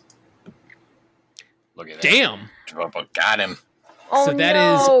 Look at that. Damn! Got him. oh So that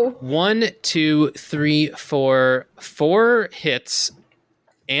no. is 1, 2, 3, 4, 4 hits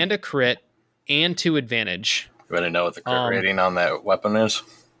and a crit and 2 advantage. You want to know what the crit rating on that weapon is?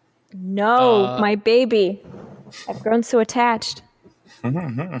 No, my baby. I've grown so attached.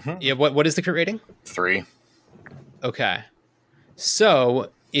 Yeah, what is the crit rating? 3. Okay. So,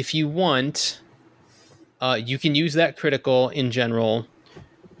 if you want, you can use that critical in general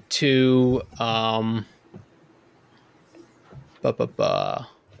to you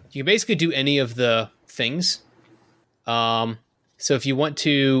can basically do any of the things. So if you want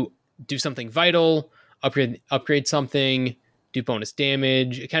to do something vital, upgrade something, do bonus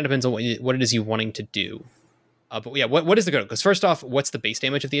damage, it kind of depends on what it is you're wanting to do. But yeah, what is the critical? Because first off, what's the base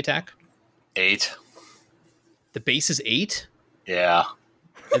damage of the attack? 8. The base is 8? Yeah.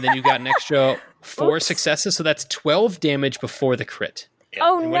 And then you got an extra 4 successes, so that's 12 damage before the crit.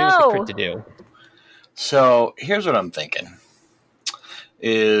 Oh And what was the no. crit to do? So here's what I'm thinking: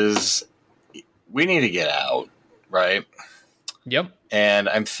 is we need to get out, right? Yep. And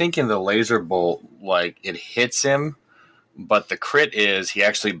I'm thinking the laser bolt, like, it hits him, but the crit is he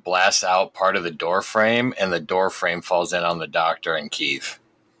actually blasts out part of the door frame, and the door frame falls in on the doctor and Keith.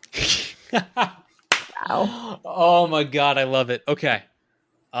 Wow. Oh my god, I love it. Okay.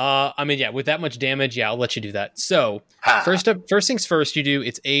 I mean, yeah, with that much damage, yeah, I'll let you do that. So, Ha. first things first, you do,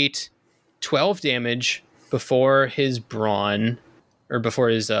 it's 12 damage before his brawn, or before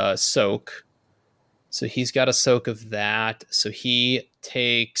his soak. So he's got a soak of that. So he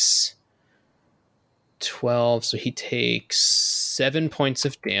takes 12. So he takes 7 points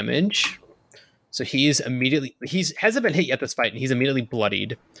of damage. So he hasn't been hit yet this fight, and he's immediately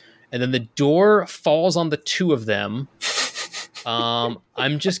bloodied. And then the door falls on the two of them.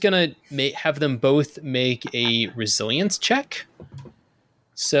 I'm just gonna have them both make a resilience check.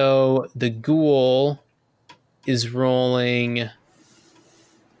 So the ghoul is rolling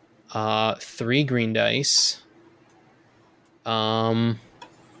 3 green dice. I'm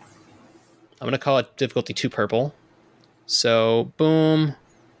gonna call it difficulty 2 purple. So boom,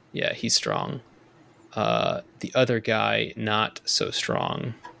 yeah, he's strong. The other guy not so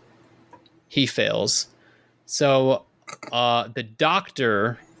strong. He fails. So the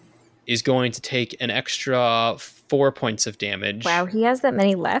doctor is going to take an extra 4 points of damage. Wow, he has that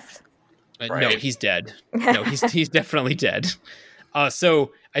many left? No, he's dead. No, he's definitely dead.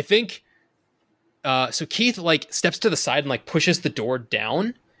 So I think so Keith like steps to the side and like pushes the door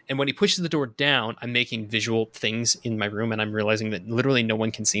down. And when he pushes the door down, I'm making visual things in my room, and I'm realizing that literally no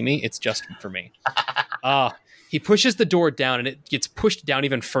one can see me. It's just for me. He pushes the door down, and it gets pushed down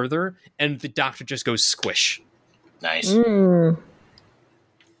even further, and the doctor just goes squish. Nice. Get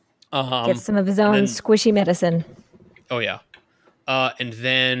some of his own squishy medicine. Oh yeah. And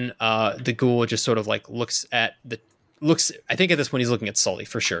then the ghoul just sort of like I think at this point he's looking at Sully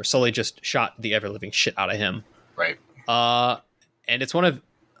for sure. Sully just shot the ever living shit out of him. Right. And it's one of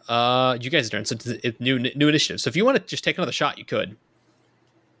you guys' turn, so it's new initiative. So if you want to just take another shot, you could.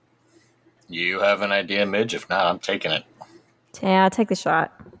 You have an idea, Midge? If not, I'm taking it. Yeah, I'll take the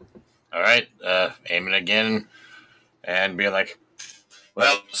shot. All right. Aiming again and being like,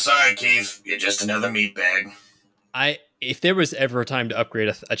 well, sorry, Keith. You're just another meatbag. If there was ever a time to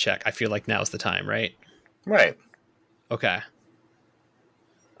upgrade a check, I feel like now's the time, right? Right. Okay.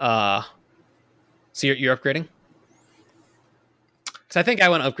 So you're upgrading? Because I think I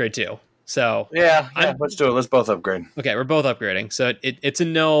want to upgrade too. So yeah, let's do it. Let's both upgrade. Okay, we're both upgrading. So it's a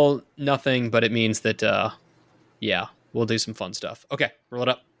nothing, but it means that we'll do some fun stuff. Okay, roll it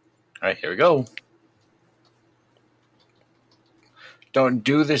up. All right, here we go. Don't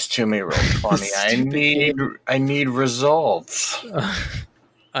do this to me, Roll20. I need results. All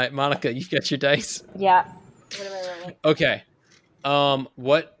right, Monica, you got your dice. Yeah. What am I rolling? Okay.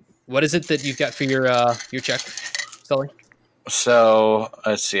 What is it that you've got for your check, Sully? So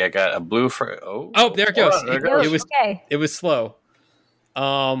let's see. I got a blue for. Oh, there it goes. There it goes. It was okay. It was slow.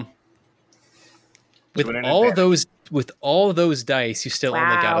 With all of those dice, you still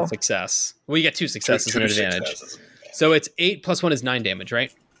only got a success. Well, you got 2 successes and an advantage. Successes. So it's 8 plus 1 is 9 damage,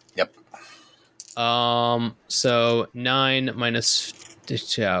 right? Yep. So 9 minus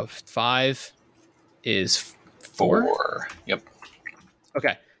 5 is 4. Yep.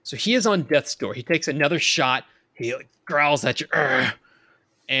 Okay. So he is on death's door. He takes another shot. He growls at you. Urgh.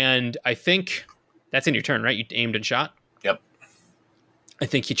 And I think that's in your turn, right? You aimed and shot? Yep. I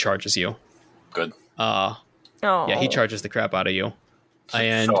think he charges you. Good. Yeah, he charges the crap out of you.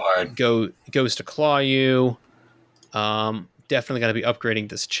 And so hard. Goes to claw you. Definitely got to be upgrading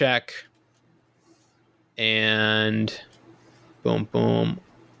this check. And boom, boom,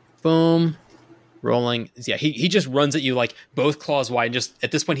 boom. Rolling. Yeah, he just runs at you like both claws wide. And just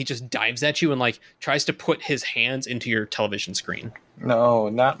at this point, he just dives at you and like tries to put his hands into your television screen. No,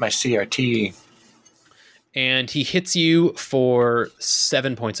 not my CRT. And he hits you for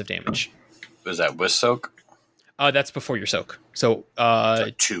 7 points of damage. Was that with soak? That's before your soak. So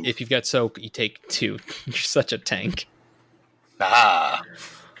 2. If you've got soak, you take 2. You're such a tank. Ah.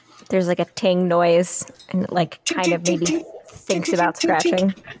 There's like a ting noise and it like kind of maybe thinks about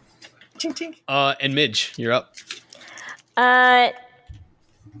scratching. And Midge, you're up.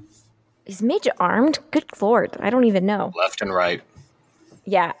 Is Midge armed? Good lord, I don't even know. Left and right.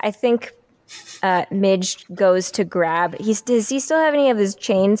 Yeah, I think Midge goes to grab. Does he still have any of his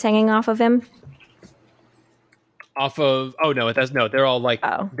chains hanging off of him? Off of they're all like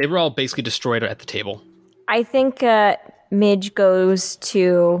they were all basically destroyed at the table. I think Midge goes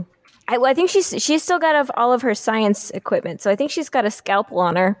to. I think she's still got all of her science equipment, so I think she's got a scalpel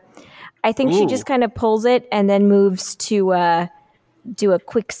on her. I think she just kind of pulls it and then moves to do a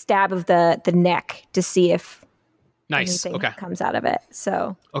quick stab of the neck to see if anything comes out of it.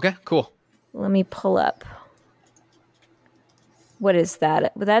 So okay, cool. Let me pull up. What is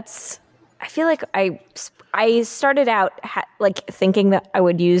that? That's. I feel like I started out thinking that I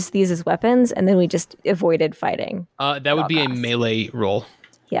would use these as weapons, and then we just avoided fighting. That would be a melee roll.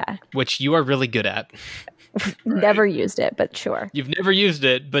 Yeah, which you are really good at. Never used it, but sure. You've never used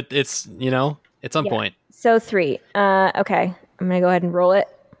it, but it's it's on point. So 3. Okay, I'm gonna go ahead and roll it.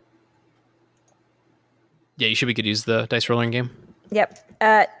 Yeah, you should be good to use the dice rolling game. Yep.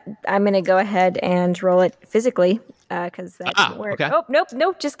 I'm going to go ahead and roll it physically because that didn't work. Okay. Oh,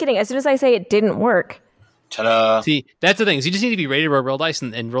 nope. Just kidding. As soon as I say it didn't work. Ta-da! See, that's the thing. Is you just need to be ready to roll dice,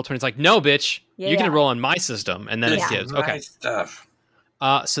 and roll 20 is like, no, bitch, Yeah, you're going yeah. to roll on my system, and then Yeah. it gives. My Okay. stuff.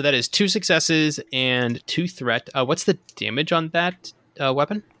 So that is 2 successes and 2 threat. What's the damage on that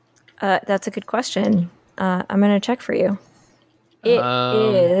weapon? That's a good question. I'm going to check for you. It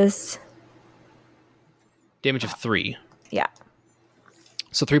is. Damage of 3. Yeah.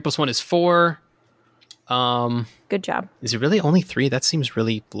 So 3 plus 1 is 4. Good job. Is it really only 3? That seems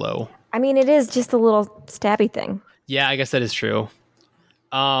really low. I mean, it is just a little stabby thing. Yeah, I guess that is true.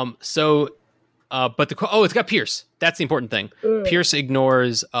 But it's got Pierce. That's the important thing. Pierce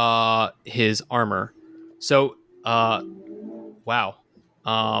ignores his armor. So, wow.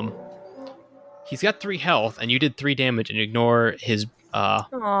 He's got 3 health, and you did 3 damage, and you ignore his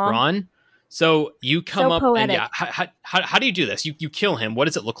brawn. So you come So up, poetic. and how do you do this? You kill him. What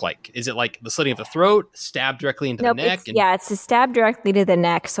does it look like? Is it like the slitting of the throat, stab directly into Nope. the neck? It's a stab directly to the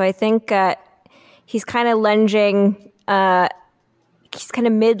neck. So I think he's kind of lunging. He's kind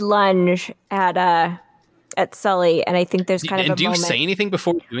of mid lunge at Sully, and I think there's kind of a do you moment. say anything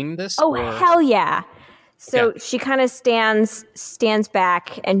before doing this? Oh, or- hell yeah. So Okay. she kind of stands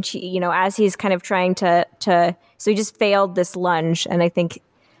back, and she, as he's kind of trying to so he just failed this lunge, and I think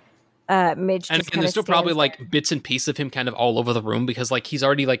Midge And just kind there's of still probably like bits and pieces of him kind of all over the room because like he's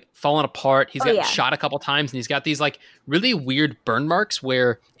already like fallen apart. He's gotten yeah. shot a couple times and he's got these like really weird burn marks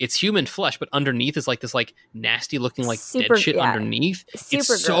where it's human flesh, but underneath is like this like nasty looking like Super- dead shit yeah. underneath.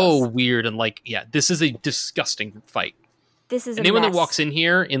 Super It's so gross. weird and like, yeah, this is a disgusting fight. This is Anyone a that mess. walks in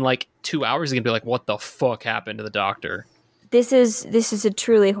here in like 2 hours is gonna be like, what the fuck happened to the doctor? This is a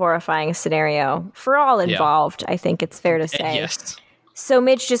truly horrifying scenario for all involved. I think it's fair to say. Yes. So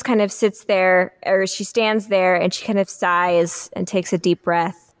Midge just kind of sits there, or she stands there, and she kind of sighs and takes a deep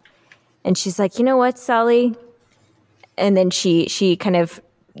breath, and she's like, "You know what, Sully?" And then she kind of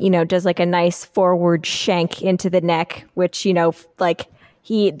does like a nice forward shank into the neck, which like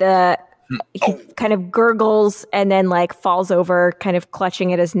he kind of gurgles and then like falls over, kind of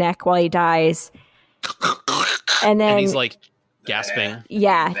clutching at his neck while he dies, and then And he's like gasping.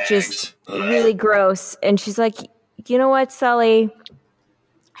 yeah, just really gross. And she's like, "You know what, Sully?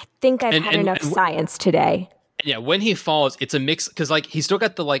 I think I've had enough science today." Yeah, when he falls, it's a mix because like he's still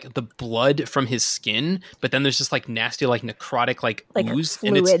got the blood from his skin, but then there's just like nasty like necrotic like ooze,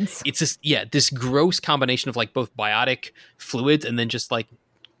 fluids. and it's just this gross combination of like both biotic fluids and then just like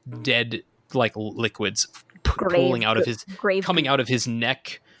dead like liquids pulling out of his coming out of his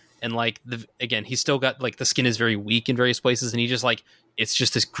neck, and like again he's still got like the skin is very weak in various places, and he just like it's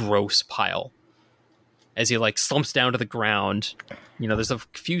just this gross pile as he like slumps down to the ground. There's a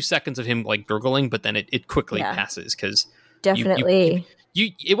few seconds of him like gurgling, but then it quickly passes because Definitely.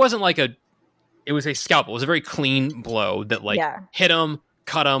 it wasn't like it was a scalpel. It was a very clean blow that like hit him,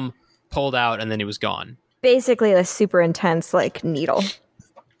 cut him, pulled out, and then he was gone. Basically a super intense like needle.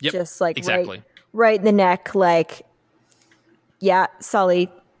 Yep, just like exactly right in the neck. Like, yeah, Sully,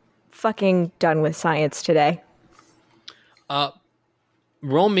 fucking done with science today.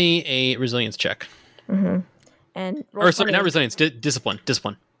 Roll me a resilience check. And Or sorry, not resilience, discipline.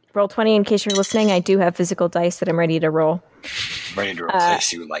 roll 20 in case you're listening. I do have physical dice that I'm ready to roll. Ready to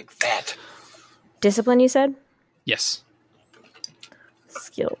replace you like that. Discipline, you said? Yes.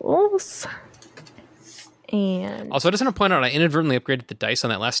 Skills. And Also, I just want to point out I inadvertently upgraded the dice on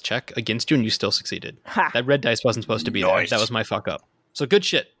that last check against you, and you still succeeded. Ha. That red dice wasn't supposed to be Nice. there. That was my fuck up. So good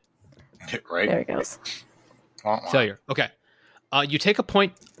shit. Right? there it goes. Failure. Okay. You take a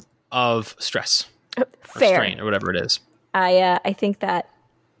point of stress or Fair. strain or whatever it is. I think that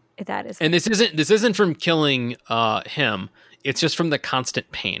is And this isn't from killing him. It's just from the constant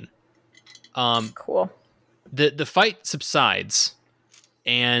pain. cool. The fight subsides,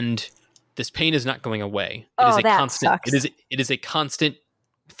 and this pain is not going away. Oh, a that constant. sucks. It is a constant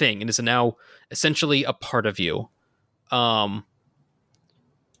thing. It is now essentially a part of you.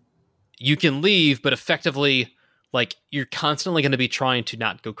 You can leave, but effectively, like you're constantly going to be trying to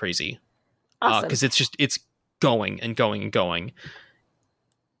not go crazy Awesome. because it's going and going and going.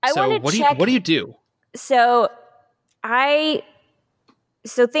 I So want to what check. do you do? So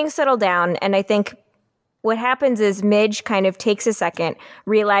things settle down, and I think what happens is Midge kind of takes a second,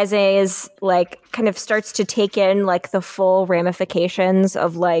 realizes, like, kind of starts to take in, like, the full ramifications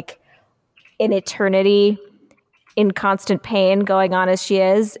of, like, an eternity in constant pain going on as she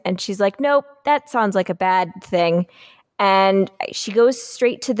is. And she's like, nope, that sounds like a bad thing. And she goes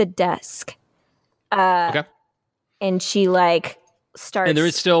straight to the desk. Okay. And she, like, starts. And there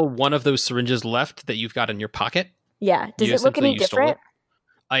is still one of those syringes left that you've got in your pocket. Yeah. Does You it look any essentially stole different?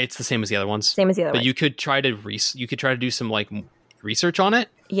 It's the same as the other ones. Same as the other But one. you could try to do some like research on it.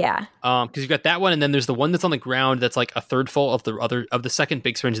 Yeah. Because you've got that one, and then there's the one that's on the ground that's like a third full of the second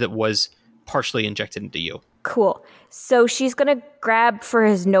big syringe that was partially injected into you. Cool. So she's going to grab for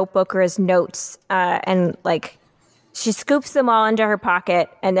his notebook or his notes, and like she scoops them all into her pocket,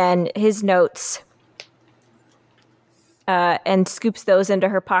 and then his notes, and scoops those into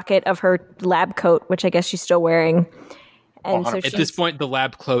her pocket of her lab coat, which I guess she's still wearing. And so At this point, the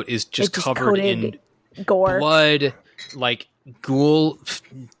lab coat is just it's covered coated in gore. blood, like ghoul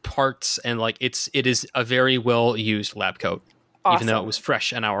parts, and like it is a very well used lab coat, even though Awesome. it was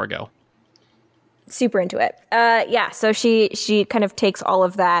fresh an hour ago. Super into it. Yeah. So she kind of takes all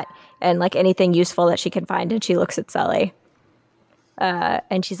of that and like anything useful that she can find, and she looks at Sully.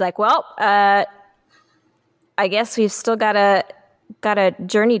 And she's like, "Well, I guess we've still got a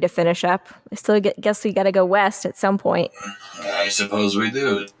journey to finish up. I still guess we got to go west at some point." I suppose we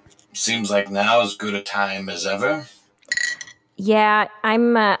do. Seems like now as good a time as ever. Yeah,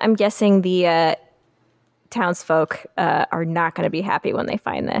 I'm guessing the townsfolk are not going to be happy when they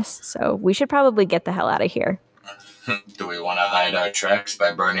find this. So we should probably get the hell out of here. Do we want to hide our tracks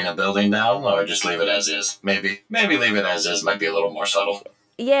by burning a building down, or just leave it as is? Maybe leave it as is might be a little more subtle.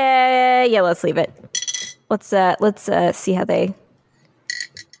 Yeah. Let's leave it. Let's see how they.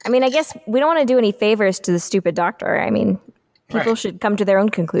 I mean, I guess we don't want to do any favors to the stupid doctor. I mean, people Right. should come to their own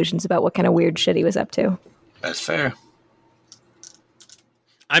conclusions about what kind of weird shit he was up to. That's fair.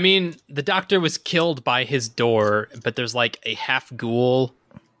 I mean, the doctor was killed by his door, but there's like a half ghoul,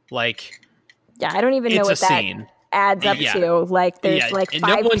 like Yeah, I don't even know it's what a that scene. adds up Yeah. to. Like, there's Yeah, like and 5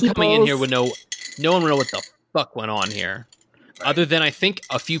 no one people. coming in here would know. No one would know what the fuck went on here, other than I think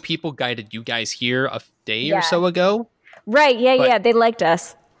a few people guided you guys here a day Yeah. or so ago. Right? Yeah, But- yeah. They liked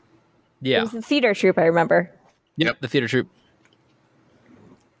us. It Yeah, was the theater troupe, I remember. yep, the theater troupe.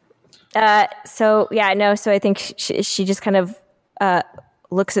 So yeah, no. So I think she just kind of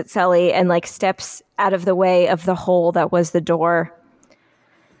looks at Sully and like steps out of the way of the hole that was the door,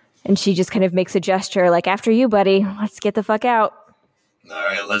 and she just kind of makes a gesture like, "After you, buddy. Let's get the fuck out." All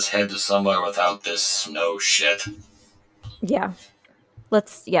right, let's head to somewhere without this snow shit. Yeah.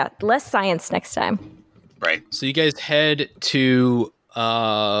 Less science next time. Right. So you guys head to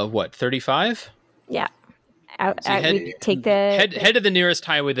what 35? Yeah. So you We take the head to the nearest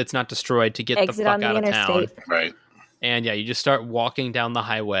highway that's not destroyed to get the exit fuck on the out of town. interstate. Right. And yeah, you just start walking down the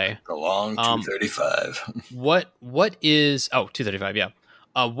highway. Along 235. What is 235? Yeah.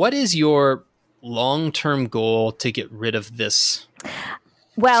 What is your long-term goal to get rid of this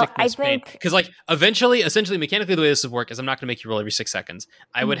Well, I sickness pain? think Because like essentially, mechanically, the way this would work is I'm not going to make you roll every 6 seconds.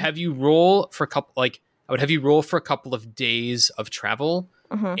 I would Mm-hmm. have you roll for a couple. I would have you roll for a couple of days of travel,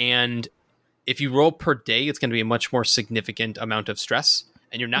 Mhm. and if you roll per day, it's going to be a much more significant amount of stress,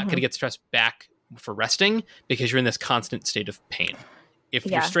 and you're not going Mm-hmm. to get stress back for resting because you're in this constant state of pain. If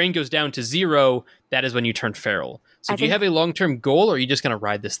your Yeah. strain goes down to 0, that is when you turn feral. So I do you think- have a long-term goal, or are you just going to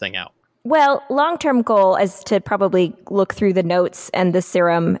ride this thing out? Well, long-term goal is to probably look through the notes and the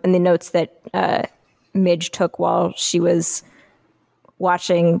serum and the notes that Midge took while she was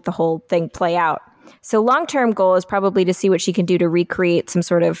watching the whole thing play out. So long-term goal is probably to see what she can do to recreate some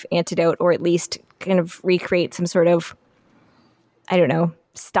sort of antidote, or at least kind of recreate some sort of, I don't know,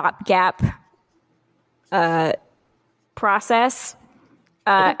 stopgap process.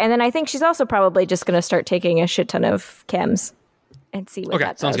 And then I think she's also probably just going to start taking a shit ton of chems and see what Okay,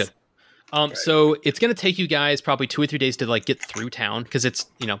 that sounds does. good. So it's going to take you guys probably 2 or 3 days to like get through town because it's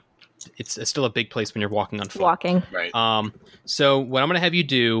still a big place when you're walking on foot. Walking. Right. So what I'm going to have you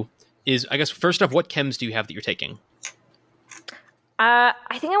do is, I guess, first off, what chems do you have that you're taking? I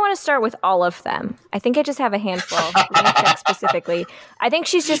think I want to start with all of them. I think I just have a handful. Let me check specifically. I think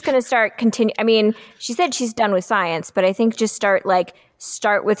she's just going to start continue. I mean, she said she's done with science, but I think just start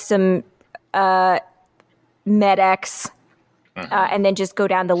with some Med-X, and then just go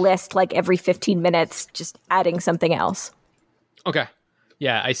down the list like every 15 minutes, just adding something else. Okay.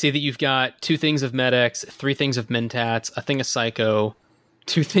 Yeah, I see that you've got 2 things of Med-X, 3 things of Mentats, a thing of Psycho,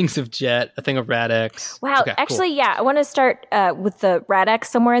 2 things of Jet, a thing of Rad-X. Wow. Okay, cool. Actually, yeah, I want to start with the Rad-X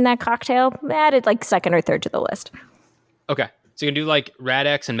somewhere in that cocktail. Add it like second or third to the list. Okay. So you can do like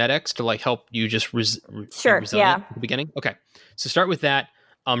Rad-X and Med-X to like help you just be Sure, resilient yeah. at the beginning. Okay. So start with that.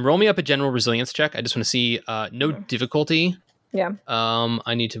 Roll me up a general resilience check. I just want to see no difficulty. Yeah.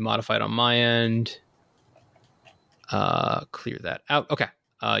 I need to modify it on my end. Clear that out. Okay.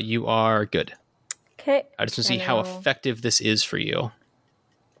 You are good. Okay. I just want to see how General. effective this is for you.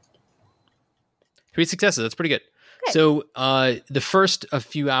 3 successes. That's pretty good. So the first a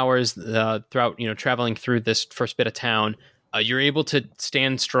few hours throughout, traveling through this first bit of town, you're able to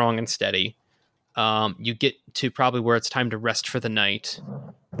stand strong and steady. You get to probably where it's time to rest for the night,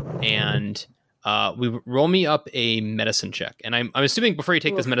 and we roll me up a medicine check. And I'm assuming before you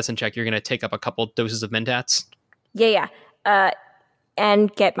take this medicine check, you're going to take up a couple doses of Mentats. Yeah.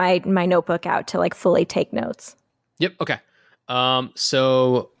 And get my notebook out to like fully take notes. Yep. Okay.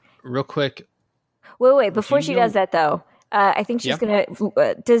 So real quick. Wait. Before she does that, though, I think she's gonna.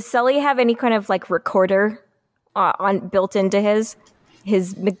 Does Sully have any kind of like recorder built into his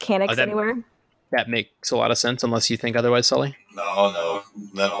mechanics anywhere? That makes a lot of sense, unless you think otherwise, Sully. No.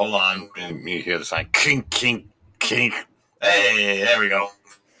 Hold on. You hear the sign, kink, kink, kink. Hey, there we go.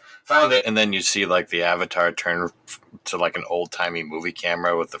 Found it, and then you see like the avatar turn to like an old timey movie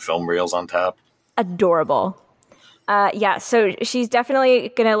camera with the film reels on top. Adorable. So she's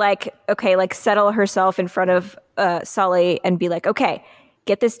definitely gonna settle herself in front of Sully and be like, okay,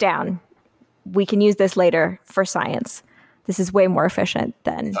 get this down. We can use this later for science. This is way more efficient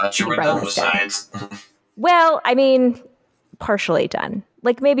than thought you were done with science. Well, I mean, partially done.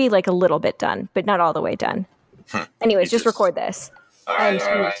 Like maybe like a little bit done, but not all the way done. Anyways, just record this. All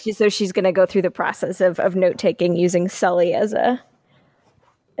right. So she's going to go through the process of note taking using Sully as a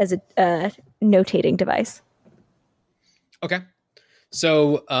notating device. Okay.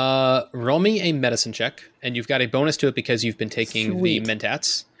 So roll me a medicine check, and you've got a bonus to it because you've been taking the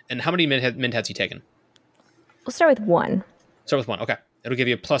Mentats. And how many Mentats you taken? We'll start with 1. Start with 1. Okay. It'll give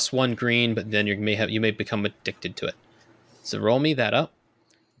you a +1 green, but then you may become addicted to it. So roll me that up.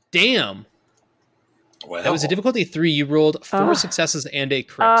 Damn. Well, that was a difficulty 3. You rolled 4 successes and a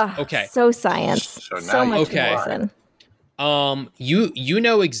crit. Okay. So science. So much medicine. You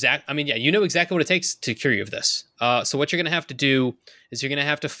know you know exactly what it takes to cure you of this. So what you're going to have to do is you're going to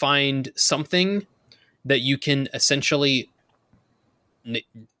have to find something that you can essentially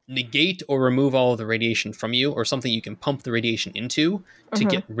negate or remove all of the radiation from you, or something you can pump the radiation into to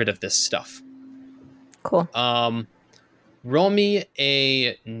get rid of this stuff. Cool. Roll me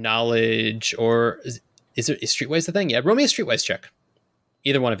a knowledge, or is Streetwise the thing? Yeah, roll me a Streetwise check.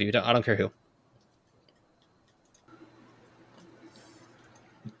 Either one of you. I don't care who.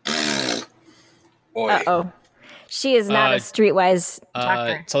 Uh-oh. She is not a Streetwise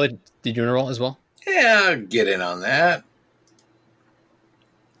doctor. Sully, did you roll as well? Yeah, I'll get in on that.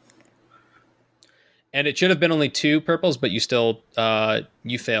 And it should have been only 2 purples, but you still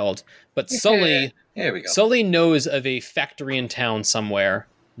you failed. But Sully, here we go. Sully knows of a factory in town somewhere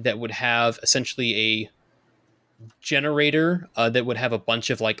that would have essentially a generator that would have a bunch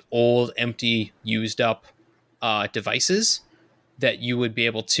of like old, empty, used up devices that you would be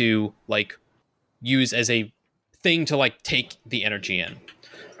able to like use as a thing to like take the energy in.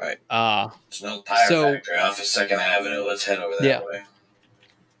 Right. There's no tire factory off of 2nd Avenue. Let's head over that way.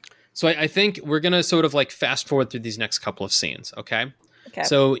 So I think we're gonna sort of like fast forward through these next couple of scenes, okay? Okay.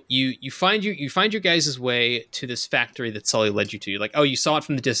 So you find your guys' way to this factory that Sully led you to. You're like, oh, you saw it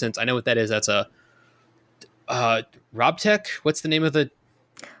from the distance. I know what that is. That's a Robtech. What's the name of the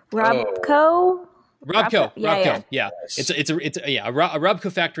Robco? Robco. Yeah. It's a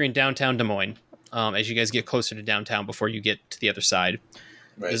Robco factory in downtown Des Moines. As you guys get closer to downtown before you get to the other side,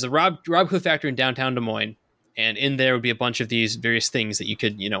 there's a Robco factory in downtown Des Moines, and in there would be a bunch of these various things that you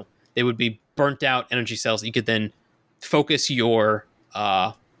could, they would be burnt out energy cells that you could then focus your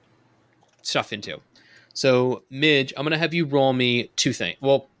stuff into. So, Midge, I'm going to have you roll me 2 things.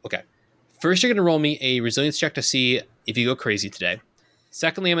 Well, okay. First, you're going to roll me a resilience check to see if you go crazy today.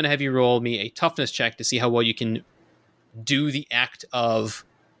 Secondly, I'm going to have you roll me a toughness check to see how well you can do the act of,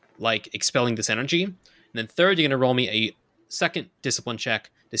 like, expelling this energy. And then third, you're going to roll me a second discipline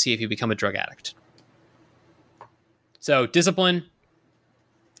check to see if you become a drug addict. So, discipline,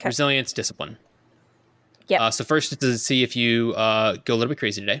 resilience, discipline. Yeah. So first, to see if you go a little bit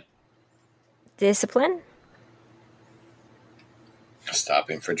crazy today. Discipline.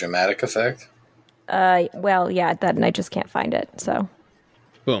 Stopping for dramatic effect. Well, yeah, that, and I just can't find it. So.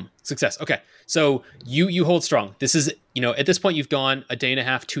 Boom. Success. Okay. So you hold strong. This is, at this point, you've gone a day and a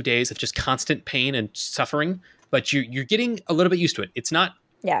half, 2 days of just constant pain and suffering, but you're getting a little bit used to it. It's not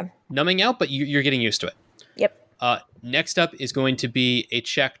numbing out, but you're getting used to it. Yep. Next up is going to be a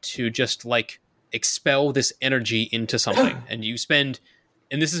check to just like expel this energy into something. And you spend,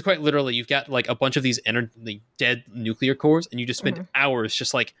 and this is quite literally, you've got like a bunch of these dead nuclear cores, and you just spend hours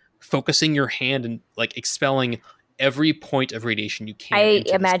just like focusing your hand and like expelling every point of radiation you can. I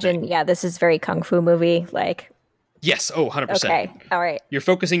imagine, this is very Kung Fu movie, like. Yes. Oh, 100%. Okay. All right. You're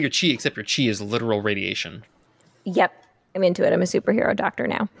focusing your chi, except your chi is literal radiation. Yep. I'm into it. I'm a superhero doctor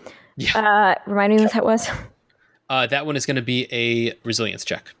now. Yeah. Remind me what that was. That one is going to be a resilience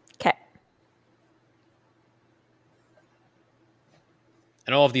check. Okay.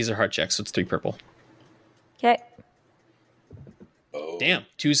 And all of these are hard checks, so it's 3 purple. Okay. Damn,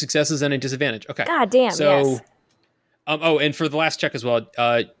 2 successes and a disadvantage. Okay. God damn. So, yes. And for the last check as well,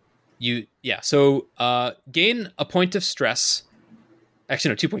 gain a point of stress. Actually,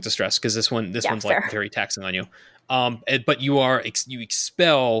 no, 2 points of stress because this one's fair. like very taxing on you. But you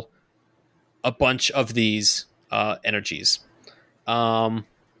expel a bunch of these energies. So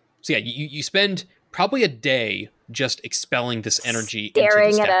yeah, you spend probably a day just expelling this energy Staring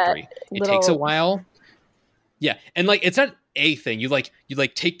into this at a factory. It little- takes a while. Yeah, and like it's not a thing. You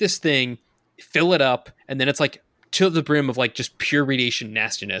take this thing, fill it up, and then it's like to the brim of like just pure radiation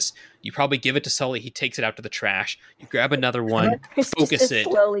nastiness. You probably give it to Sully. He takes it out to the trash. You grab another one, There's focus just a it.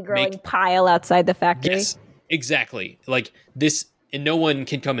 slowly growing pile outside the factory. Yes, exactly. Like this, and no one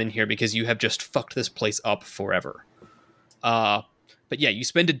can come in here because you have just fucked this place up forever. But yeah, you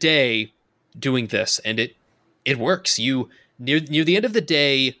spend a day doing this, and it works. You near the end of the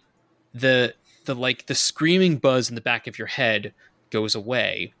day, the screaming buzz in the back of your head goes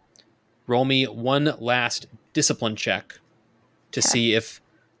away. Roll me one last discipline check to see if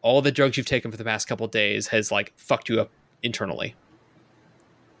all the drugs you've taken for the past couple of days has like fucked you up internally.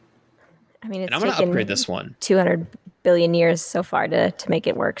 I mean, it's And I'm going to taken upgrade this one. 200 billion years so far to make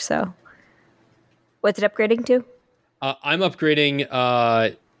it work. So, what's it upgrading to? I'm upgrading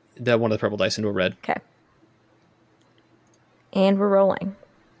the one of the purple dice into a red. Okay. And we're rolling.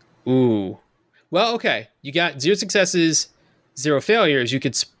 Ooh. Well, okay. You got 0 successes, 0 failures. You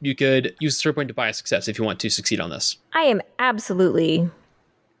could use a story point to buy a success if you want to succeed on this. I am absolutely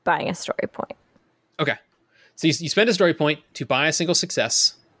buying a story point. Okay. So you spend a story point to buy a single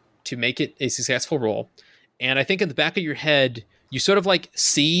success to make it a successful roll. And I think in the back of your head, you sort of like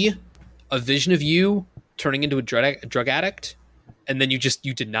see a vision of you turning into a drug addict. And then you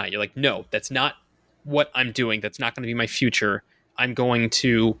deny. You're like, no, that's not what I'm doing. That's not going to be my future. I'm going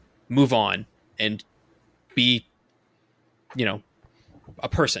to move on and be, a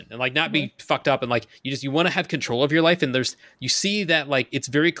person and like not be fucked up. And like, you want to have control of your life. And you see that like, it's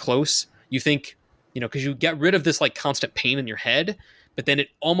very close. You think, cause you get rid of this like constant pain in your head, but then it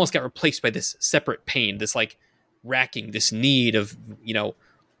almost got replaced by this separate pain, this like racking, this need of,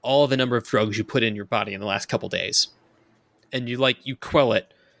 all the number of drugs you put in your body in the last couple days. And you quell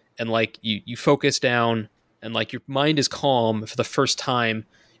it and like you focus down and like your mind is calm for the first time.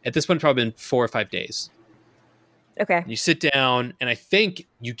 At this point, probably been 4 or 5 days. Okay. And you sit down and I think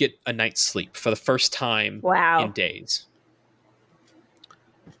you get a night's sleep for the first time in days.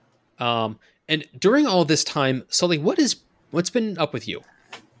 And during all this time, Sully, what's been up with you?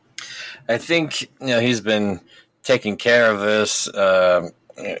 I think he's been taking care of this,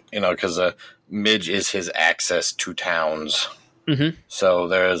 because Midge is his access to towns. Mm-hmm. So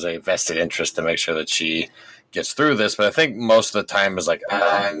there is a vested interest to make sure that she gets through this. But I think most of the time is like,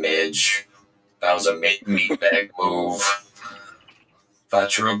 Midge, that was a meatbag move.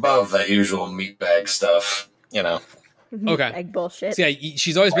 Thought you were above that usual meatbag stuff, Okay. Like bullshit. So yeah,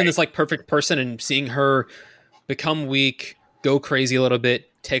 she's always been this like perfect person, and seeing her become weak, go crazy a little bit,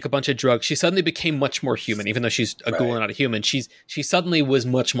 take a bunch of drugs, she suddenly became much more human. Even though she's a ghoul and not a human, she suddenly was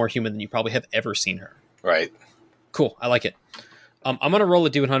much more human than you probably have ever seen her. Right. Cool. I like it. I'm gonna roll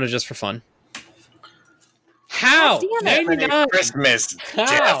a D100 just for fun. How? God damn it. 99. Christmas. How?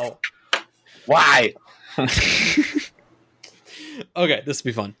 Jeff. Why? Okay, this will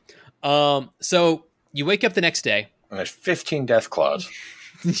be fun. So you wake up the next day. And there's 15 death claws.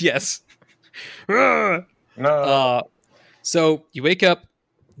 Yes. No. So you wake up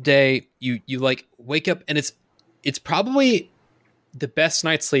day, you like wake up and it's probably the best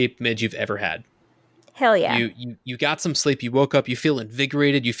night's sleep, Midge, you've ever had. Hell yeah. You got some sleep, you woke up, you feel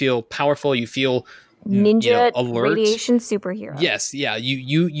invigorated, you feel powerful, you feel Ninja alert. radiation superhero. Yes, yeah,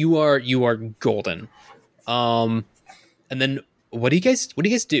 you are golden. And then what do you guys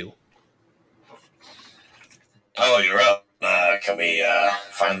do? Oh, you're up. Can we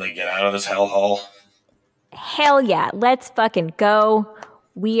finally get out of this hellhole? Hell yeah. Let's fucking go.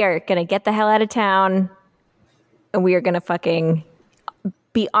 We are going to get the hell out of town. And we are going to fucking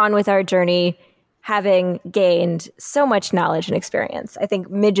be on with our journey, having gained so much knowledge and experience. I think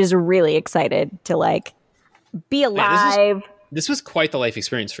Midge is really excited to like be alive. This was quite the life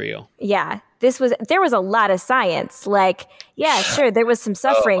experience for you. Yeah. There was a lot of science. Like, yeah, sure, there was some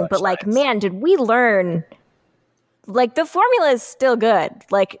suffering, but like, man, did we learn? Like, the formula is still good.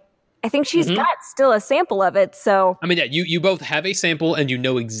 Like, I think she's got still a sample of it. So, I mean, yeah, you both have a sample and you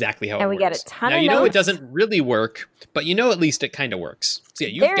know exactly how it works. And we got a ton now, of you know it notes. doesn't really work, but you know at least it kind of works. So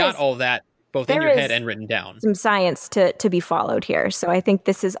yeah, you've got all that both in There your head is and written down. some science to be followed here. So I think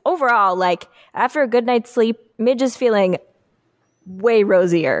this is overall, like, after a good night's sleep, Midge is feeling way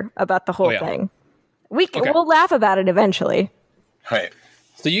rosier about the whole yeah. thing. Okay. We'll laugh about it eventually. Right.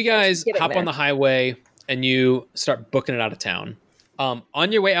 So you guys Getting hop there. on the highway and you start booking it out of town.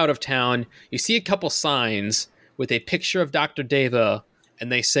 On your way out of town, you see a couple signs with a picture of Dr. Deva,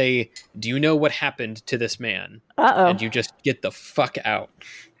 and they say, "Do you know what happened to this man?" Uh-oh. And you just get the fuck out.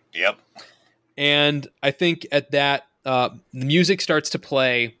 Yep. And I think at that, the music starts to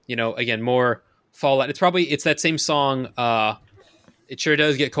play. Again, more Fallout. It's that same song. It sure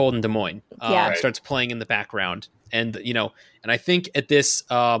does get cold in Des Moines. Yeah. Right. Starts playing in the background, and and I think at this,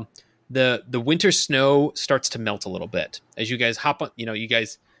 the winter snow starts to melt a little bit as you guys hop on. You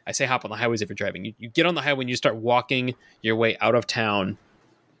guys. I say hop on the highways if you're driving. You get on the highway and you start walking your way out of town,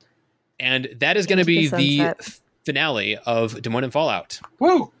 and that is going to be Into the the sunset. finale of Des Moines and Fallout.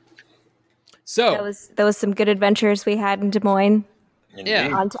 Woo. So That was some good adventures we had in Des Moines. Yeah.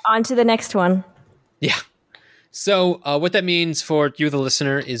 Indeed. On to the next one. yeah. So what that means for you, the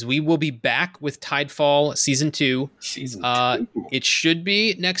listener, is we will be back with Tidefall Season 2. Season 2. It should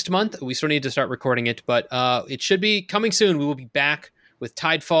be next month. We still need to start recording it, but it should be coming soon. We will be back with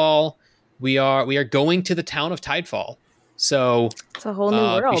Tidefall. We are going to the town of Tidefall. So It's a whole new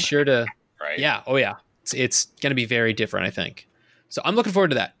world. be sure to Right. yeah. Oh yeah. It's going to be very different, I think. So I'm looking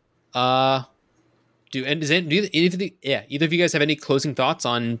forward to that. Either of you guys have any closing thoughts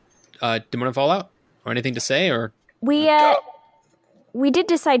on Des Moines and Fallout or anything to say or We did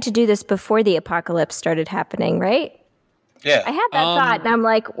decide to do this before the apocalypse started happening, right? Yeah. I had that thought, and I'm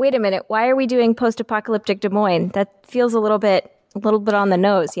like, wait a minute, why are we doing post-apocalyptic Des Moines? That feels a little bit on the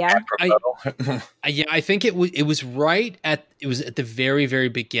nose, yeah. I think it was right at the very, very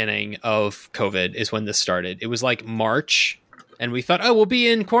beginning of COVID is when this started. It was like March, and we thought, we'll be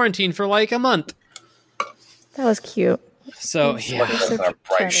in quarantine for like a month. That was cute. So Yeah. That's our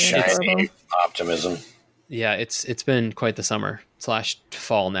bright, shiny optimism. yeah, it's been quite the summer /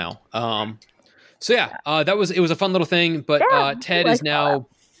 fall now. So yeah, it was a fun little thing. But Yeah, Ted I is like now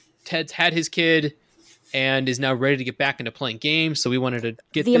Ted's had his kid and is now ready to get back into playing games. So we wanted to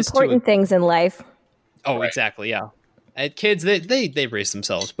get The this important things in life. Oh, exactly. Yeah. Kids, they raise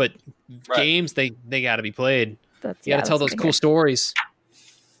themselves, but games they got to be played. You got to tell those cool stories.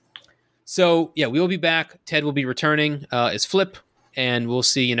 So yeah, we will be back. Ted will be returning as Flip, and we'll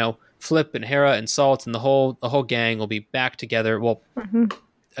see. Flip and Hera and Salt and the whole gang will be back together. Well,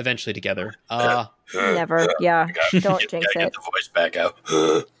 eventually together. Never. Yeah. Don't jinx Gotta get it. the voice back out.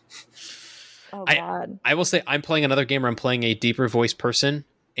 Oh, God. I will say I'm playing another game where I'm playing a deeper voice person,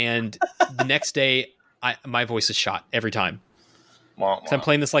 and the next day my voice is shot every time. So I'm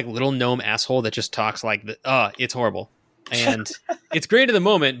playing this like little gnome asshole that just talks like it's horrible. And it's great in the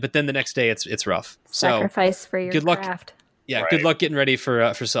moment, but then the next day it's rough. So Sacrifice for your good luck. craft. yeah, good luck getting ready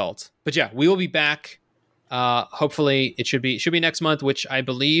for Salt. But yeah, we will be back. Hopefully it should be next month, which I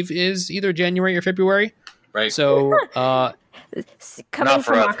believe is either January or February. Right. So Coming Not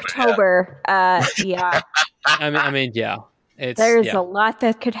for from us, but yeah. October, yeah. I mean, yeah. It's There's yeah. a lot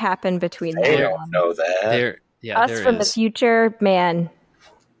that could happen between They now don't know that. There Us from the is. future, man.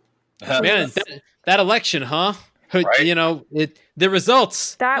 Man, that election, huh? Right. The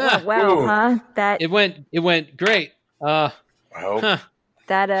results. That went well, Ooh. huh? That It went great. Well, Huh.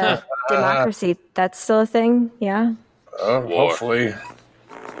 democracy. That's still a thing. Yeah. hopefully.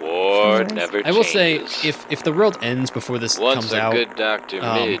 War Anyways. never I will changes. say, if the world ends before this Once comes a out, good Dr.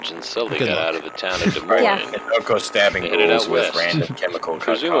 Midge and Sully good got luck. out of the town of Des Moines, Yeah. And don't go stabbing They headed ghouls out with west. random chemical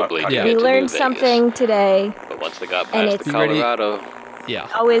presumably to Yeah. get We to learned New Vegas. something today. But once they got And past the it's- You ready? Colorado, yeah.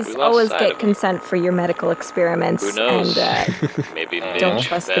 Always We lost sight get of it. consent for your medical experiments. who knows? And Maybe don't Midge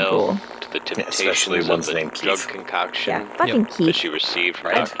trust the fell ghoul. to the temptations especially of one's the named drug Keith. concoction yeah, fucking that Keith. she received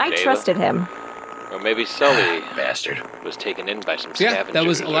from I Dr. Deva. trusted him. Or maybe Sully Bastard. was taken in by some So yeah, scavengers. that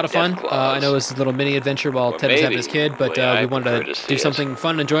was a lot of fun. with death I claws. know it was a little mini adventure while Or Ted was having his maybe, kid, but the way we I wanted prefer to to see do it, something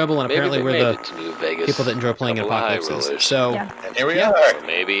fun and enjoyable, and Maybe apparently they we're made the it to New Vegas, people that enjoy playing in couple high apocalypses. rollers. So Yeah. And here we Yeah. are. Or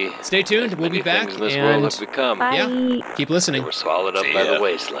maybe stay tuned. as We'll be many back things in this world and have become. Bye. Yeah. keep They listening. were swallowed up See by ya. the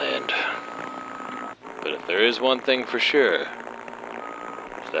wasteland. But if there is one thing for sure,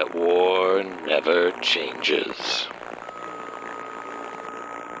 it's that war never changes.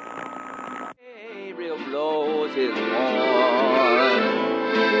 Real blows his horn.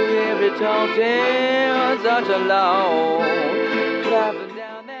 Every tall tale such alone. Traveling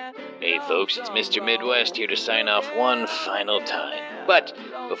down that. Hey folks, it's Mr. Midwest here to sign off one final time. But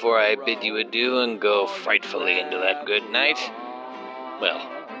before I bid you adieu and go frightfully into that good night, well,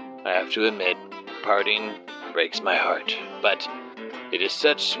 I have to admit, parting breaks my heart. But It is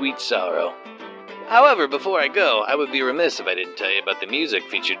such sweet sorrow. However, before I go, I would be remiss if I didn't tell you about the music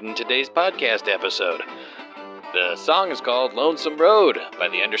featured in today's podcast episode. The song is called Lonesome Road by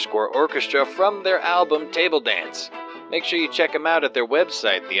the Underscore Orchestra from their album Table Dance. Make sure you check them out at their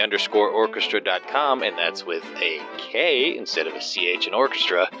website, theunderscoreorchestra.com, and that's with a K instead of a CH in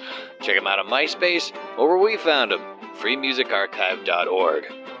orchestra. Check them out on MySpace or where we found them, freemusicarchive.org.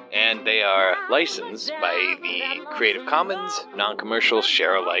 And they are licensed by the Creative Commons non-commercial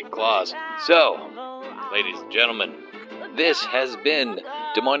share-alike clause. So, ladies and gentlemen, this has been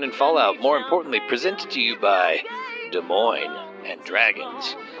Des Moines and Fallout, more importantly presented to you by Des Moines and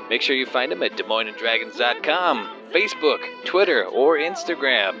Dragons. Make sure you find them at DesMoinesandDragons.com, Facebook, Twitter, or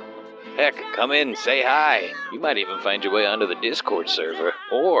Instagram. Heck, come in, say hi. You might even find your way onto the Discord server.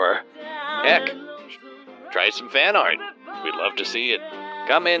 Or, heck, try some fan art. We'd love to see it.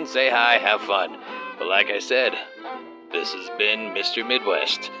 Come in, say hi, have fun. But like I said, this has been Mr.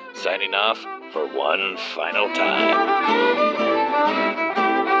 Midwest, signing off for one final time.